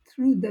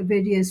through the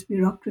various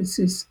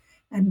bureaucracies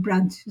and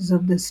branches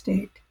of the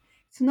state.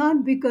 It's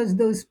not because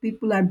those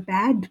people are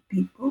bad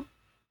people,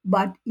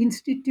 but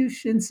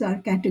institutions are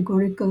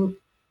categorical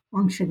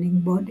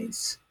functioning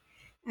bodies.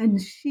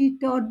 And she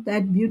taught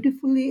that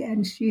beautifully,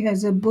 and she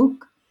has a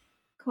book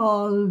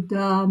called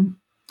uh,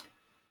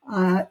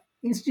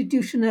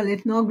 Institutional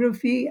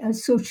Ethnography, a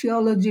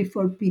Sociology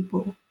for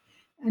People.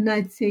 And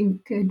I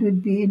think it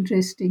would be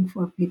interesting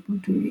for people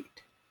to read.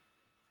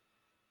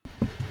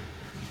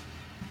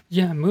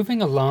 Yeah,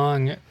 moving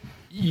along,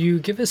 you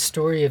give a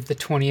story of the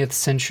 20th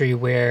century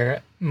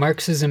where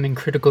Marxism and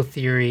critical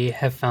theory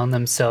have found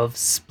themselves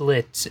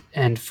split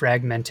and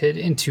fragmented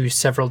into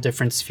several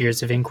different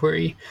spheres of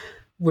inquiry.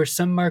 Where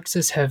some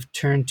Marxists have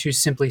turned to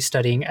simply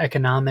studying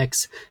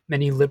economics,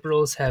 many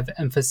liberals have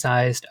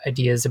emphasized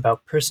ideas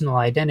about personal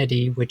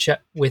identity, which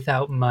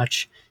without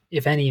much,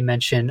 if any,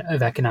 mention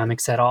of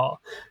economics at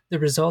all. The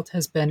result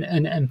has been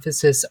an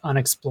emphasis on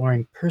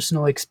exploring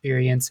personal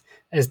experience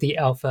as the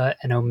alpha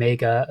and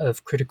omega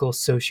of critical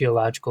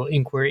sociological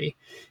inquiry.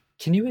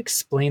 Can you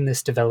explain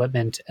this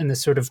development and the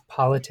sort of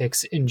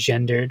politics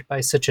engendered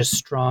by such a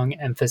strong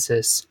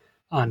emphasis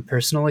on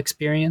personal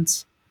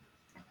experience?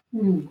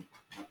 Hmm.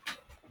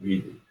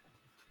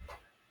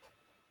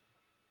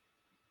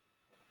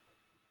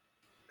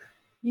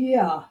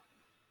 Yeah,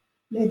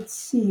 let's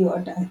see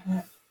what I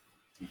have.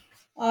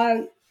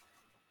 I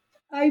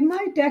I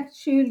might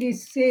actually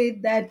say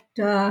that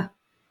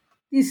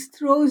this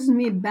throws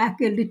me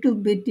back a little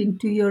bit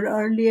into your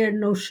earlier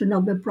notion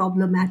of a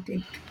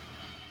problematic.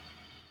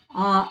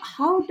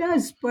 How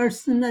does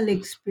personal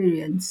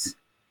experience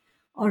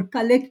or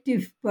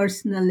collective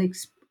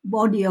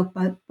body of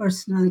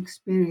personal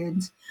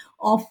experience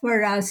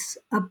offer us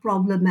a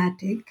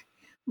problematic,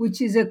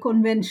 which is a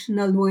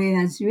conventional way,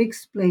 as you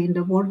explained,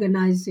 of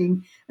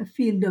organizing a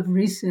field of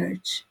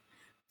research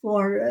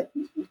for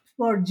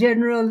for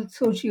general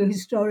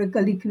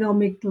socio-historical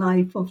economic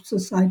life of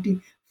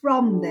society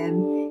from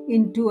them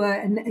into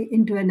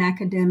an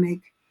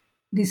academic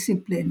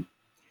discipline.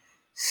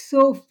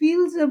 So,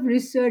 fields of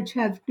research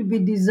have to be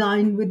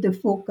designed with a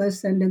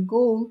focus and a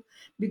goal,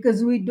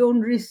 because we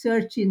don't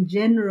research in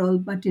general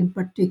but in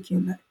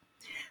particular.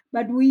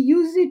 But we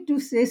use it to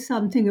say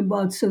something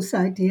about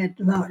society at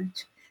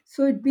large.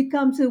 So, it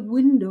becomes a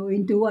window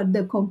into what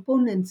the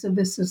components of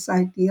a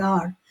society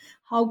are,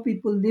 how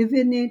people live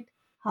in it,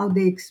 how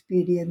they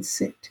experience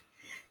it.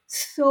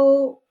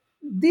 So,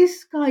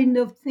 this kind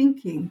of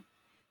thinking,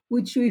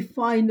 which we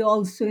find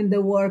also in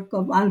the work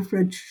of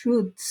Alfred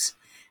Schutz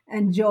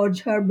and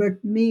George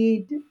Herbert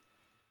Mead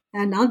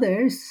and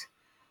others,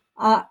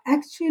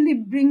 actually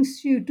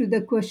brings you to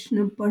the question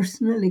of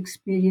personal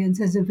experience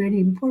as a very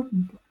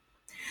important one.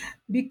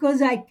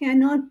 Because I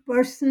cannot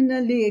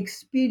personally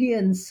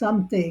experience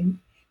something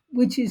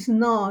which is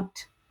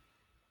not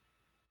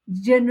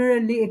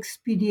generally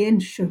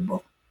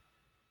experientiable.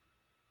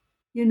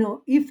 You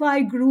know, if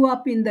I grew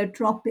up in the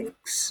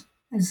tropics,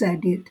 as I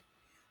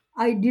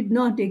did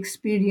not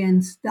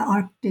experience the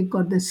Arctic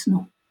or the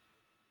snow.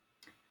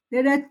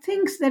 There are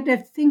things that are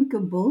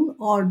thinkable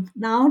or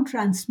now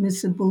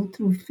transmissible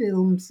through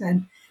films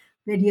and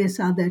various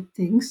other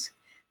things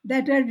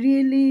that are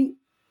really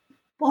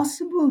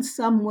possible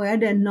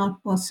somewhere and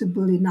not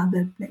possible in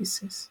other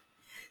places.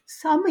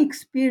 Some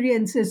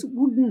experiences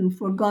wouldn't,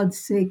 for God's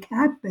sake,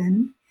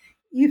 happen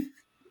if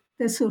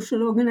the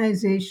social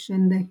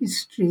organization, the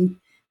history,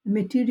 the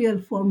material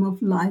form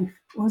of life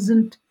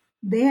wasn't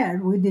there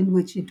within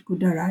which it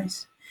could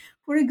arise.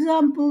 For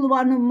example,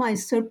 one of my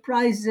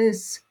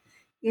surprises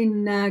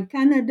in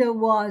Canada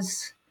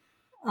was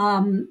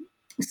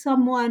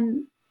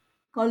someone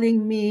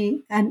calling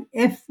me an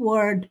F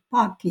word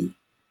Paki,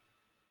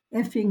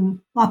 effing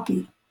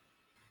Paki.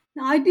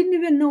 Now, I didn't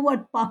even know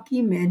what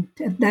Paki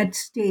meant at that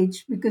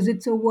stage, because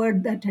it's a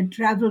word that had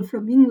traveled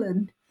from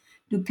England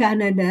to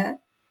Canada,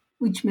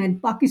 which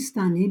meant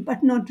Pakistani,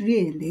 but not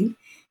really.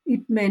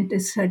 It meant a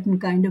certain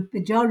kind of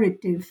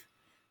pejorative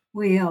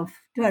way of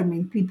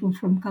terming people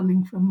from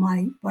coming from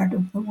my part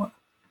of the world.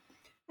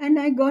 And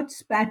I got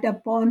spat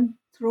upon,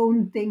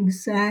 thrown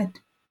things at.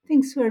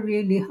 Things were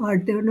really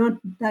hard. There were not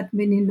that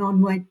many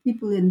non white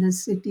people in the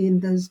city in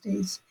those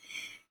days.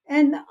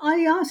 And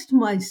I asked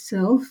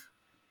myself,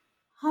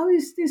 how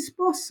is this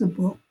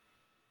possible?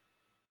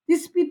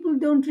 These people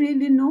don't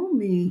really know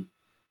me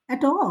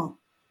at all.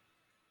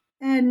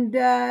 And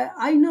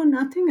I know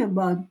nothing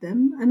about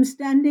them. I'm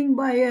standing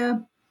by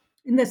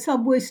in the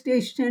subway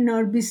station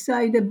or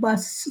beside a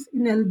bus,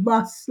 in a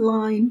bus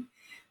line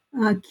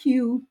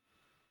queue.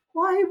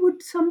 Why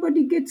would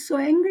somebody get so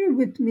angry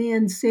with me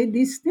and say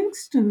these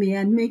things to me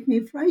and make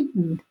me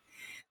frightened?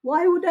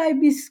 Why would I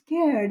be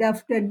scared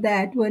after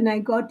that when I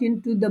got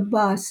into the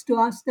bus to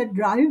ask the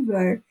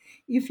driver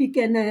if he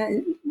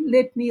can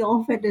let me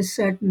off at a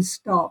certain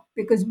stop?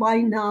 Because by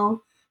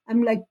now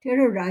I'm like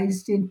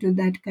terrorized into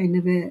that kind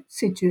of a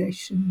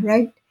situation,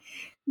 right?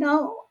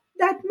 Now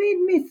that made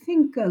me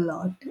think a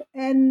lot,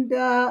 and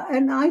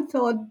I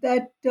thought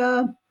that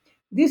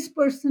this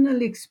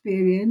personal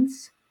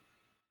experience,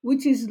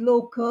 which is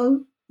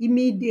local,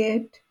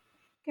 immediate,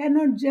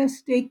 cannot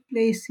just take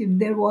place if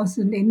there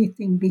wasn't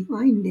anything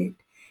behind it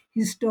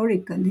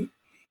historically.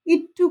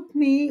 It took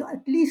me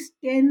at least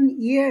 10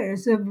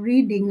 years of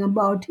reading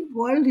about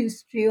world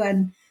history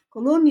and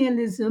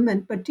colonialism,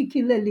 and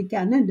particularly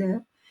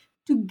Canada,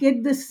 to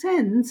get the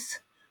sense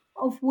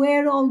of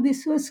where all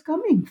this was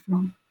coming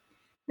from.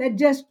 That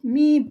just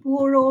me,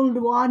 poor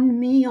old one,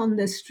 me on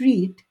the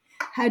street,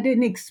 had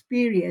an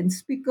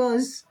experience,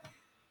 because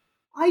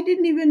I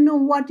didn't even know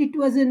what it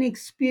was an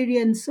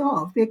experience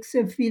of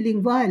except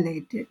feeling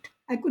violated.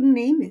 I couldn't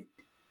name it.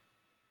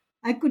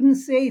 I couldn't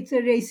say it's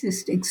a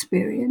racist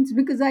experience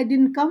because I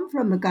didn't come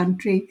from a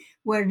country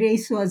where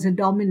race was a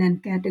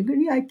dominant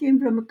category. I came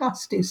from a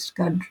casteist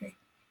country,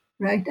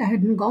 right? I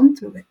hadn't gone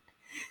through it.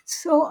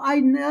 So I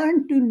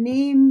learned to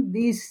name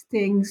these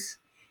things,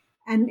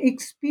 and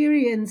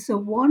experience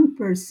of one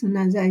person,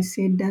 as I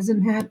said,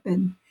 doesn't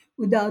happen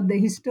without the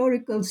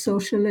historical,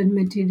 social, and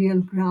material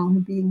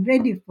ground being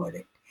ready for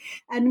it.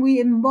 And we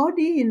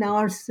embody in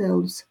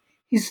ourselves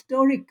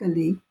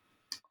historically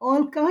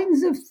all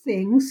kinds of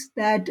things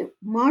that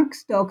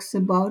Marx talks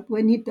about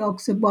when he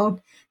talks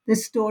about the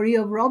story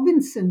of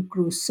Robinson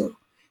Crusoe,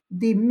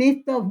 the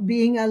myth of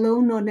being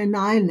alone on an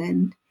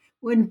island,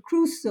 when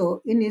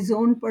Crusoe, in his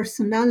own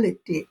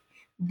personality,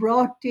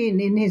 brought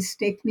in his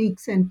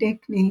techniques and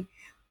technique,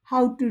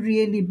 how to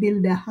really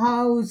build a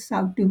house,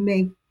 how to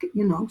make,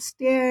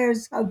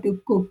 stairs, how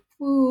to cook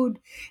food,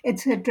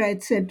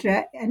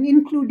 etc., and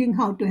including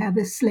how to have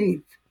a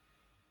slave,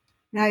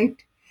 right?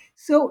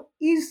 So,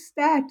 is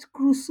that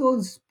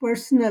Crusoe's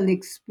personal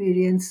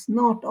experience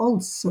not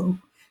also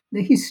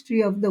the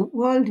history of the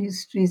world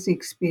history's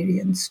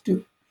experience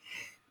too?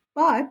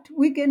 But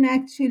we can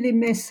actually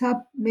mess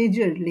up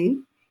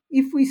majorly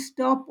if we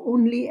stop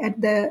only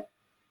at the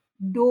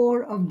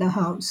door of the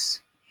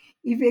house.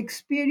 If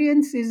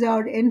experience is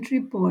our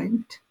entry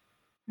point,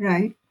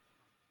 right,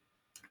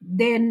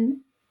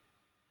 then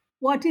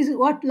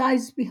what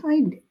lies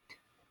behind it?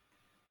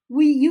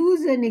 We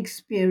use an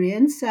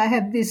experience. I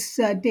have this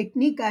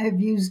technique I have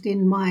used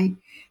in my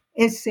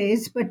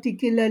essays,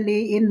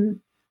 particularly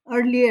in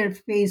earlier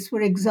phase,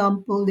 for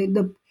example, in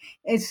the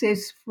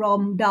essays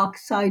from Dark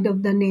Side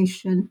of the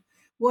Nation,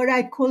 where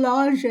I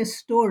collage a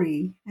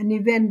story, an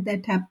event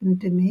that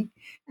happened to me,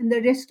 and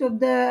the rest of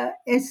the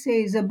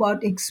essay is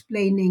about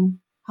explaining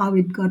how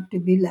it got to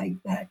be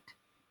like that,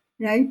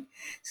 right?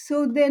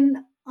 So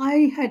then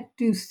I had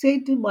to say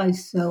to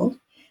myself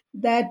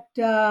that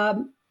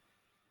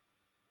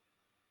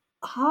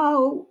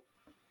how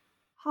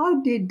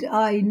did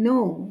I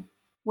know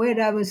where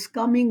I was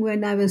coming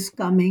when I was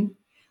coming?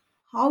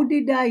 How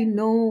did I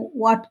know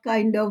what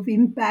kind of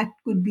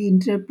impact could be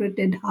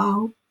interpreted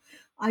how?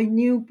 I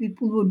knew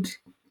people would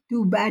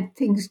do bad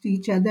things to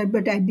each other,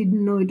 but I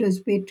didn't know it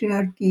was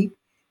patriarchy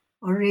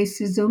or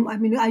racism. I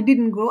mean, I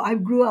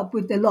grew up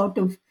with a lot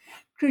of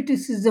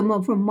criticism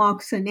of from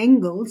Marx and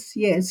Engels,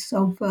 yes,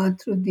 of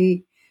through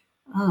the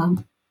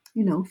um,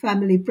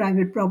 family,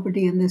 private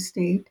property, and the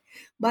state,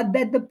 but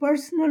that the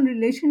personal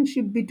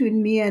relationship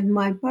between me and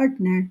my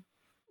partner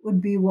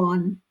would be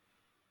one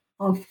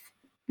of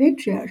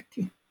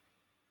patriarchy.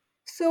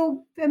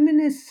 So,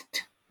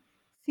 feminist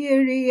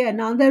theory and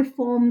other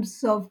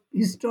forms of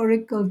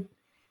historical,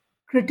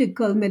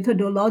 critical,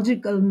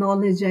 methodological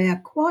knowledge I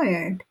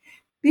acquired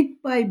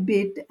bit by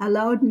bit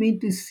allowed me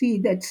to see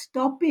that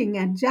stopping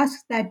at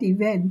just that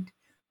event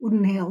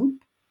wouldn't help.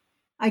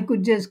 I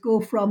could just go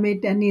from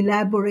it and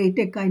elaborate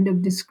a kind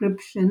of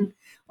description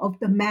of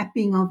the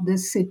mapping of the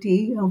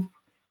city of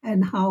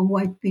and how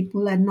white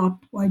people and not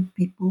white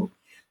people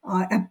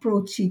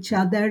approach each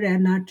other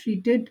and are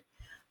treated.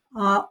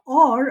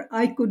 Or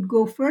I could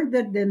go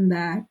further than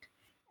that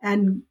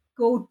and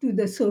go to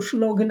the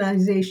social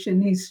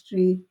organization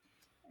history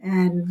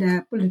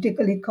and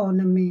political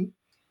economy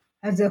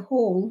as a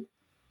whole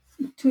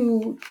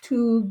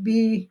to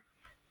be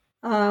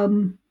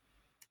um,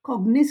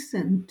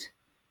 cognizant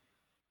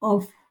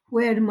of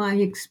where my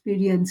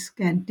experience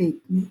can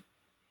take me.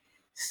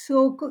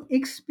 So,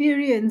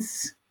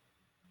 experience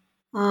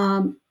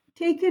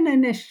taken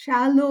in a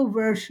shallow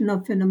version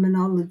of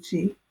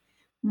phenomenology,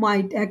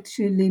 might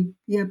actually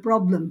be a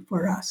problem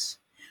for us.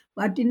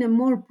 But in a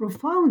more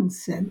profound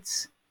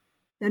sense,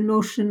 the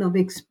notion of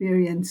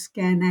experience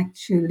can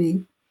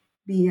actually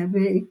be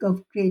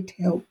of great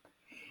help.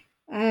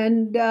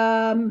 And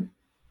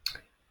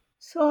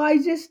so I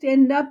just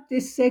end up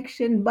this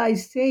section by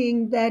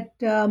saying that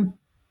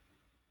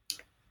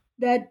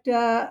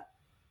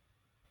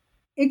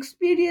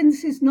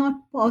experience is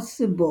not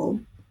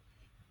possible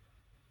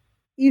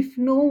if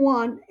no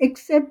one,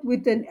 except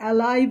with an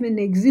alive and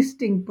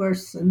existing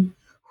person,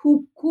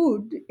 who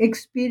could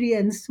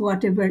experience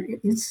whatever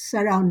is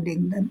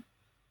surrounding them.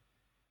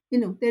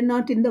 They're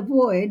not in the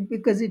void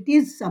because it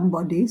is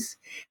somebody's.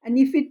 And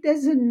if it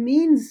doesn't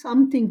mean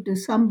something to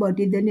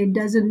somebody, then it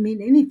doesn't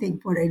mean anything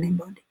for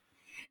anybody.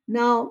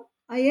 Now,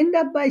 I end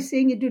up by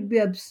saying it would be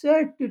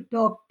absurd to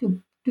talk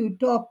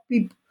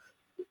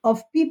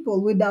of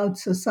people without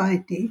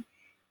society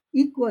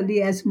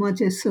equally as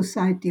much as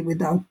society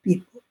without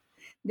people.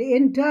 The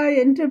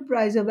entire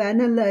enterprise of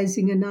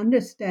analyzing and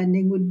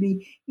understanding would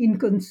be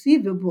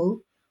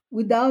inconceivable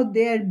without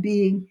there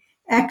being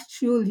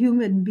actual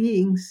human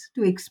beings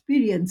to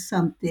experience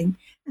something.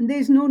 And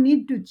there's no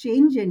need to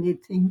change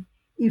anything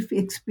if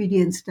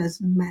experience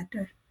doesn't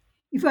matter.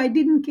 If I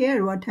didn't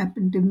care what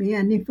happened to me,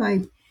 and if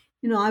I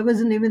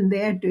wasn't even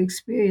there to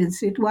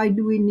experience it, why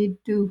do we need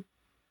to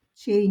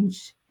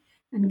change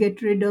and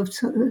get rid of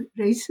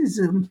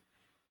racism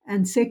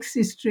and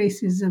sexist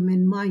racism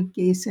in my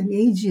case, and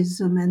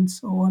ageism and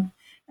so on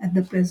at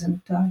the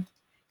present time?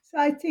 So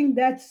I think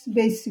that's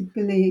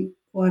basically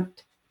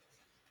what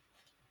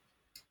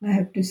I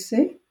have to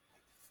say.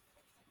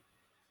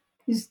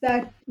 Does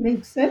that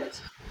make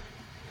sense?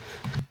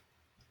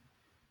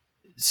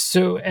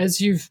 So,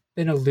 as you've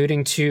been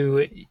alluding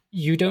to,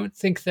 you don't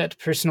think that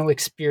personal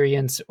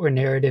experience or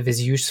narrative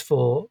is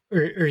useful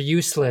or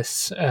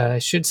useless, I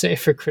should say,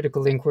 for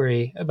critical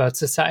inquiry about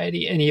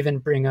society, and even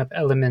bring up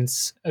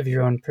elements of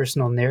your own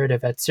personal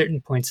narrative at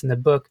certain points in the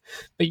book,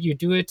 but you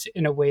do it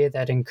in a way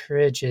that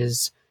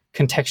encourages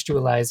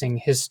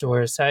contextualizing,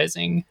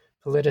 historicizing,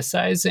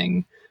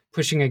 politicizing,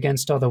 pushing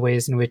against all the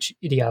ways in which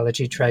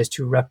ideology tries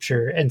to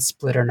rupture and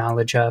split our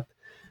knowledge up.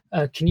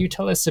 Can you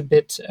tell us a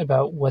bit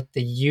about what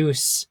the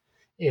use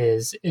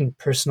is in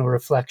personal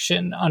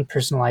reflection on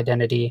personal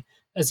identity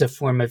as a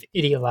form of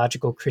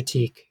ideological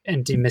critique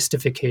and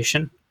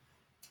demystification?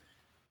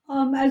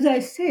 As I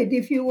said,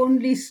 if you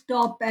only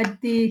stop at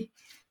the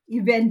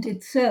event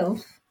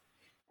itself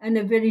and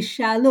a very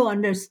shallow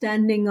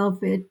understanding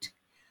of it,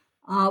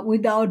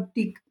 without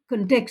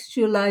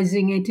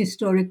contextualizing it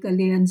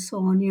historically and so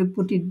on, you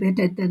put it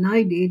better than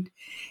I did.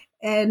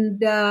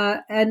 And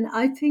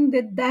I think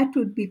that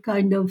would be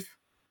kind of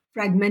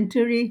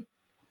fragmentary,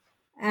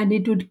 and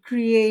it would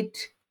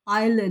create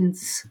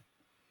islands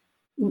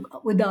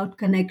without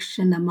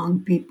connection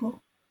among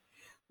people.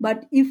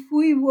 But if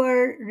we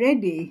were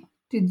ready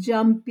to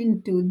jump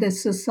into the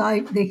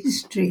society, the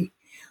history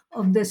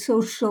of the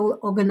social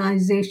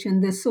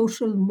organization, the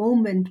social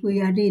moment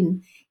we are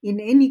in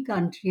any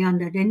country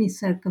under any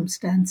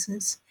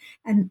circumstances,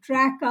 and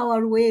track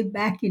our way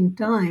back in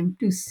time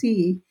to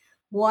see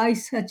why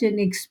such an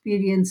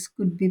experience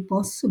could be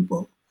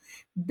possible,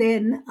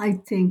 then I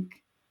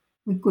think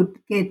we could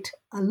get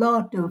a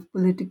lot of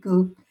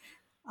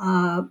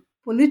uh,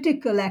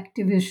 political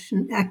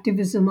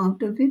activism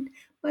out of it,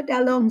 but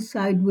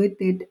alongside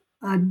with it,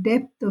 a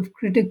depth of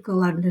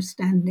critical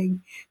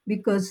understanding,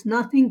 because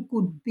nothing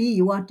could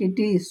be what it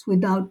is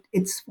without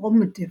its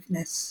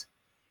formativeness.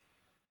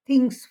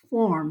 Things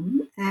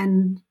form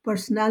and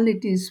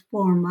personalities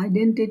form,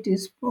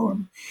 identities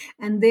form,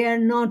 and they are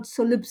not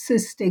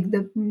solipsistic.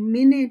 The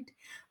minute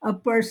a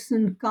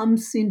person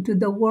comes into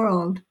the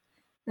world,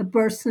 the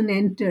person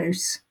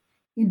enters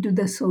into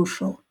the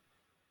social.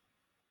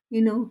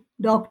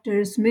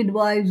 Doctors,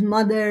 midwives,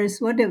 mothers,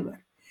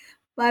 whatever.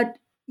 But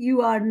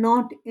you are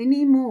not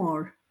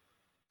anymore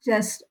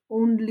just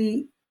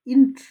only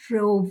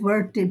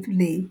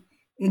introvertively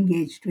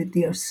engaged with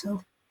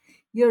yourself.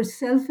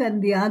 Yourself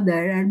and the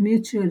other are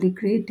mutually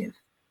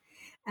creative.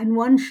 And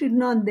one should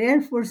not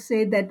therefore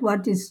say that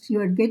what is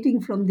you are getting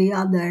from the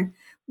other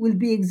will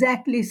be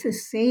exactly the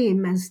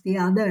same as the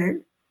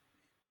other,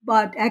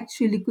 but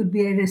actually could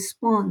be a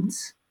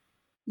response,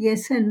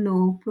 yes and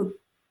no,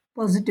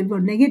 positive or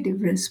negative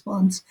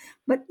response.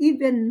 But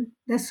even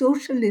the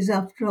social is,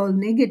 after all,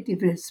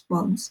 negative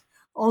response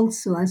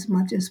also as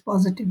much as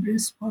positive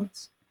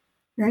response,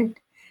 right?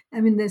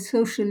 I mean, the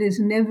social is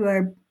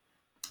never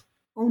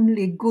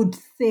only good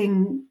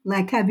thing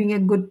like having a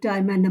good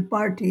time and a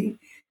party.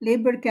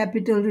 Labor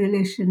capital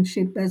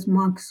relationship, as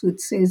Marx would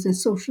say, is a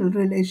social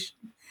relation,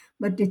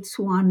 but it's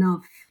one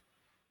of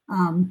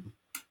um,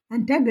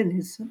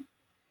 antagonism.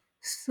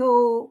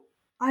 So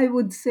I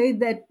would say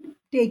that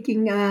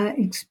taking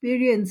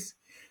experience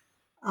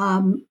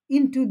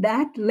into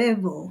that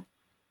level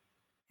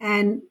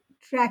and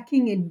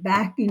tracking it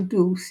back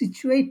into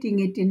situating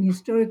it in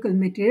historical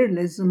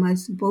materialism, I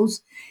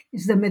suppose,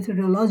 is the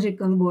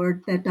methodological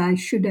word that I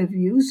should have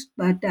used,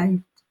 but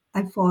I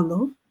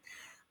follow.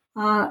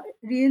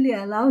 really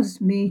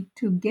allows me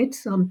to get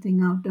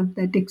something out of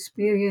that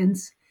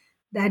experience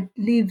that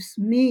leaves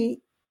me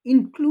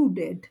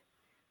included,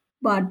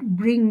 but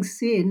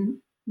brings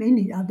in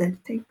many other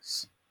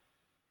things.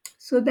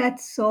 So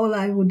that's all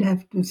I would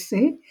have to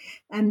say,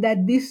 and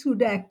that this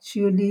would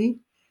actually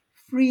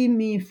free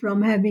me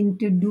from having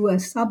to do a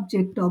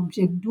subject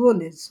object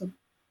dualism,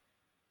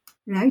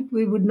 right?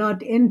 We would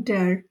not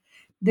enter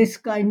this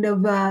kind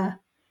of a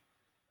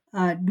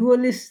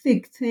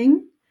dualistic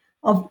thing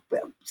of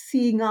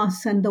seeing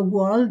us and the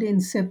world in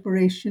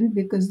separation,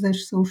 because the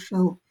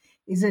social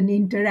is an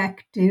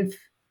interactive,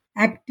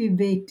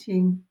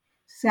 activating,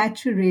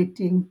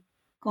 saturating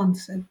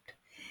concept.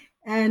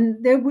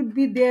 And there would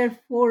be,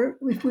 therefore,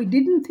 if we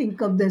didn't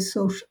think of the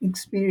social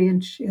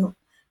experiential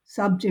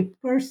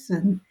subject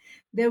person,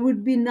 there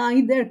would be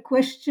neither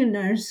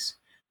questioners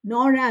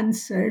nor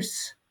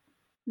answers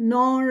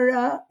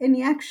nor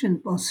any action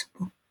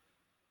possible.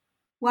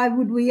 Why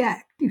would we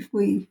act if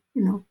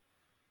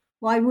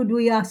why would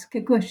we ask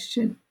a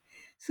question?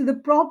 So the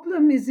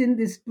problem is in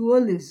this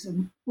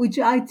dualism, which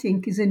I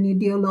think is an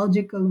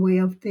ideological way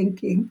of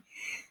thinking,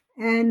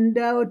 and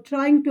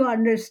trying to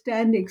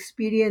understand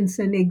experience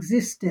and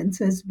existence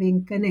as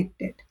being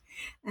connected,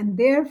 and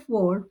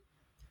therefore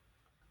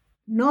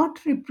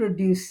not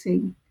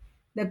reproducing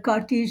the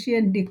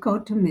Cartesian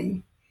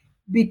dichotomy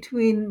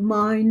between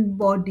mind,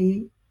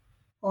 body,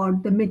 or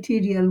the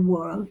material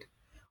world,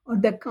 or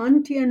the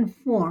Kantian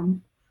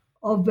form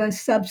of a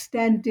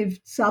substantive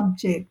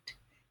subject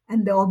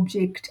and the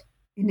object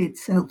in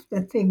itself,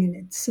 the thing in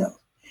itself.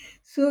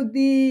 So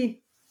the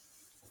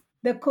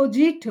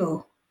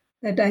cogito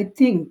that I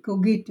think,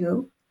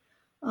 cogito,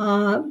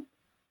 uh,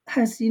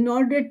 has, in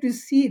order to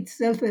see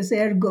itself as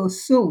ergo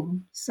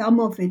sum, some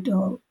of it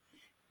all,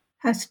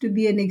 has to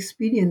be an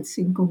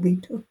experiencing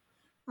cogito.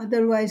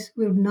 Otherwise,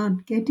 we would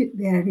not get it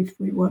there if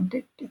we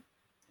wanted to.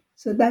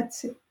 So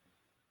that's it.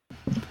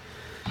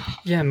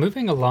 Yeah,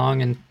 moving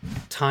along and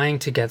tying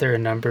together a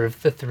number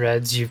of the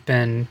threads you've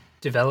been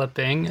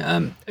developing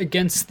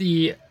against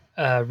the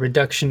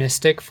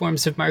reductionistic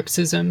forms of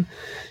Marxism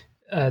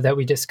that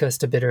we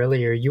discussed a bit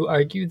earlier, you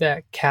argue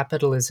that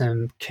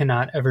capitalism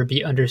cannot ever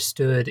be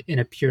understood in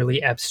a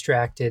purely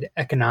abstracted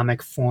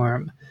economic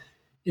form.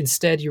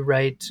 Instead, you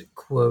write,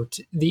 quote,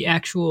 "The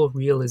actual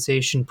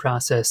realization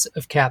process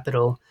of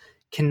capital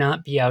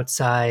cannot be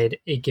outside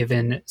a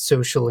given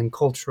social and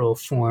cultural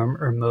form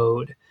or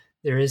mode.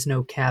 There is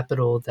no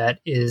capital that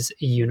is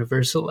a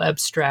universal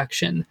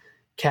abstraction.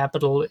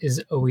 Capital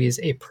is always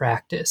a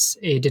practice,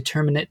 a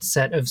determinate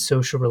set of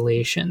social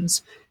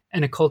relations,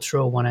 and a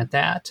cultural one at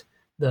that.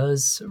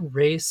 Thus,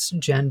 race,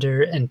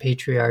 gender, and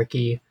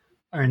patriarchy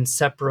are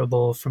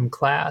inseparable from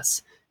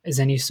class, as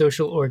any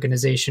social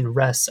organization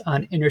rests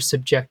on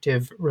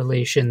intersubjective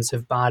relations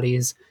of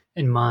bodies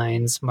and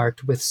minds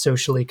marked with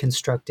socially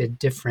constructed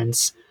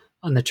difference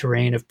on the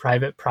terrain of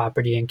private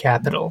property and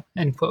capital."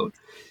 End quote.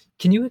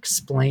 Can you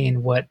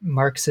explain what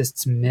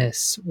Marxists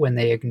miss when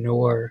they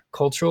ignore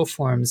cultural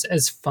forms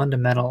as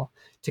fundamental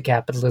to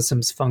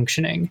capitalism's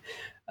functioning,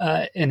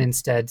 and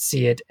instead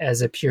see it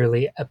as a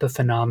purely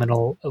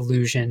epiphenomenal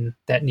illusion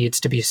that needs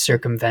to be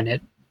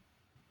circumvented?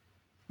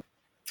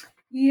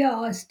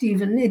 Yeah,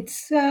 Stephen,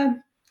 it's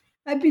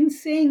I've been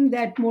saying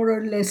that more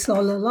or less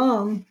all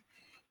along,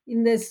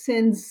 in the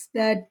sense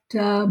that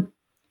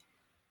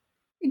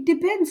it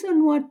depends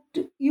on what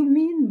you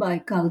mean by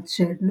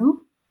culture,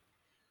 no?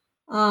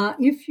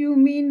 If you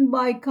mean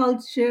by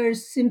culture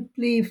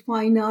simply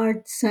fine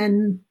arts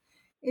and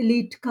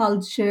elite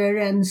culture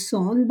and so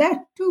on,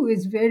 that too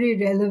is very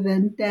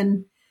relevant,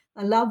 and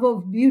a love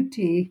of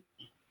beauty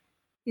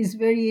is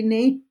very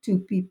innate to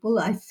people,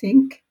 I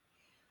think.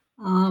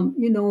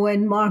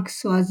 When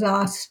Marx was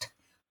asked,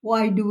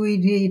 why do we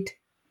read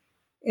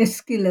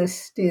Aeschylus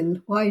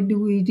still? Why do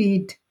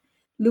we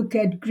look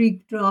at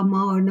Greek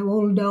drama and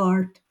old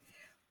art?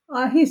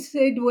 He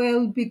said,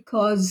 well,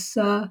 because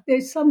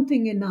there's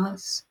something in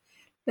us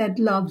that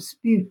loves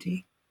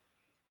beauty.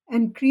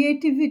 And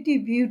creativity,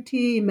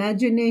 beauty,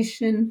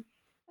 imagination,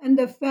 and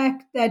the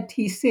fact that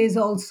he says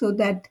also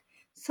that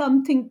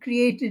something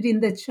created in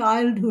the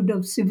childhood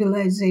of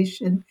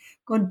civilization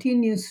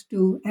continues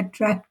to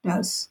attract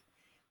us.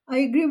 I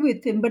agree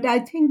with him, but I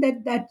think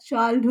that that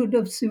childhood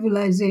of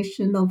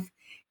civilization of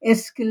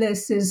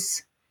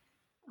Aeschylus's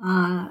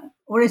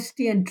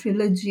Orestian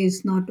trilogy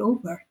is not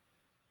over,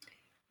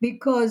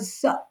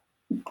 because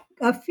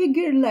a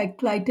figure like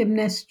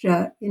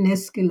Clytemnestra in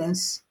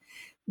Aeschylus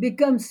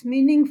becomes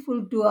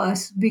meaningful to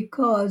us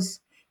because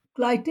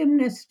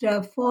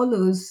Clytemnestra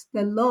follows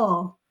the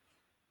law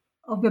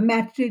of a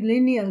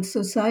matrilineal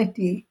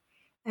society,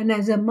 and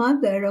as a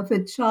mother of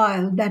a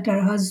child that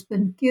her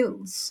husband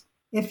kills,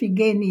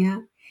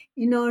 Iphigenia,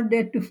 in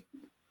order to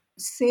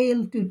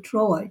sail to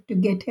Troy to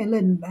get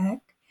Helen back,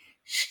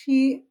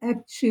 she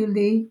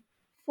actually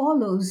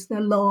follows the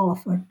law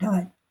of her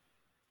time.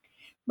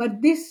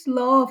 But this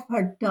law of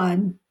her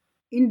time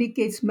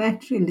indicates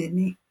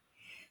matrilineal.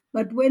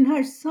 But when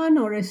her son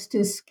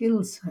Orestes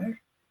kills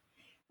her,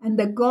 And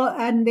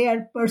and they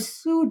are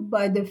pursued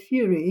by the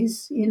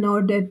Furies in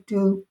order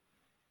to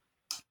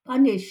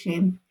punish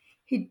him.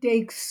 He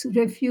takes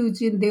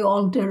refuge in the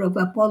altar of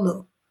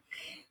Apollo.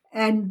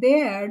 And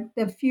there,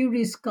 the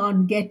Furies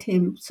can't get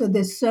him, so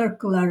they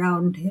circle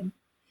around him.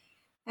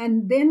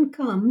 And then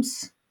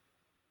comes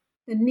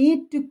the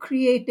need to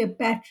create a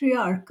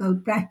patriarchal,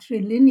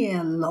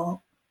 patrilineal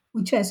law,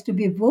 which has to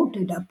be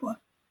voted upon.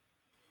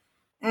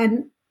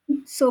 And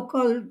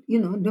so-called,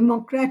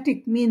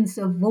 democratic means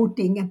of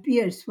voting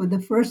appears for the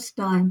first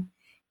time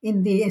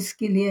in the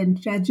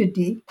Aeschylean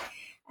tragedy.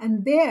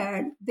 And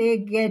there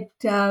they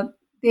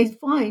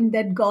find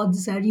that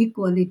gods are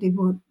equally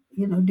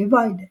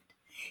divided.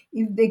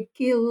 If they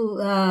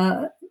kill,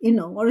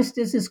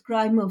 Orestes'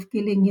 crime of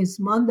killing his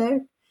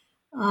mother,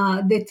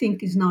 they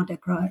think is not a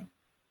crime.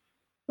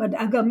 But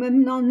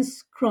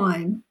Agamemnon's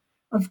crime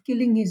of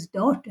killing his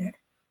daughter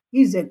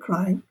is a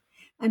crime.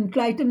 And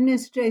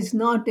Clytemnestra is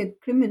not a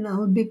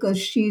criminal because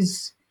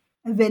she's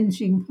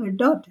avenging her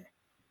daughter.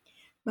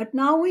 But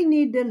now we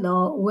need a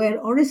law where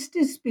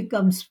Orestes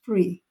becomes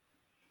free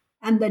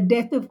and the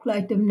death of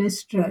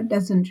Clytemnestra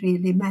doesn't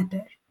really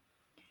matter.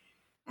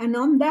 And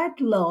on that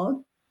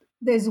law,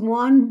 there's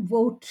one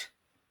vote,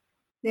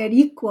 they're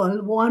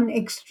equal, one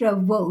extra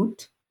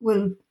vote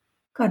will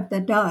cut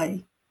the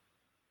die.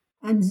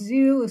 And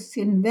Zeus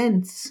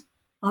invents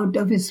out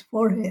of his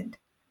forehead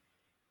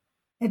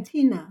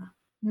Athena,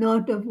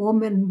 not a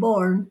woman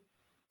born,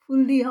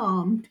 fully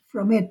armed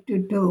from head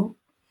to toe,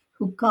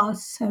 who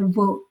casts her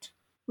vote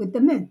with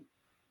the men.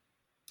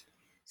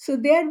 So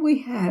there we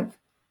have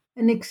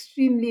an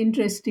extremely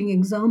interesting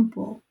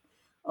example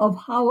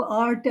of how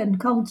art and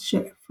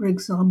culture, for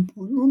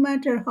example, no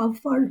matter how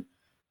far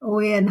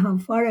away and how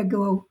far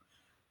ago,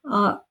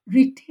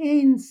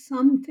 retain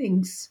some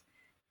things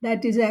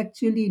that is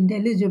actually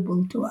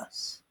intelligible to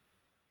us.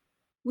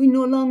 We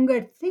no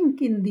longer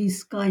think in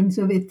these kinds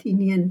of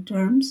Athenian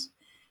terms,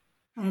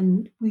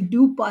 and we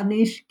do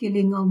punish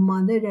killing of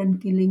mother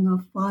and killing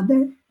of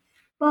father,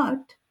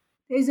 but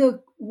there's a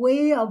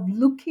way of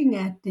looking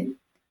at it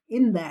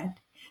in that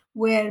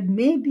where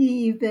maybe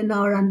even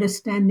our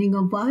understanding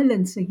of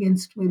violence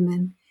against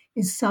women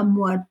is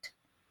somewhat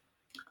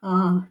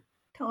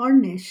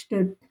tarnished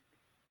or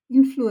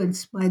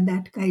influenced by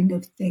that kind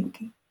of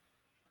thinking.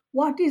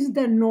 What is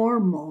the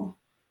normal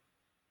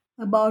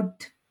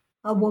about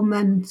a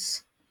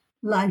woman's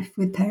life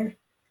with her,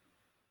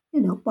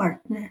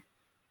 partner?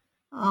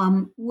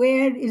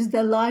 Where is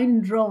the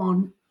line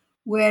drawn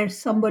where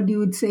somebody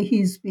would say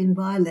he's been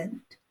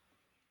violent?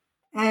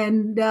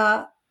 And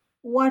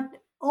what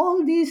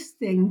all these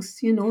things,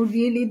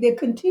 really they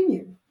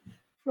continue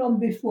from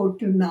before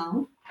to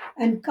now.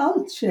 And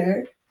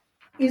culture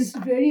is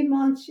very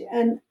much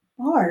an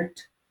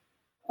part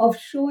of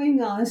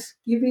showing us,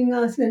 giving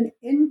us an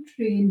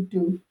entry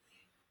into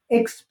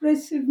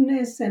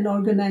expressiveness and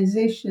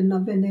organization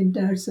of an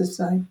entire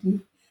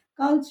society.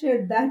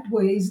 Culture, that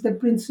way, is the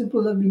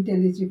principle of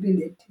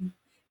intelligibility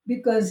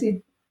because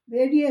in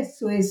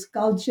various ways,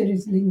 culture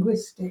is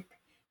linguistic,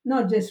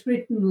 not just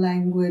written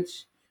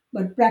language,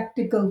 but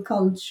practical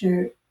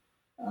culture,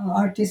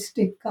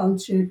 artistic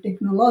culture,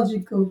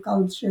 technological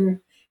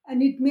culture,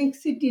 and it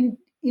makes it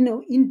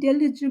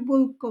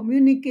intelligible,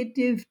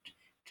 communicative,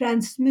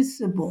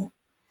 transmissible.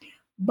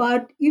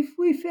 But if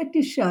we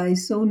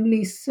fetishize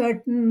only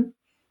certain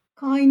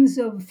kinds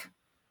of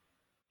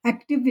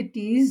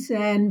activities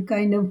and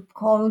kind of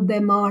call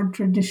them our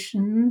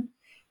tradition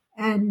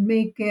and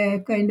make a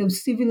kind of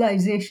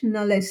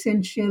civilizational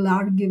essential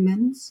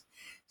arguments,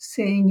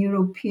 saying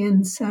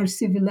Europeans are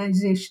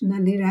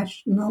civilizationally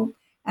rational,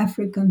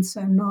 Africans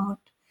are not,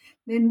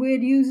 then we're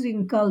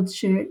using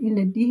culture in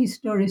a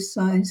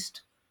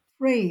dehistoricized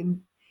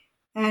frame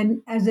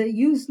and as a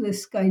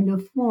useless kind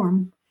of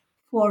form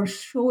for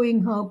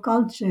showing how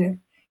culture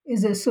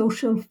is a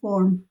social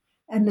form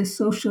and a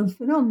social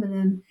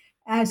phenomenon,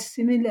 as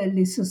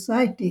similarly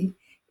society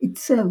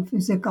itself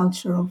is a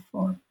cultural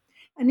form.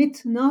 And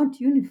it's not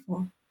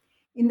uniform.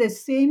 In the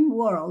same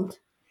world,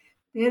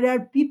 there are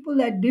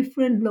people at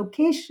different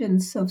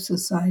locations of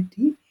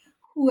society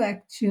who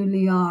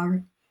actually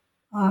are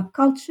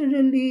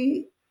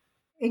culturally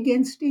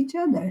against each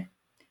other,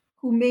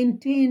 who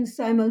maintain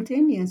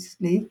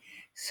simultaneously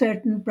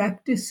certain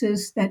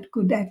practices that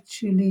could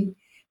actually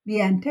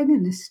be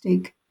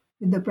antagonistic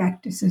with the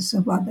practices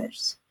of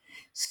others.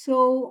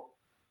 So,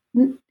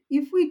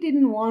 if we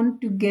didn't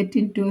want to get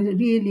into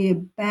really a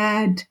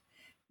bad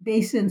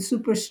base and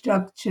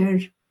superstructure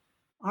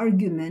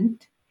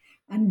argument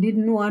and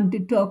didn't want to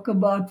talk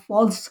about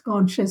false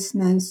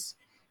consciousness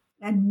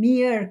and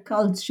mere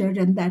culture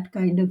and that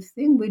kind of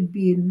thing, would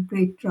be in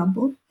great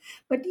trouble.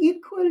 But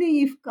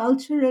equally, if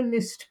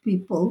culturalist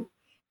people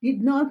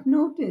did not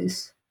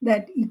notice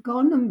that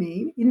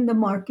economy in the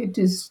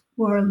marketist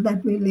world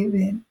that we live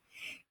in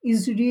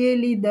is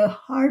really the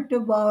heart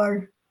of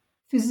our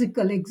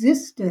physical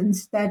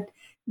existence, that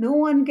no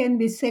one can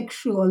be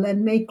sexual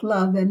and make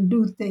love and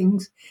do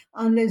things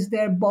unless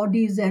their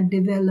bodies are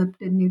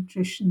developed and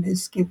nutrition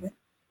is given.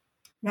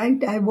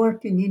 Right? I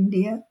work in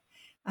India,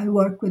 I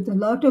work with a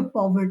lot of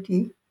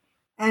poverty,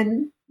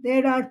 and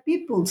there are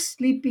people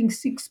sleeping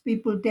 6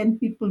 people, 10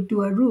 people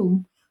to a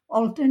room,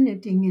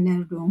 alternating in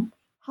a room.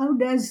 How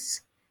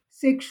does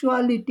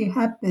sexuality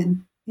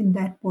happen in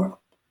that world?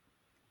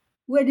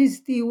 Where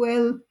is the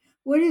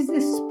where is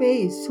the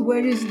space?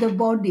 Where is the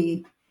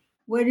body?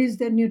 Where is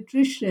the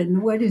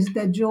nutrition? Where is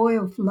the joy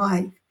of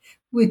life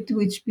with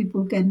which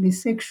people can be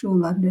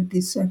sexual under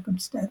these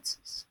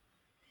circumstances?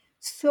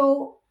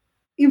 So,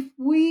 if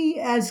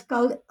we, I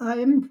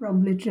am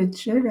from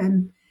literature,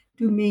 and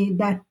to me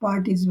that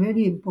part is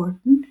very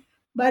important,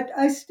 but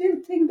I still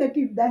think that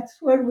if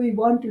that's where we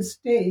want to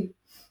stay,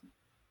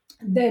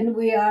 then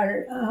we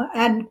are,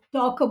 and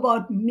talk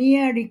about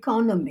mere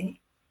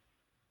economy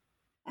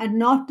and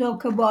not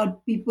talk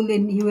about people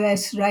in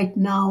US right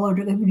now or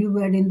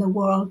everywhere in the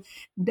world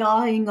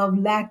dying of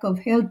lack of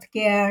health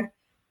care,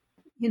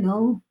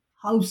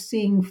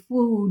 housing,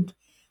 food,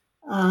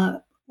 uh,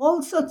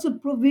 all sorts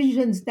of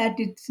provisions that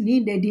it's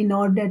needed in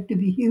order to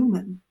be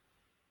human.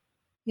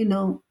 You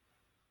know,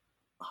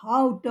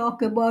 how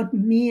talk about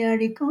mere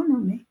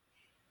economy?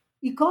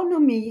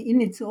 Economy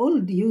in its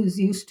old use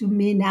used to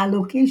mean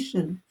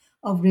allocation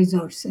of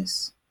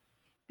resources.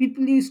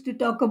 People used to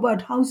talk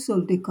about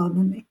household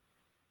economy,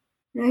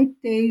 right?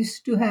 They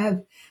used to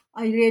have,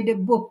 I read a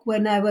book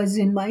when I was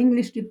in my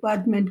English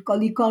department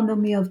called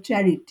Economy of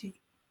Charity.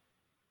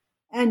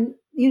 And,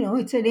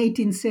 it's an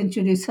 18th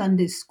century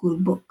Sunday school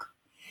book.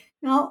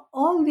 Now,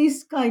 all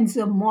these kinds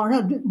of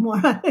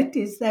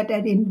moralities that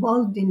are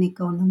involved in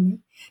economy,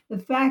 the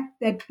fact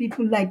that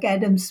people like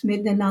Adam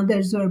Smith and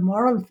others who are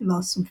moral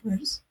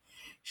philosophers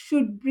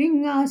should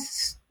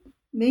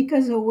make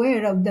us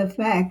aware of the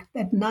fact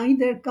that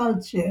neither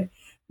culture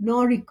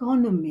nor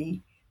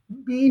economy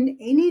mean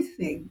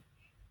anything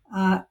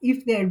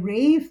if they're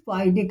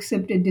reified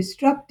except a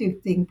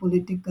destructive thing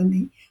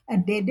politically, a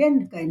dead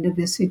end kind of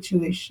a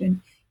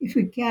situation, if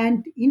we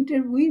can't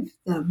interweave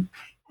them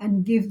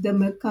and give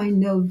them a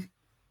kind of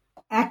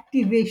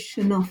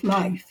activation of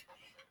life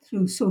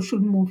through social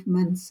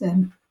movements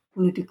and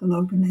political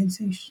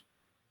organization.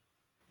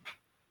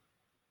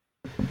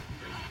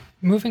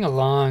 Moving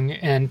along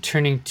and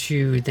turning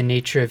to the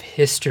nature of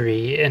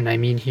history, and I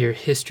mean here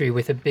history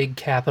with a big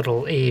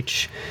capital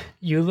H,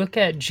 you look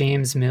at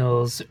James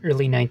Mill's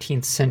early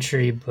 19th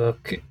century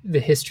book, The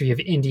History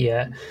of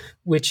India,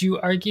 which you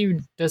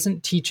argue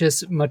doesn't teach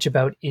us much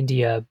about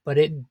India, but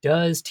it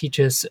does teach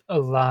us a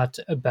lot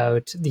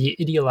about the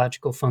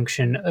ideological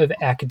function of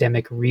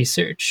academic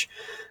research.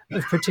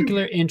 Of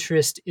particular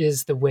interest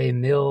is the way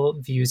Mill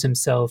views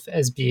himself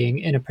as being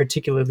in a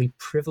particularly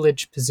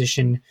privileged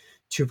position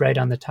to write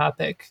on the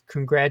topic,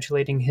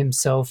 congratulating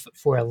himself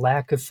for a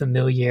lack of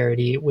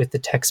familiarity with the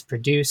text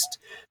produced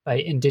by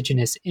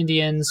indigenous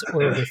Indians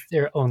or with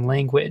their own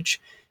language,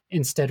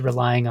 instead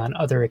relying on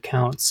other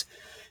accounts.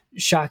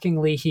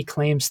 Shockingly, he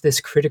claims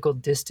this critical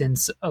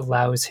distance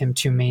allows him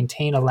to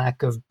maintain a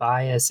lack of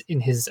bias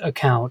in his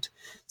account,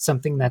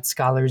 something that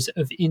scholars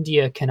of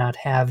India cannot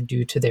have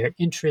due to their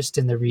interest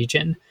in the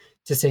region,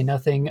 to say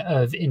nothing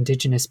of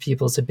indigenous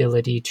people's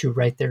ability to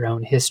write their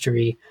own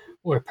history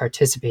or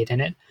participate in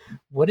it.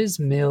 What is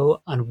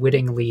Mill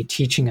unwittingly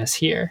teaching us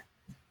here?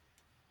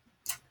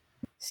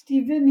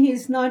 Stephen,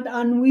 he's not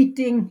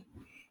unwitting,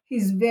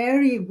 he's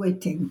very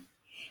witting.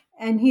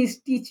 And he's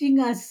teaching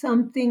us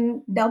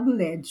something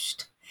double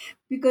edged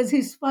because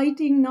he's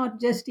fighting not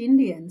just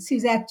Indians,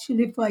 he's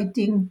actually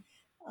fighting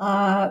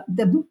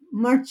the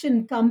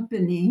merchant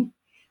company,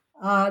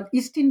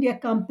 East India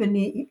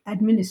Company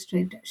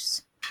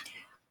administrators.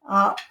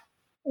 Other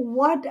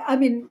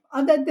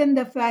than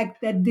the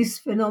fact that this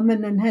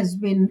phenomenon has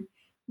been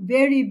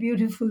very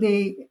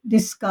beautifully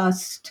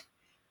discussed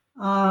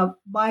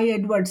by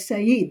Edward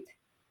Said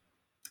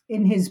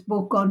in his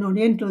book on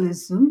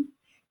Orientalism,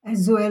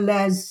 as well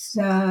as,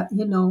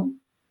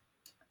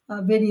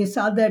 various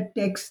other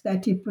texts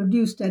that he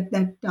produced at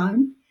that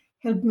time,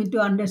 helped me to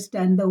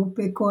understand the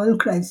OPEC oil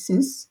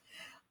crisis.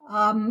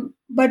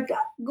 But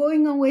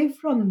going away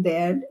from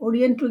there,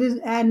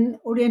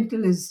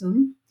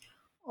 Orientalism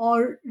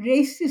or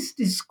racist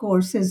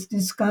discourse as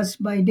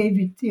discussed by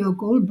David Theo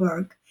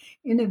Goldberg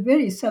in a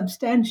very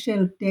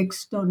substantial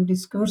text on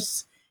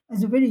discourse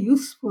as a very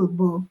useful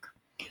book.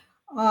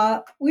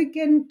 We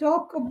can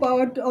talk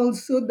about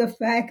also the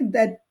fact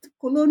that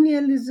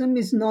colonialism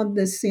is not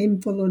the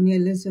same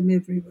colonialism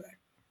everywhere.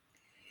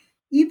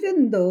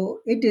 Even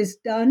though it is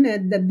done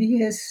at the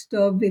behest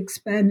of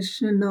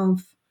expansion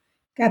of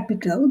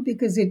capital,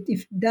 because if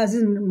it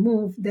doesn't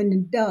move, then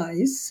it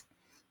dies,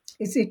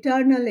 its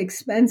eternal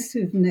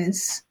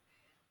expansiveness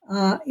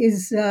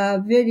is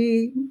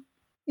very,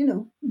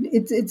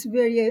 it's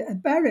very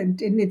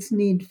apparent in its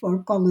need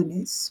for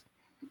colonies.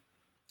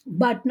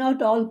 But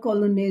not all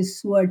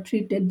colonies were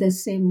treated the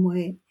same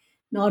way.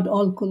 Not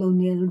all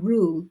colonial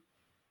rule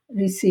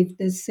received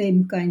the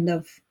same kind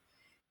of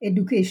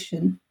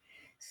education.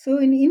 So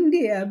in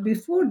India,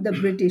 before the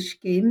British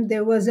came,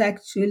 there was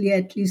actually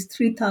at least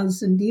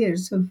 3,000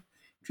 years of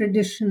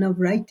tradition of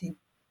writing.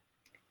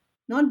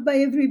 Not by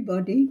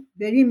everybody,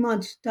 very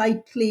much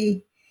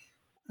tightly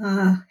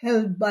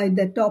held by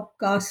the top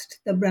caste,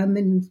 the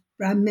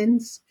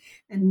Brahmins,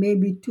 and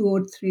maybe two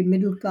or three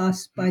middle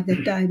caste by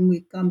the time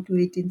we come to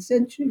 18th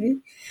century.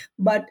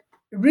 But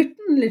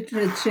written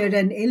literature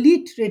and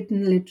elite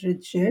written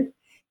literature,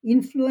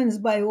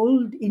 influenced by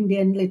old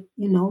Indian,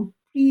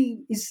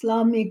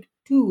 pre-Islamic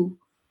to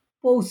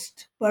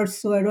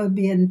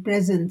post-Perso-Arabian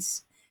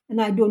presence, and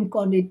I don't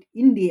call it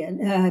Indian,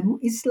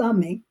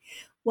 Islamic.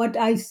 What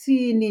I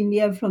see in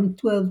India from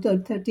 12th or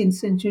 13th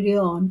century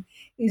on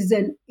is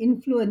an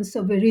influence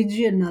of a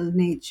regional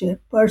nature,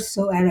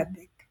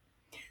 Perso-Arabic.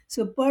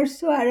 So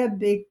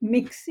Perso-Arabic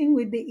mixing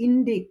with the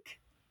Indic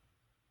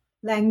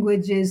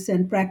languages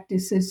and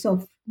practices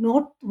of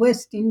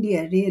Northwest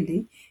India,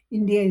 really.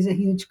 India is a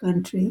huge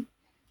country.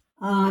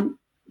 Um,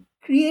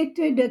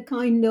 Created a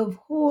kind of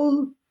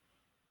whole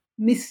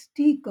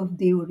mystique of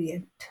the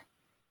Orient,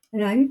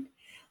 right?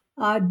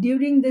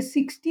 During the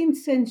 16th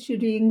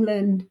century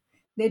England,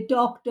 they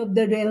talked of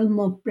the realm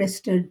of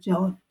Prester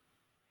John.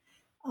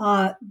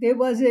 There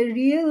was a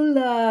real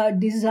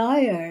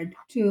desire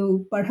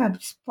to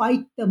perhaps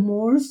fight the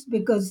Moors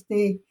because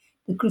the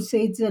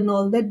Crusades and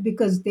all that,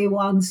 because they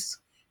once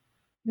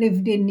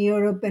lived in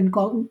Europe and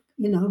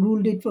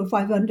ruled it for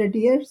 500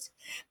 years.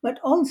 But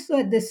also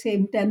at the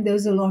same time, there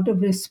was a lot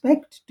of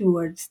respect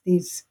towards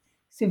these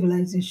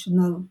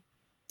civilizational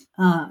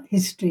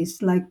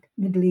histories like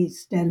Middle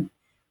East and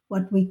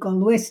what we call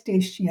West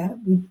Asia.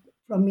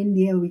 From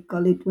India, we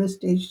call it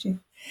West Asia,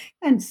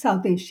 and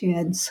South Asia,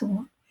 and so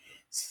on.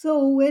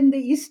 So when the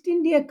East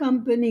India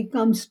Company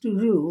comes to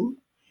rule,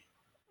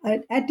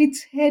 at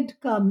its head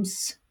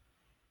comes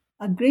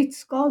a great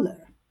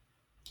scholar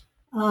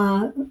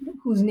uh,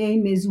 whose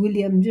name is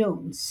William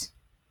Jones.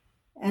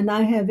 And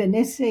I have an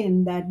essay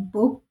in that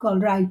book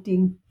called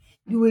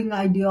Doing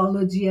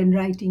Ideology and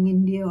Writing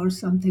India or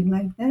something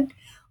like that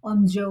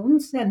on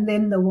Jones, and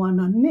then the one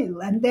on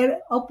Mill. And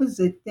they're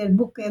opposite, they're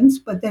bookends,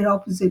 but they're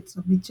opposites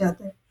of each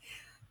other.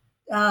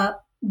 Uh,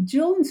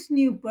 Jones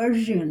knew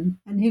Persian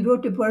and he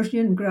wrote a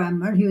Persian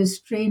grammar. He was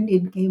trained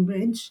in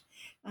Cambridge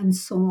and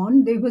so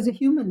on. He was a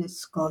humanist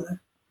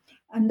scholar.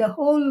 And the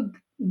whole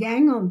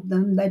gang of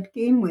them that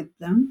came with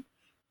them,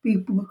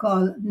 people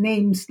call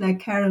names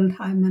like Harold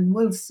Hyman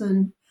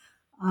Wilson,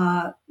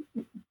 uh,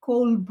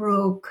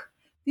 Colebrook.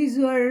 These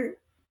were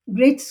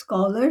great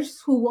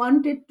scholars who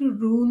wanted to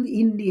rule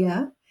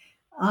India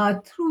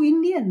through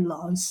Indian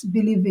laws,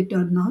 believe it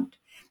or not.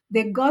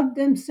 They got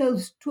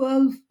themselves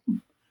 12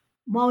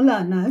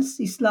 Maulanas,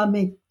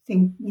 Islamic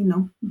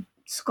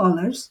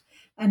scholars,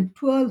 and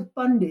 12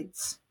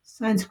 Pandits,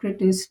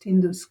 Sanskritist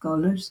Hindu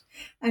scholars,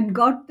 and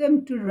got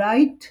them to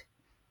write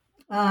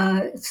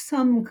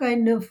some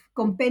kind of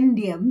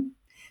compendium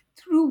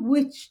through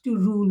which to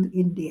rule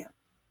India.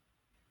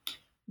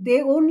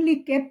 They only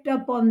kept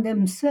upon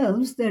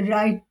themselves the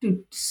right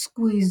to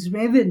squeeze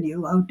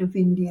revenue out of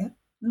India,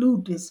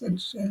 loot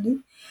essentially,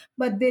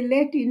 but they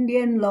let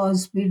Indian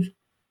laws be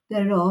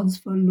the laws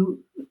for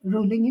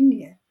ruling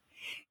India.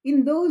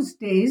 In those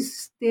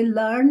days, they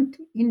learned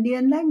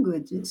Indian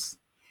languages.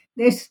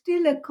 There's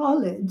still a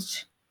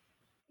college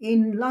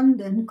in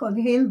London called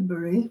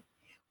Hailbury,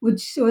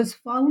 which was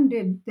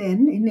founded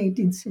then in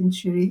 18th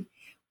century,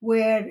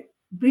 where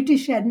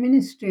British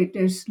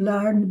administrators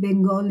learned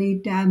Bengali,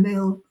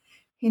 Tamil,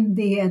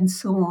 Hindi, and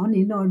so on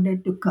in order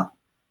to come.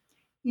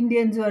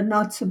 Indians were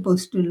not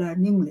supposed to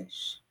learn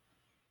English.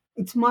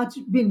 It's much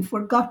been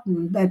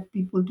forgotten that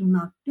people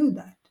didn't do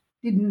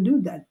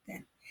that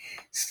then.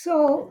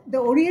 So the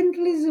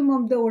Orientalism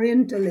of the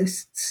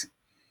Orientalists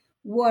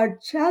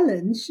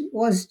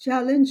was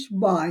challenged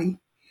by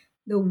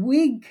the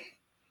Whig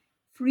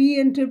free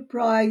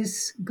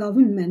enterprise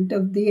government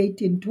of the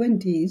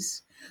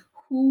 1820s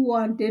who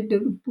wanted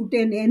to put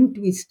an end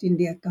to East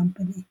India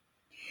Company.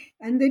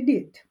 And they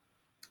did.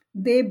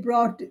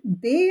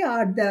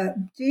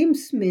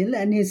 James Mill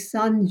and his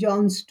son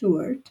John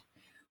Stuart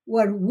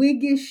were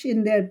Whiggish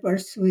in their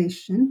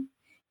persuasion,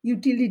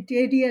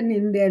 utilitarian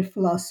in their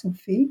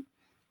philosophy,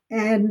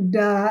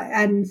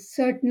 and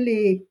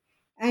certainly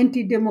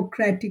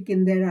anti-democratic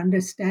in their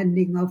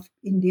understanding of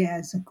India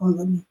as a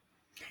colony.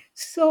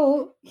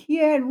 So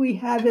here we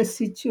have a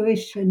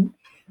situation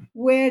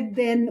where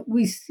then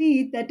we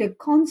see that a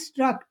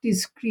construct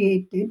is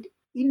created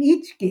in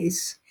each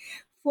case.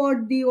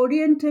 For the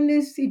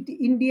Orientalists,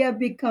 India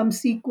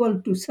becomes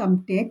equal to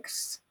some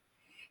texts,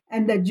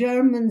 and the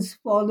Germans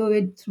follow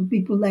it through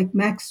people like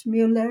Max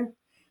Muller,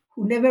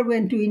 who never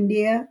went to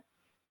India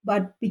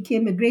but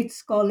became a great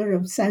scholar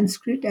of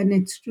Sanskrit, and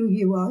it's true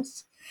he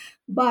was.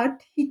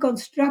 But he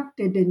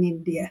constructed in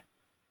India,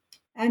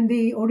 and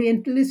the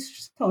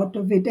Orientalists thought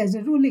of it as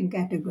a ruling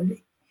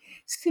category.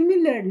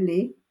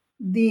 Similarly,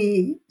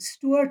 the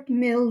Stuart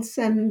Mills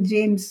and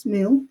James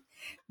Mill,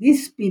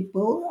 these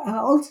people are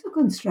also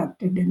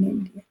constructed in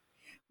India,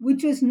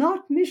 which was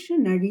not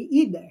missionary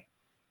either,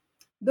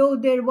 though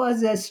there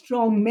was a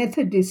strong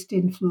Methodist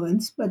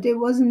influence, but it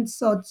wasn't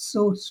so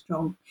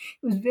strong.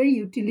 It was very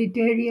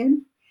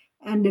utilitarian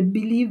and a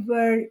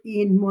believer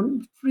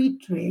in free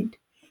trade,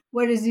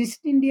 Whereas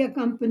East India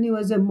Company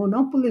was a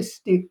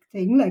monopolistic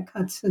thing, like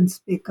Hudson's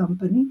Bay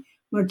Company,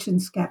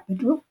 Merchants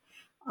Capital.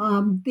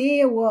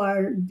 They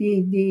were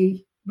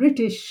the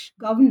British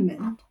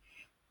government,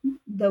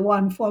 the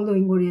one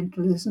following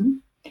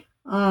Orientalism.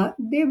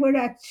 They were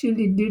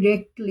actually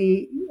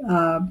directly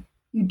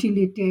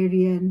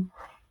utilitarian,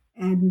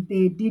 and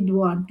they did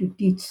want to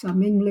teach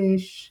some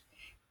English.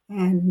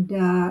 And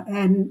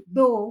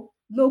though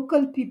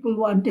local people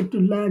wanted to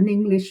learn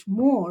English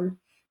more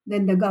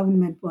than the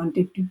government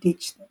wanted to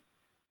teach them.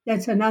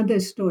 That's another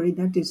story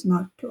that is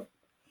not told.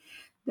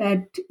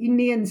 That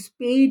Indians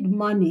paid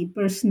money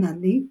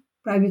personally,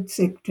 private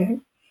sector,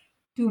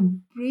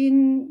 to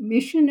bring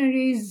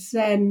missionaries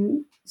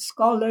and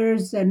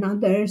scholars and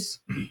others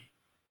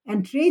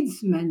and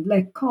tradesmen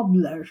like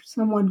Cobbler,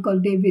 someone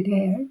called David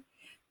Hare,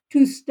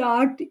 to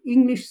start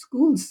English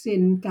schools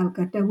in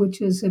Calcutta, which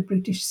was a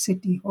British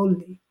city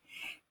wholly.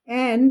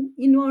 And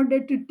in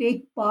order to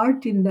take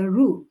part in the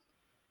rule,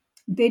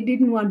 they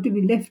didn't want to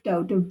be left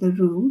out of the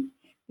rule.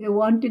 They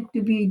wanted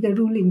to be the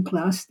ruling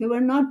class. They were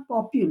not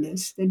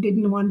populists. They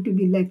didn't want to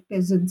be like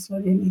peasants or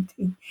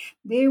anything.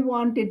 They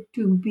wanted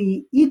to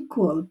be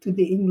equal to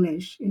the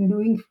English in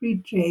doing free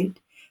trade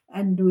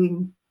and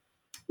doing,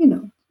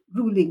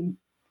 ruling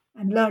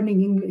and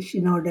learning English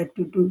in order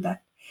to do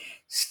that.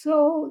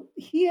 So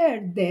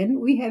here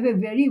then we have a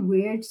very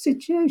weird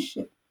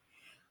situation.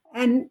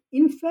 And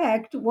in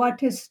fact,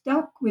 what has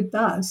stuck with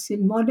us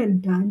in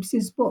modern times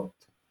is both.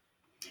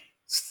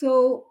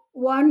 So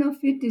one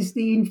of it is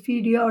the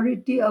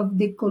inferiority of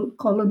the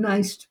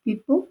colonized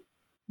people,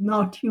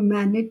 not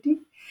humanity.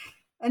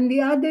 And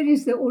the other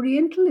is the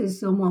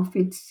Orientalism of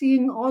it,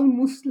 seeing all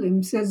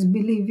Muslims as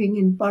believing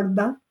in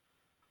Parda,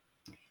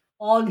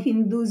 all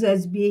Hindus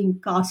as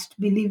being caste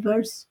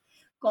believers,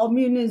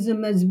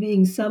 communism as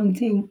being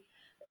something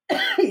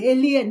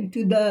alien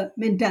to the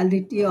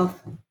mentality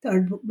of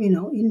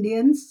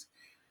Indians,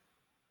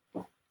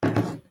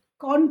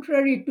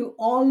 contrary to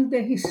all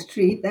the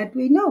history that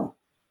we know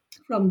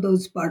from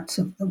those parts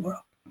of the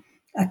world.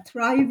 A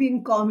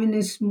thriving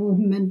communist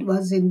movement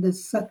was in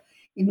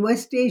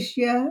West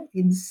Asia,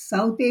 in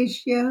South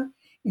Asia,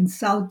 in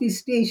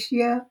Southeast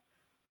Asia.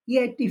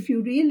 Yet, if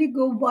you really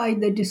go by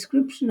the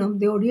description of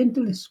the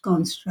Orientalist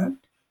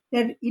construct,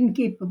 they're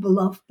incapable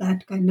of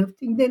that kind of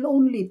thing. They'll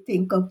only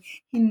think of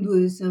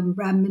Hinduism,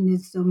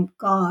 Brahminism,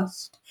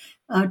 caste,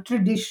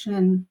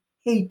 tradition,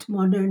 hate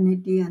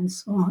modernity, and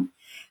so on.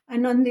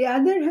 And on the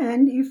other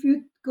hand, if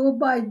you go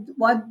by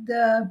what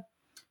the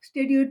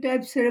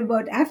stereotypes are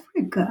about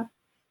Africa,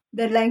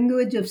 the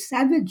language of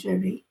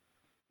savagery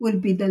will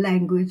be the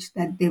language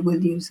that they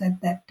will use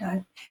at that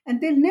time. And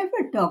they'll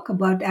never talk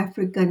about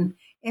African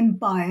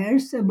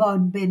empires,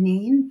 about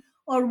Benin,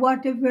 or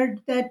whatever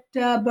that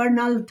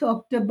Bernal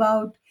talked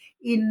about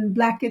in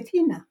Black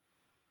Athena,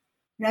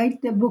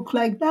 right? A book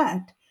like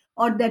that.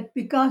 Or that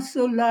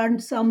Picasso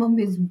learned some of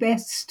his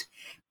best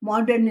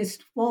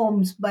modernist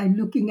forms by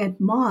looking at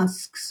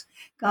masks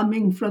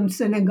coming from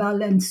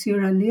Senegal and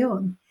Sierra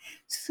Leone.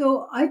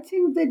 So I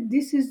think that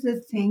this is the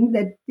thing,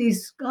 that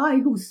this guy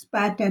who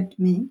spat at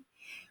me,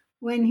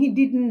 when he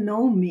didn't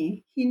know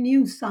me, he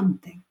knew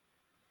something.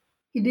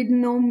 He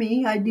didn't know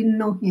me, I didn't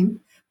know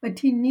him, but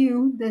he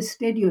knew the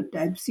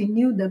stereotypes, he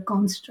knew the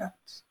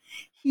constructs.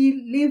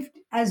 He lived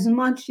as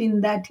much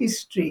in that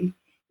history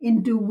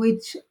into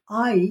which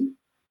I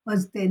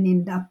was then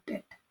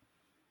inducted.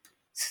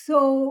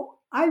 So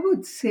I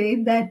would say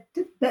that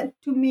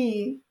to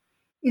me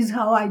is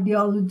how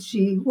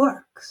ideology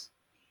works.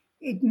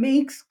 It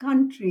makes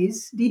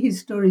countries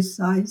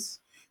dehistoricized,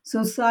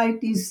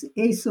 societies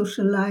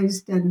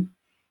asocialized and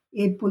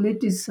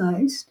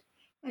apoliticized.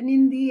 And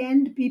in the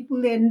end,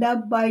 people end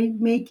up by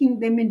making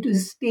them into a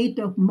state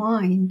of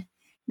mind,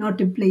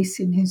 not a place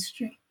in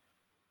history.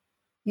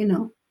 You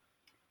know,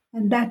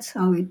 and that's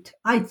how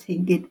I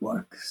think it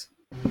works.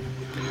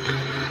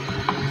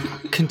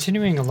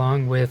 Continuing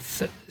along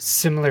with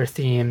similar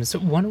themes,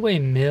 one way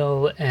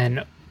Mill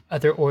and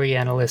other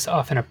Orientalists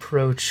often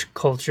approach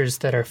cultures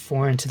that are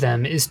foreign to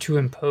them is to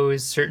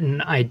impose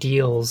certain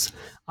ideals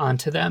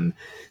onto them.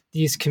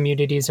 These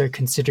communities are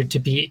considered to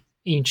be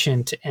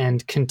ancient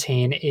and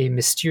contain a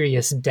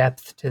mysterious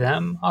depth to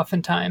them,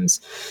 oftentimes.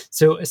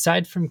 So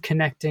aside from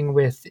connecting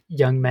with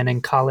young men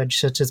in college,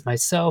 such as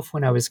myself,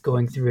 when I was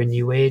going through a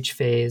New Age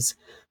phase,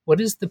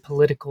 what is the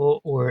political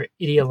or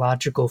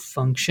ideological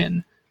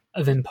function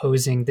of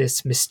imposing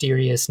this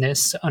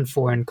mysteriousness on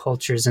foreign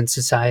cultures and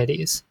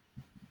societies?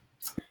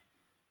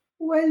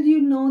 Well,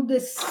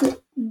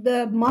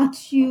 the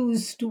much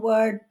used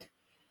word,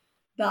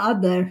 the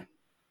other,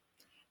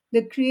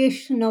 the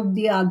creation of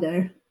the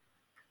other,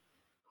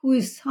 who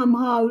is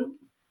somehow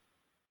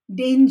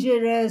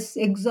dangerous,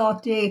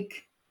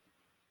 exotic,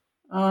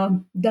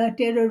 the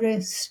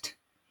terrorist,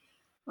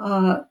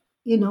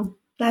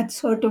 that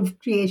sort of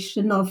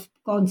creation of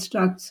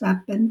constructs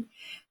happen.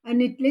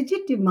 And it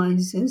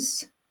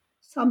legitimizes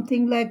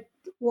something like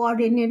war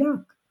in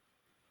Iraq.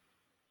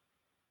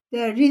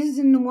 The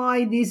reason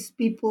why these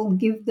people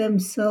give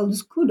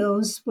themselves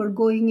kudos for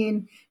going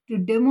in to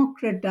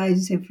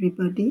democratize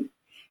everybody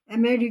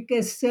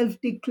America's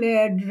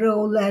self-declared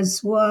role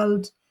as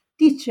world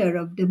teacher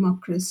of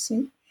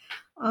democracy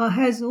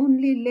has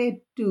only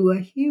led to a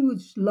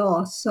huge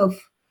loss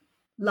of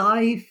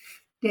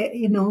life,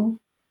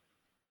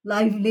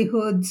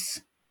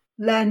 livelihoods,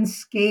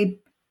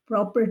 landscape,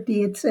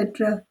 property,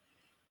 etc.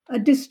 A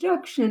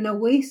destruction, a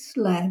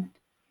wasteland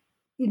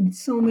in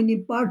so many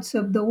parts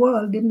of the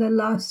world in the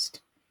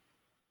last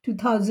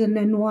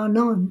 2001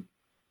 on.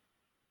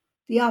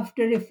 The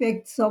after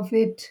effects of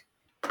it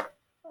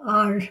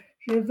are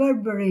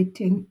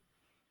reverberating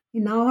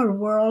in our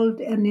world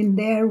and in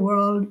their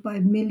world by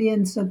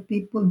millions of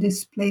people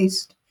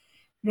displaced,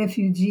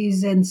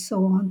 refugees, and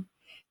so on.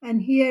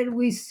 And here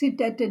we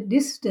sit at a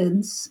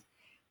distance,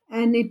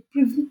 and it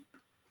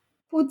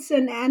puts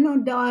an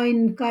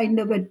anodyne kind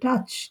of a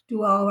touch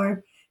to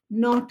our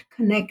not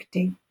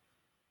connecting.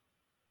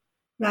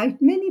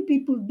 Right? Many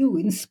people do.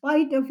 In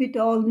spite of it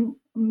all,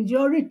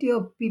 majority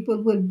of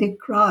people will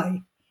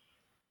decry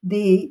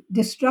the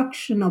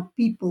destruction of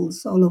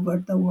peoples all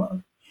over the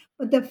world.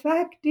 But the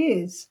fact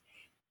is,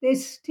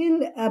 there's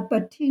still a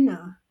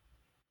patina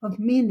of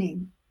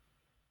meaning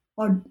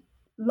or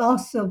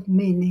loss of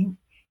meaning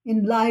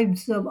in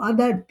lives of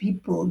other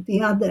people,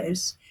 the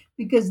others,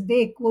 because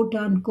they quote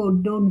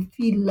unquote don't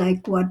feel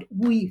like what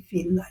we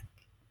feel like.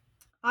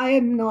 I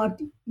am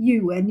not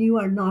you and you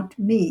are not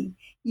me.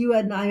 You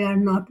and I are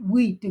not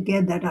we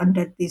together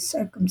under these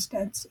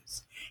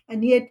circumstances.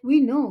 And yet we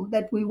know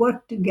that we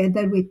work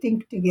together, we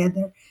think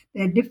together.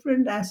 There are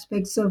different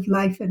aspects of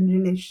life and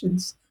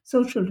relations,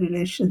 social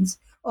relations,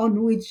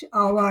 on which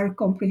our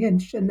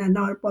comprehension and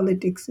our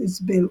politics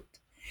is built.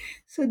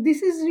 So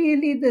this is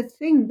really the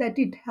thing that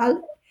it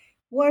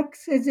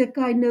works as a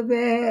kind of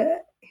a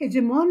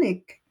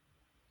hegemonic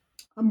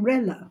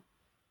umbrella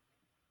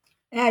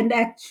and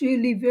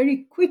actually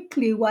very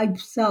quickly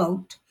wipes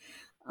out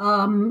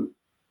um,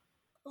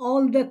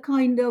 all the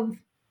kind of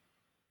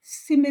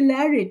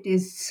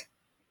similarities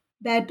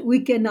that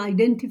we can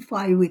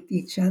identify with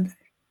each other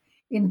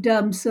in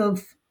terms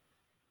of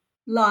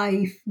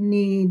life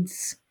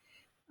needs,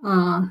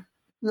 uh,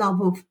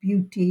 love of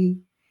beauty,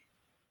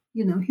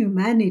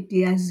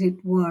 humanity as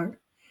it were.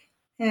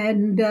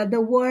 And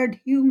the word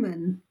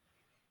human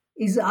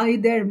is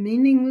either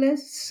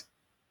meaningless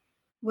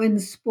when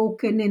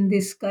spoken in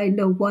this kind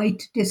of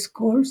white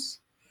discourse,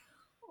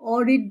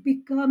 or it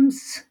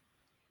becomes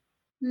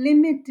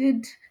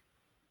limited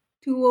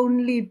to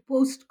only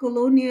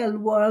post-colonial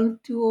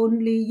world, to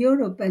only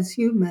Europe as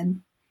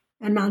human,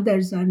 and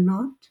others are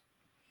not.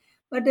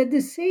 But at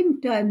the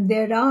same time,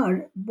 there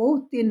are,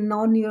 both in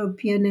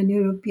non-European and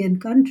European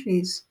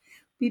countries,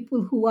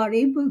 people who are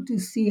able to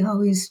see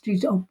how history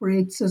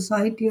operates,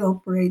 society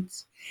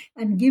operates,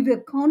 and give a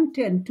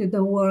content to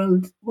the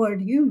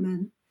word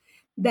human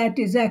that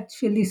is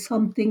actually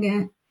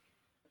something,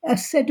 a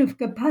set of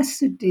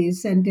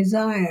capacities and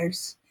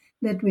desires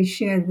that we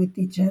share with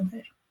each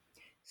other.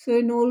 So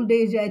in old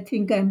age, I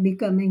think I'm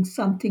becoming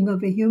something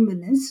of a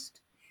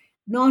humanist,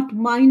 not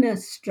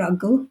minus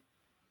struggle,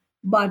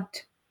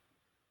 but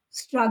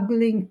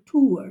struggling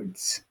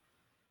towards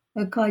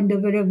a kind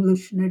of a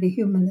revolutionary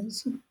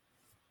humanism.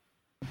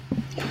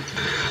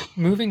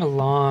 Moving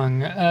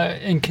along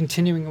and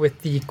continuing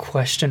with the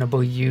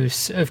questionable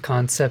use of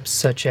concepts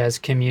such as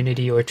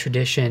community or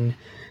tradition,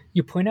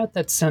 you point out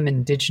that some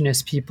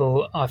indigenous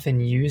people often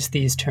use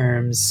these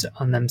terms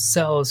on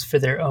themselves for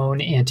their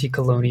own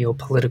anti-colonial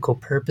political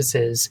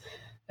purposes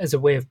as a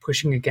way of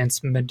pushing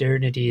against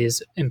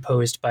modernities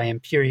imposed by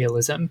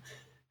imperialism.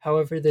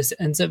 However, this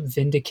ends up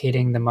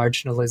vindicating the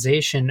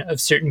marginalization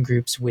of certain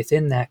groups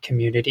within that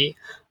community,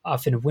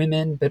 often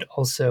women, but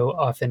also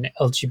often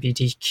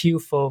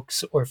LGBTQ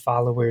folks or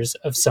followers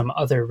of some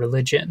other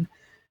religion.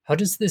 How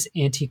does this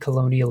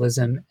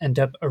anti-colonialism end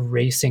up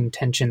erasing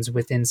tensions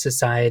within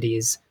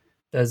societies,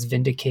 thus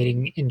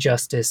vindicating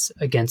injustice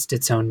against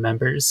its own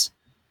members?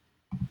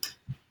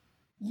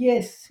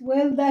 Yes,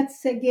 well,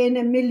 that's again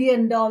 $1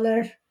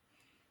 million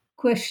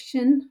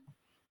question.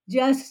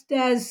 Just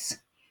as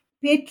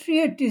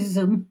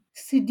patriotism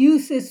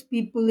seduces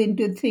people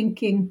into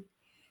thinking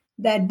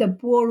that the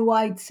poor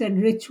whites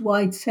and rich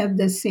whites have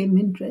the same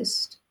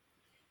interest,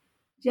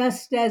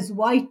 just as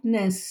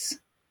whiteness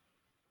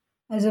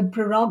as a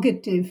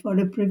prerogative or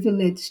a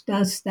privilege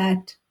does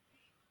that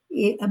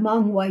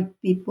among white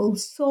people,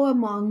 so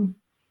among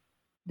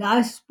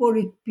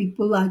diasporic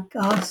people like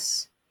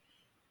us,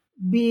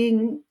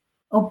 being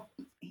of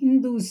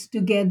Hindus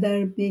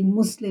together, being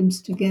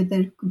Muslims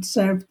together could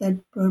serve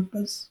that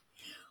purpose.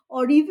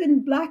 Or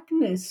even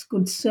blackness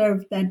could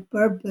serve that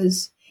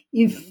purpose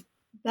if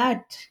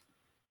that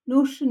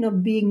notion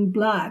of being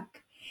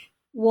black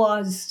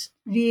was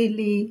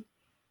really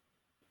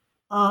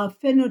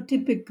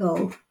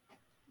phenotypical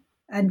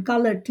and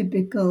color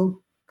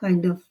typical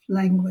kind of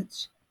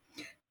language.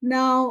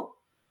 Now,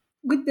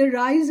 with the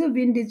rise of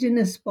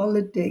indigenous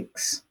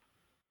politics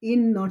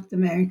in North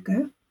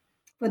America,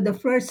 for the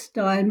first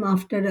time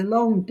after a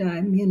long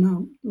time,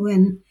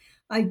 when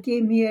I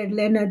came here,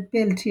 Leonard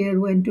Peltier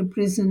went to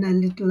prison a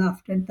little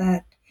after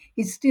that.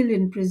 He's still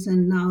in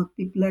prison now.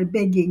 People are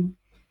begging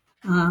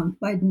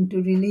Biden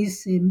to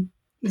release him.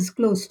 He's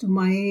close to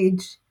my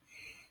age.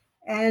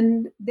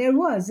 And there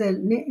was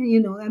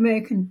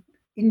American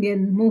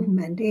Indian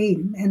movement,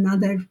 AIM, and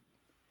other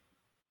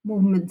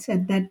movements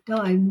at that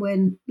time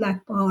when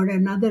Black Power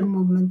and other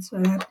movements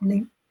were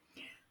happening.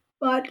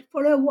 But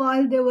for a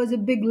while, there was a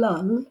big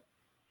lull,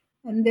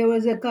 and there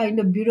was a kind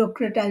of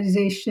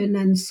bureaucratization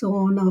and so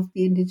on of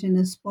the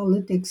indigenous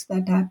politics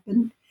that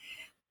happened.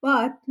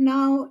 But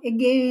now,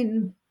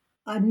 again,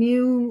 a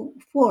new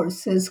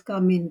force has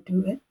come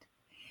into it.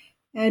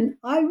 And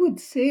I would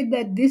say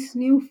that this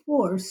new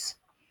force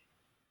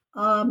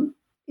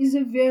is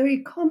a very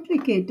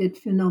complicated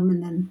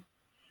phenomenon.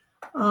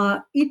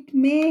 It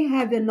may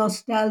have a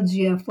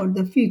nostalgia for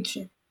the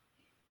future,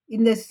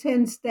 in the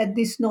sense that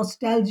this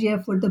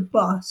nostalgia for the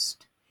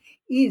past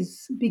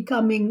is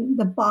becoming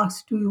the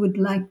past we would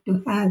like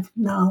to have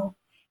now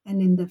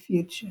and in the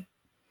future.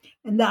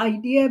 And the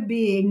idea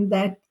being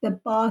that the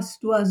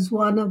past was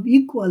one of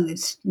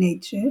equalist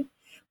nature,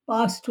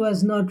 past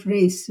was not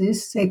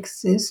racist,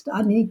 sexist,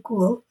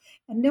 unequal,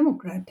 and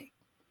democratic.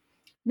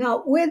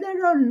 Now,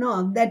 whether or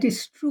not that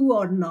is true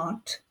or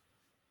not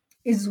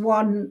is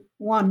one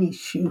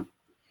issue.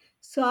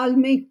 So I'll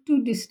make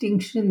two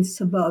distinctions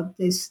about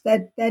this.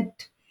 That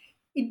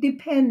it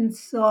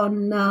depends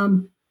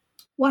on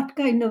what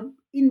kind of,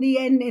 in the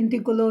end,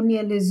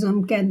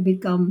 anti-colonialism can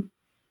become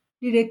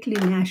directly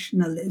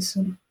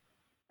nationalism,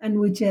 and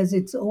which has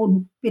its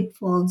own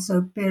pitfalls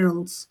or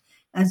perils,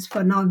 as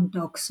Fanon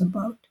talks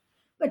about.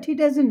 But he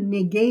doesn't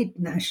negate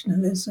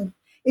nationalism.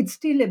 It's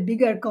still a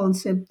bigger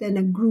concept than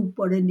a group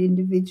or an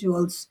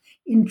individual's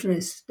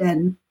interest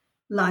and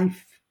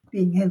life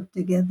being held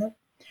together.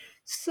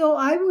 So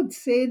I would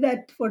say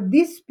that for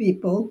these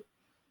people,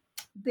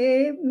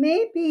 they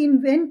may be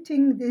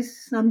inventing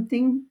this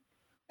something,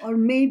 or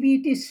maybe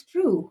it is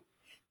true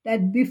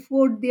that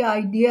before the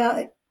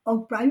idea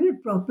of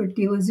private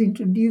property was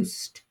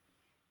introduced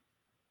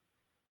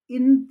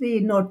in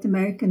the North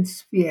American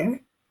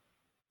sphere,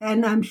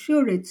 and I'm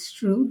sure it's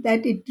true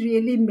that it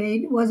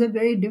really was a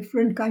very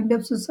different kind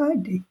of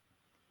society.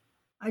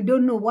 I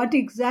don't know what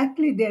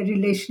exactly their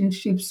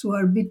relationships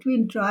were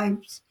between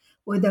tribes,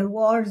 whether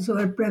wars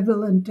were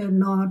prevalent or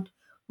not,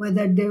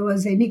 whether there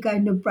was any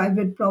kind of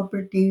private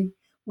property,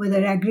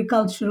 whether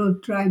agricultural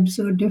tribes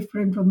were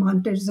different from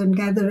hunters and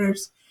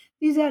gatherers.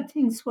 These are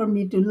things for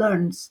me to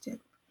learn still.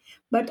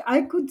 But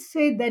I could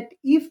say that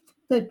if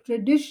the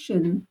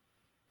tradition,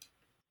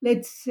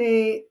 let's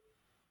say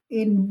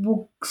in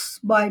books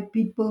by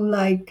people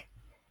like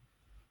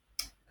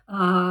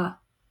uh,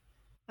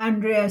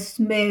 Andrea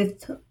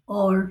Smith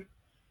or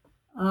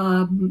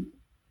um,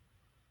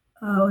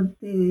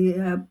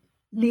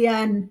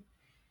 Leanne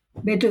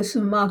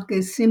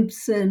Betosumakis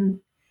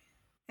Simpson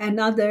and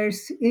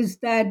others, is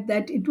that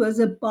it was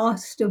a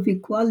past of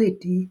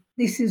equality.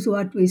 This is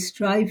what we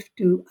strive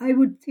to. I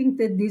would think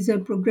that these are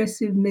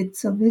progressive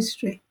myths of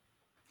history.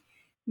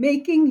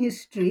 Making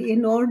history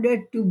in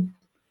order to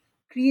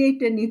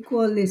create an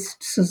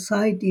equalist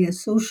society, a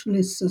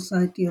socialist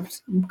society of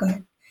some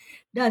kind,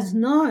 does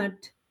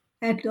not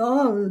at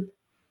all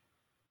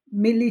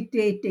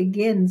militate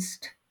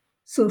against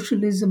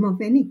socialism of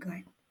any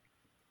kind.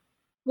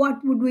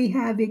 What would we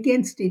have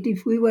against it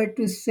if we were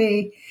to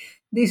say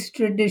this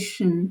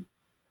tradition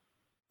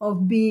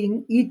of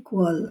being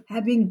equal,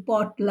 having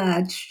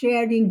potlatch,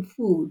 sharing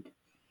food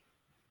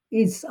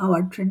is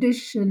our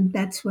tradition?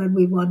 That's where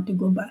we want to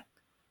go back.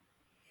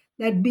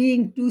 That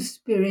being two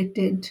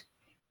spirited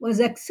was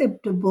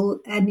acceptable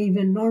and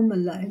even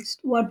normalized.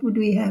 What would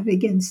we have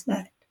against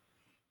that?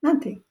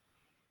 Nothing.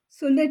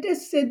 So let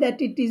us say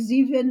that it is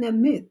even a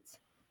myth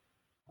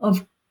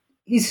of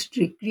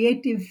history,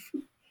 creative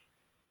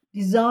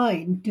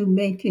design to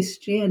make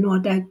history, and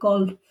what I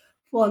call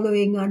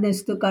following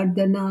Ernesto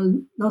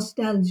Cardenal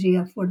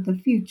nostalgia for the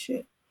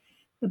future,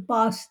 the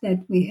past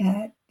that we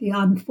had, the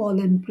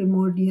unfallen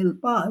primordial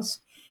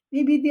past.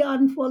 Maybe the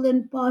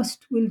unfallen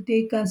past will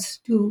take us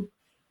to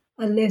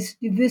a less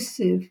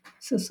divisive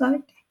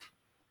society.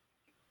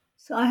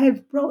 So I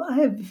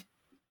have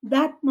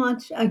that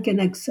much I can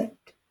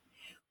accept.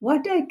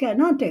 What I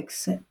cannot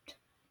accept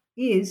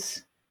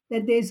is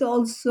that there's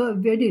also a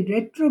very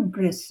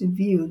retrogressive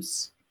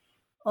views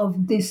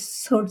of this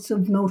sorts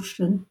of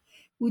notion,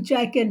 which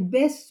I can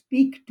best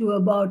speak to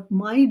about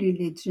my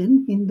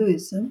religion,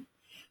 Hinduism,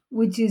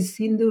 which is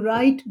Hindu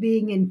right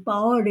being in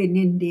power in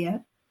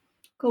India,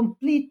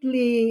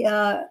 completely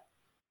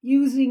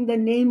using the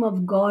name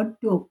of God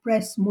to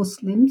oppress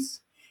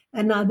Muslims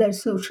and other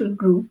social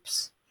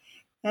groups,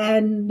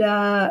 and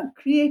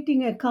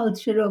creating a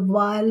culture of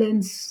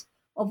violence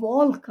of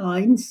all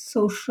kinds,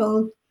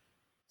 social,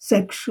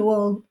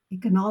 sexual,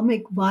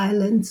 economic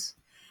violence.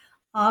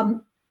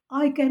 Um,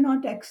 I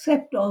cannot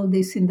accept all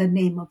this in the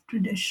name of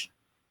tradition.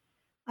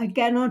 I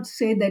cannot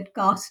say that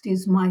caste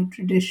is my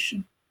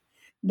tradition,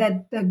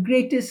 that the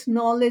greatest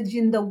knowledge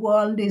in the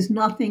world is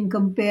nothing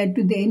compared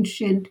to the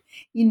ancient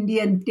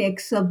Indian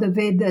texts of the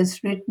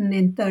Vedas written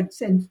in 3rd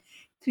century,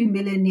 3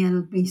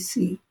 millennial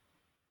BC.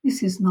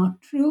 This is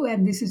not true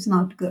and this is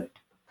not good.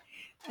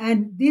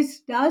 And this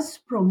does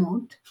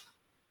promote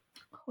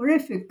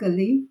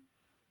horrifically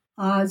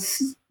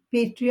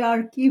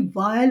patriarchy,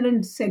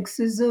 violent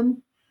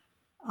sexism,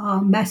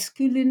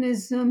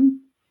 masculinism,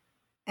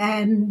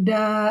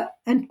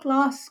 and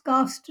class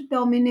caste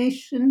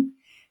domination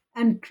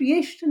and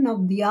creation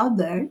of the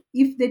other.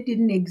 If they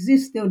didn't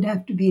exist, they would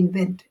have to be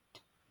invented.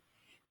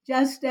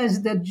 Just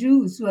as the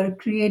Jews were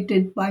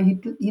created by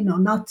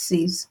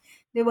Nazis,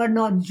 they were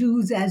not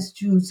Jews as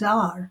Jews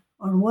are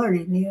or were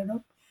in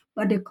Europe,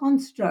 but a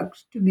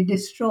construct to be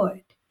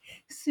destroyed.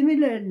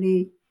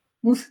 Similarly,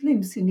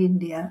 Muslims in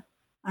India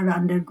are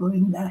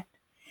undergoing that.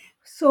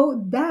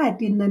 So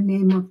that in the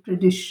name of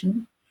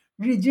tradition,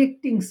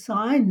 rejecting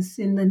science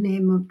in the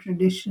name of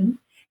tradition,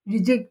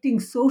 rejecting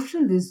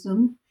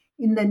socialism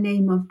in the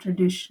name of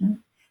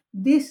tradition,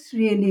 this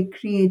really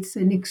creates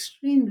an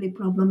extremely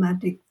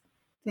problematic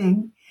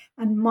thing.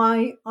 And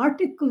my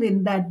article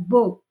in that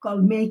book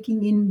called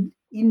Making in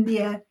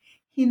India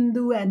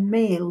Hindu and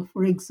Male,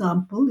 for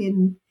example,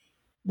 in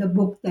the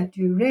book that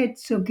you read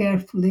so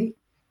carefully,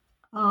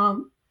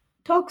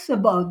 talks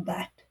about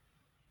that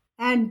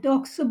and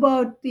talks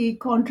about the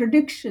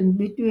contradiction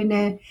between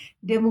a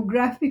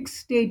demographic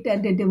state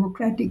and a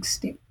democratic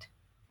state.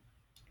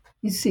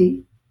 You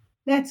see,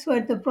 that's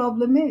what the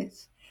problem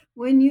is.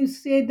 When you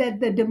say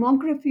that the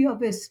demography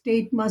of a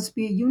state must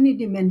be a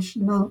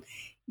unidimensional,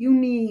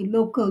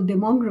 unilocal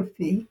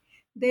demography,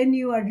 then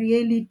you are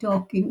really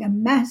talking a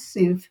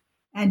massive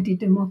anti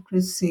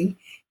democracy,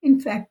 in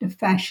fact, a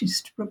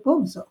fascist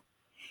proposal.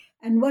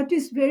 And what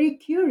is very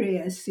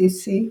curious, you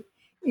see,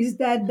 is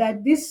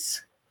that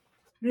this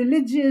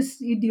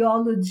religious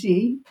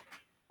ideology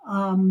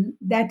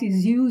that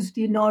is used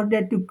in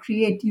order to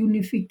create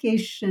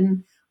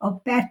unification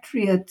of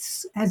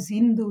patriots as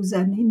Hindus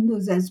and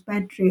Hindus as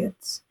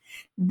patriots,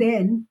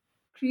 then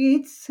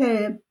creates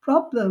a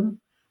problem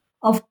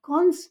of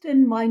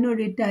constant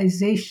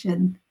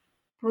minoritization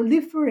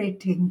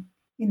proliferating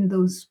in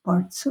those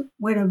parts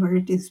wherever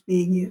it is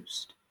being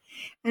used.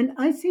 And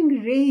I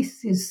think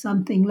race is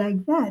something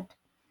like that.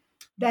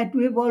 That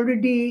we've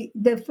already,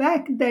 the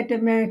fact that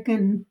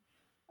American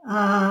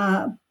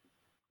uh,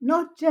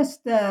 not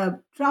just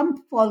the Trump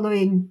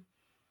following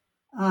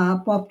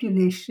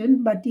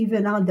population, but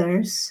even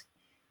others,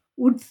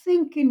 would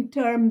think in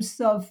terms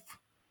of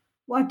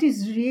what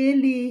is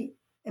really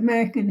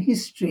American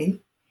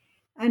history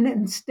and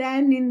then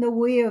stand in the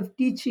way of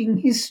teaching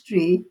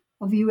history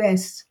of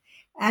US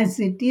as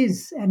it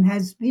is and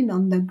has been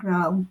on the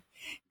ground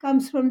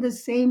comes from the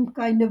same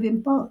kind of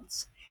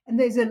impulse. And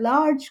there's a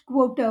large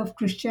quota of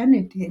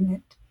Christianity in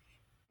it.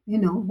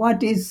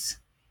 What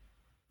is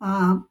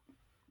uh,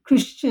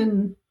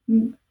 Christian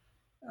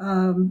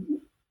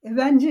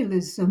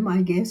evangelism,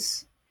 I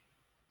guess,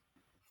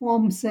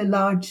 forms a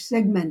large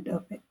segment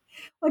of it.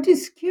 What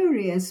is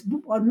curious,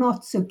 or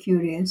not so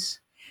curious,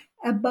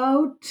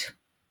 about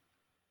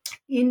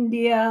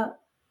India,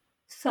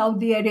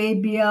 Saudi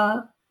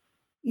Arabia,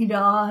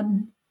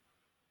 Iran,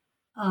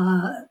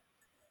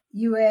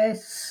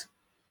 US,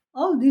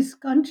 all these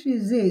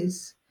countries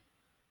is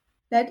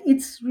that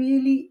it's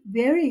really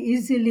very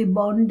easily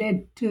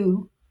bonded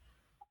to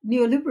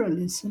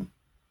neoliberalism.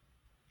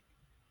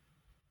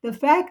 The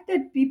fact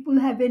that people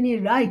have any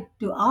right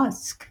to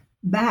ask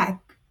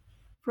back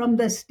from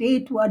the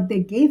state what they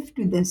gave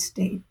to the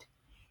state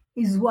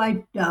is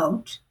wiped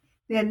out.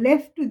 They are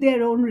left to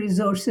their own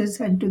resources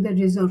and to the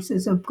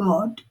resources of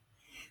God.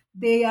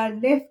 They are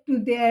left to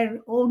their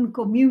own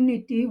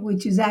community,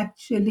 which is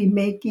actually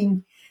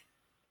making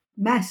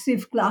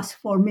massive class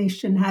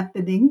formation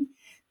happening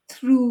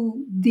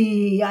through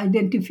the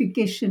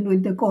identification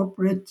with the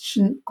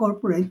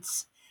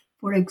corporates,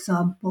 for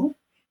example,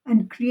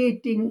 and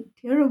creating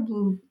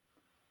terrible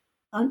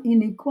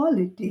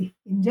inequality,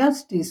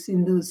 injustice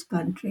in those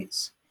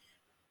countries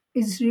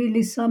is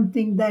really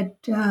something that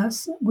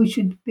we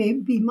should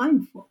be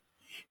mindful.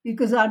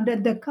 Because under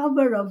the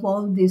cover of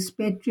all this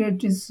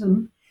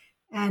patriotism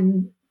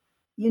and,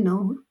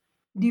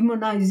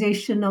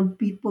 demonization of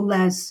people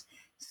as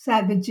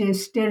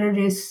savages,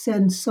 terrorists,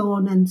 and so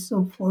on and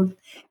so forth,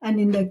 and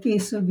in the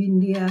case of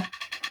India,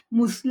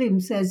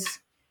 Muslims as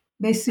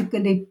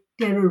basically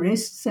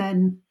terrorists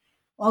and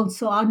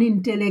also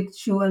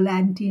unintellectual,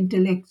 anti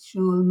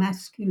intellectual,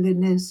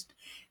 masculinist,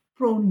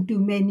 prone to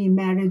many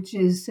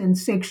marriages and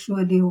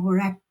sexually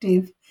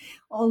overactive,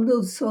 all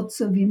those sorts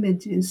of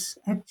images,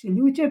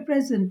 actually, which are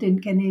present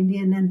in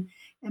Canadian and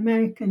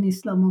American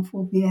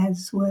Islamophobia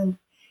as well,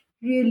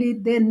 really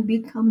then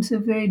becomes a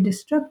very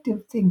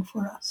destructive thing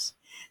for us.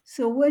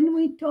 So when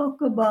we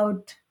talk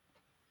about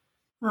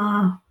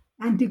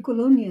anti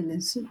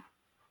colonialism,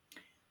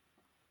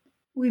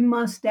 we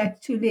must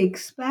actually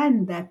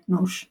expand that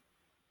notion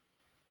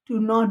to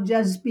not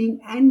just being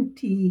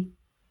anti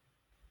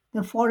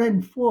the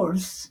foreign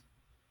force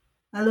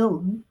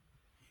alone,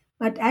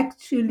 but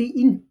actually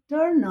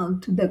internal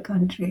to the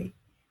country.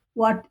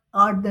 What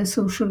are the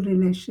social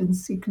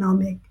relations,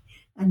 economic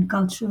and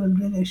cultural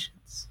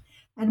relations?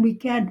 And we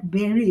can't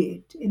bury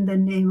it in the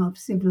name of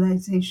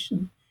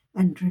civilization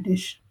and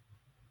tradition.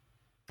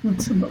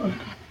 That's about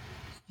it.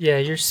 Yeah,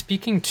 you're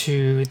speaking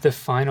to the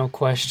final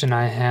question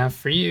I have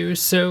for you.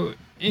 So,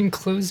 in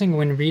closing,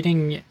 when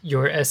reading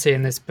your essay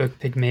in this book,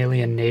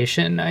 Pygmalion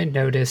Nation, I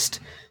noticed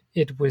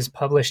it was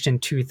published in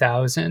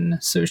 2000,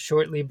 so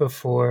shortly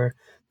before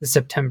the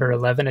September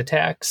 11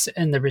 attacks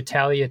and the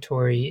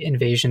retaliatory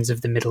invasions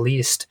of the Middle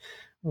East,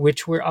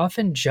 which were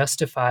often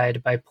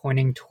justified by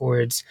pointing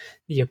towards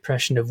the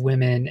oppression of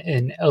women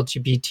and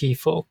LGBT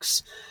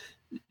folks.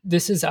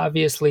 This is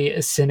obviously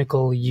a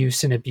cynical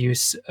use and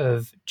abuse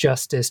of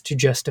justice to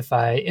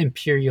justify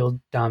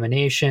imperial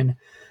domination,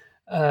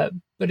 uh,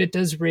 but it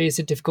does raise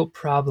a difficult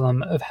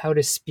problem of how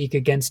to speak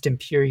against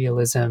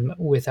imperialism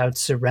without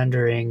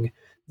surrendering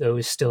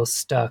those still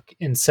stuck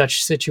in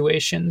such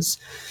situations.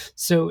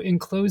 So, in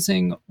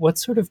closing, what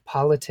sort of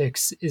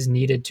politics is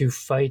needed to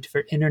fight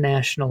for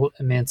international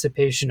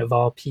emancipation of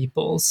all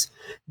peoples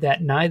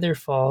that neither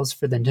falls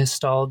for the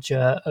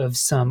nostalgia of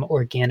some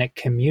organic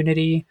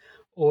community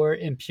or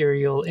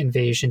imperial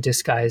invasion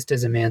disguised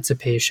as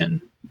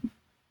emancipation?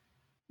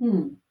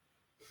 Hmm.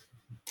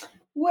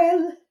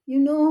 Well,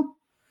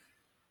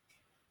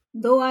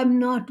 though I'm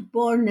not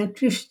born a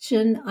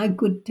Christian, I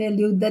could tell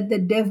you that the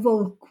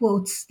devil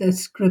quotes the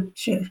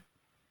scripture.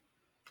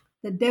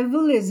 The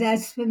devil is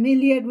as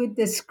familiar with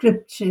the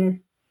scripture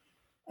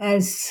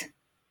as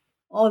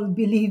all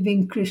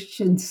believing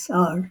Christians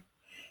are.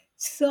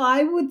 So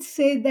I would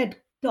say that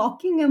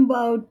talking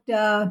about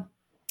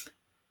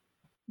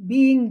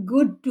being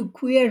good to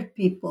queer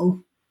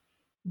people,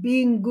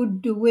 being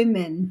good to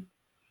women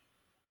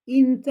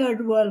in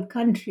third world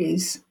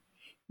countries,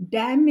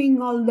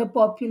 damning all the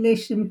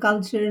population,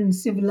 culture, and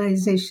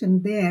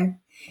civilization there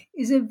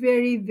is a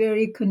very,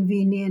 very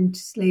convenient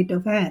sleight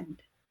of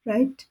hand,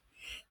 right?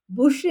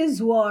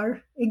 Bush's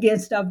war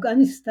against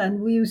Afghanistan,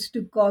 we used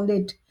to call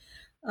it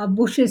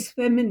Bush's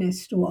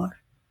feminist war,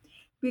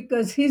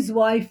 because his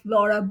wife,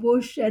 Laura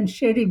Bush, and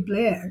Sherry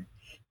Blair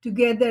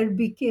together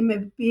became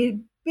a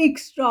big,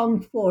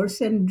 strong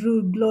force and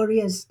drew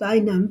Gloria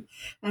Steinem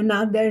and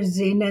others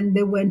in, and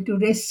they went to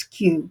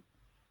rescue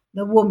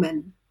the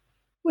woman,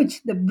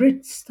 which the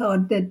Brits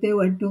thought that they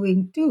were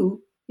doing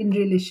too in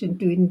relation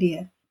to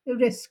India. They're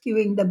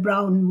rescuing the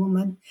brown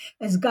woman,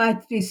 as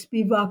Gayatri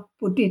Spivak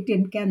put it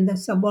in Can the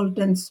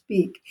Subaltern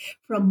Speak,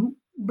 from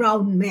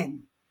brown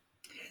men.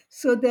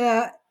 So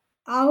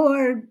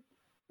our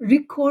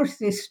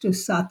recourse is to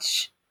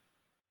such,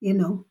 you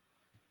know,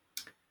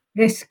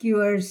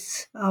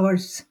 rescuers,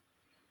 ours,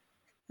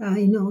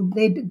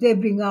 they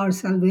bring our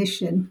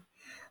salvation.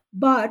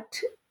 But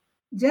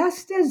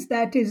just as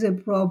that is a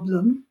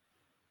problem,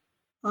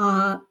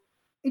 uh,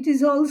 it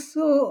is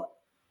also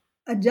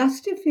a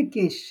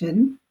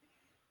justification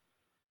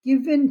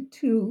given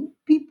to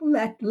people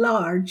at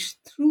large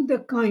through the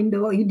kind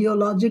of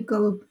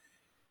ideological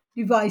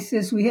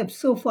devices we have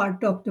so far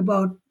talked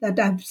about, that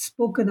I've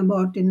spoken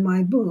about in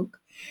my book,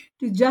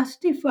 to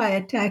justify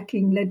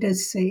attacking, let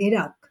us say,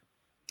 Iraq.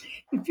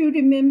 If you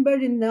remember,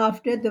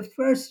 after the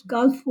first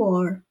Gulf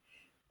War,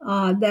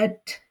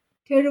 that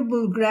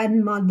terrible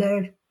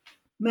grandmother,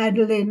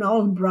 Madeleine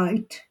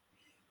Albright,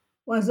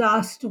 was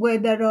asked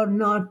whether or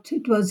not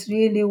it was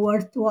really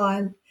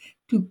worthwhile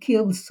to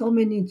kill so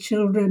many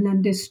children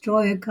and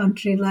destroy a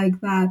country like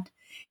that,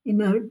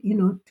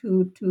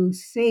 to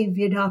save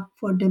Iraq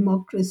for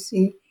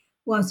democracy.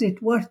 Was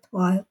it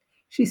worthwhile?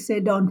 She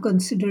said, on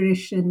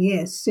consideration,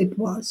 yes, it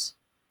was.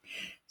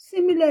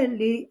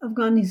 Similarly,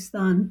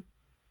 Afghanistan,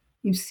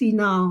 you see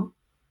now,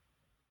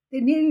 they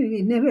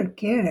nearly never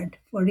cared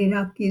for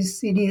Iraqis,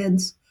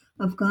 Syrians,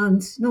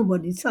 Afghans,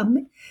 nobody.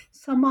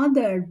 Some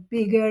other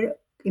bigger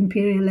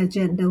imperial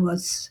agenda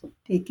was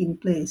taking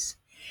place.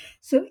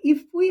 So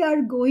if we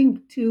are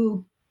going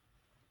to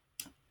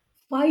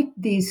fight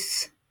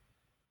these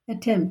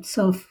attempts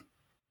of,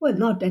 well,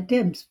 not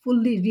attempts,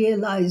 fully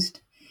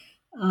realized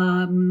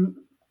um,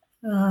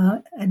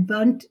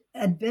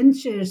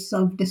 adventures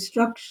of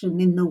destruction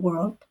in the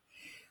world,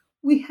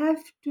 we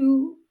have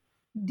to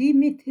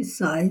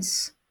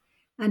demythicize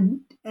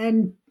and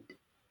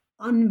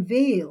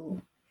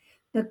unveil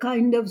the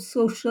kind of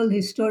social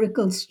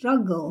historical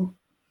struggle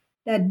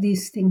that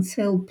these things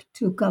help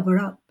to cover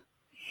up.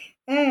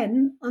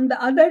 And on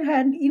the other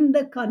hand, in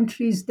the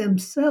countries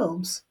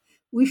themselves,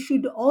 we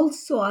should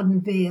also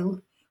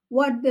unveil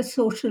what the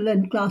social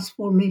and class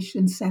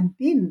formations have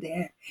been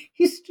there.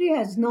 History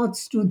has not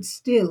stood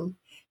still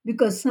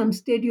because some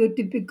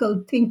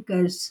stereotypical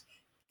thinkers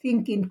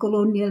think in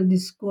colonial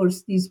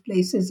discourse these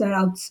places are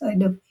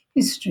outside of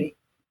history.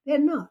 They're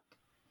not.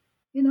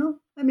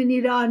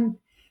 Iran,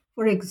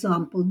 for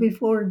example,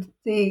 before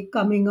the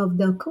coming of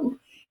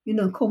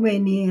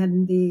Khomeini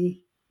and the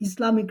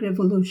Islamic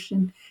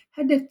Revolution,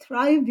 had a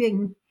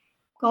thriving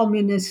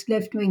communist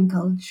left-wing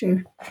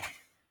culture.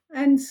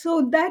 And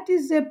so that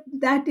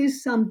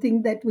is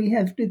something that we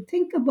have to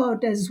think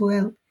about as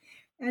well.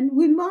 And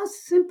we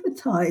must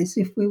sympathize,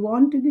 if we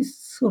want to be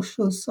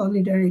social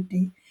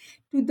solidarity,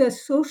 to the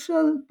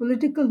social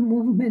political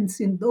movements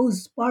in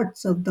those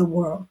parts of the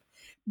world,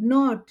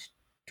 not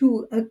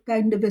to a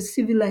kind of a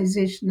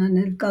civilization and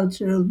a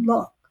cultural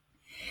bloc.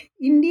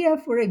 India,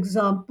 for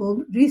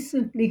example,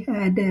 recently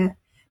had a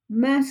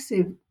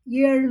massive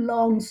year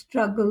long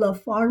struggle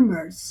of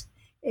farmers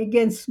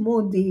against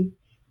Modi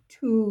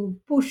to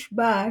push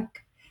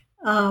back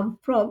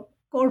from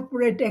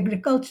corporate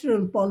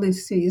agricultural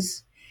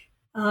policies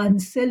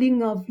and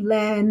selling of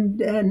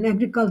land and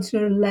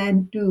agricultural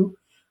land to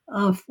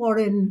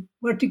foreign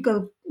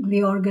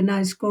vertically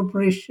organized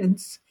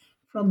corporations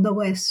from the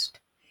West.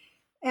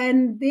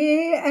 And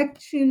they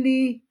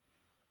actually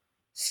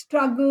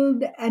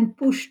struggled and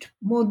pushed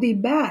Modi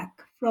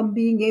back from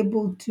being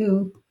able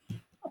to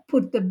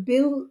put the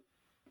bill,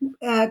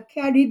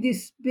 carry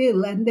this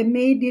bill, and they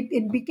made it,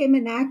 it became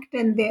an act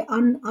and they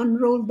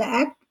unrolled the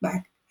act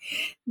back.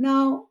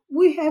 Now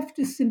we have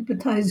to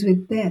sympathize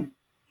with them.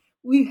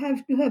 We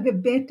have to have a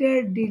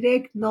better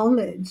direct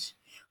knowledge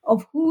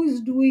of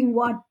who's doing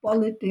what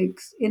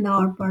politics in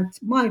our parts,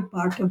 my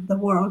part of the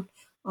world,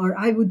 or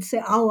I would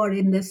say our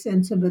in the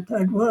sense of the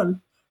third world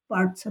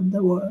parts of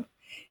the world.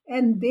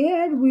 And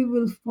there we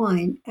will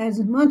find as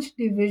much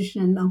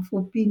division of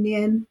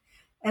opinion,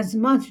 as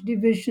much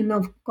division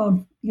of,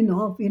 of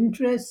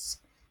interests,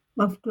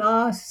 of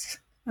class,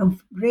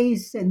 of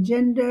race and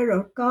gender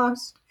or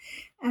caste,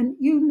 and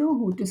you know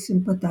who to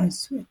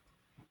sympathize with.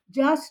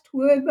 Just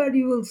whoever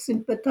you will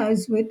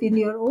sympathize with in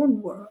your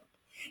own world,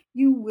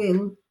 you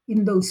will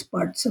in those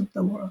parts of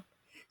the world.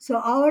 So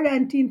our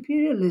anti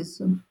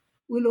imperialism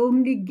will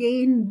only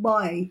gain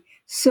by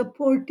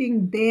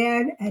supporting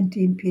their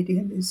anti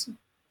imperialism.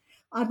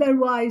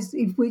 Otherwise,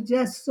 if we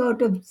just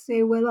sort of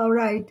say, well, all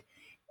right,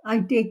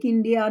 I take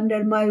India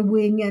under my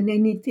wing and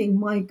anything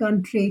my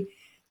country,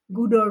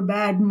 good or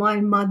bad,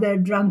 my mother,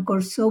 drunk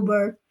or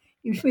sober,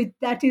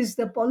 that is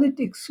the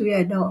politics we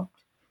adopt,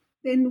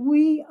 then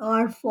we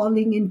are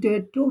falling into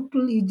a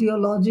total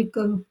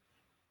ideological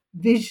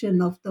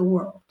vision of the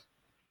world,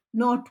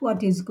 not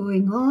what is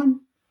going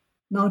on,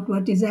 not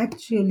what is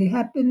actually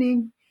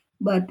happening,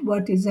 but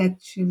what is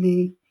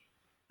actually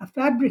a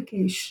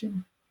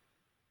fabrication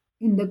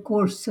in the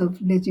course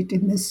of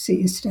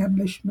legitimacy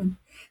establishment.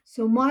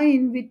 So, my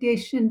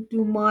invitation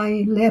to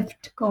my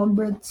left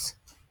comrades,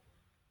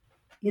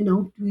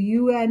 to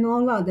you and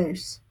all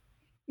others,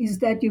 is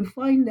that you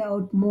find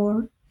out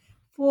more,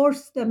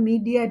 force the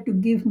media to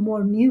give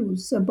more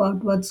news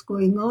about what's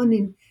going on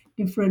in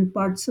different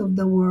parts of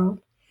the world,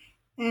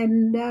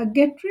 and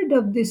get rid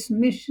of this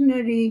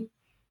missionary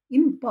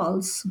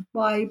impulse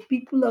by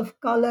people of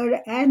color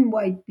and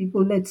white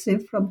people, let's say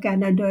from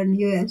Canada and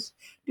US,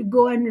 to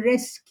go and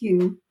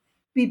rescue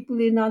people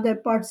in other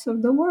parts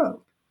of the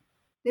world.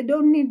 They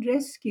don't need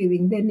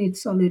rescuing, they need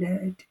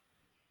solidarity.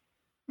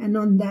 And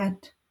on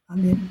that, I'll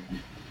end.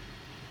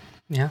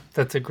 Yeah,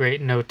 that's a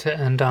great note to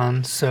end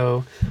on.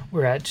 So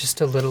we're at just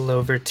a little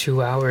over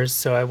 2 hours.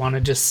 So I want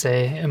to just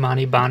say,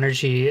 Imani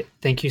Banerjee,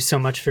 thank you so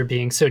much for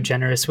being so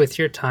generous with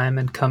your time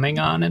and coming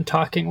on and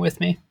talking with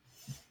me.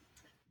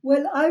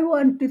 Well, I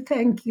want to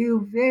thank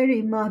you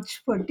very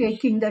much for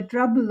taking the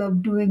trouble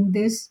of doing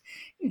this.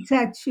 It's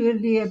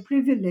actually a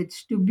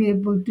privilege to be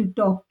able to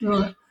talk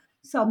to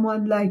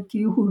someone like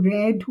you who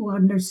read, who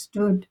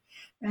understood,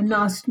 and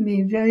asked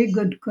me very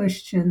good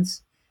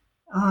questions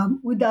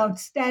without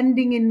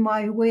standing in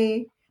my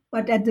way,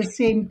 but at the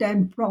same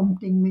time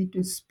prompting me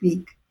to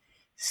speak.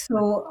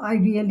 So I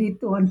really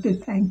want to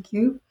thank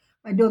you.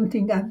 I don't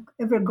think I've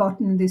ever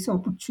gotten this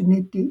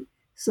opportunity.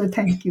 So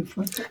thank you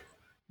for that.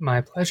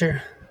 My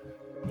pleasure.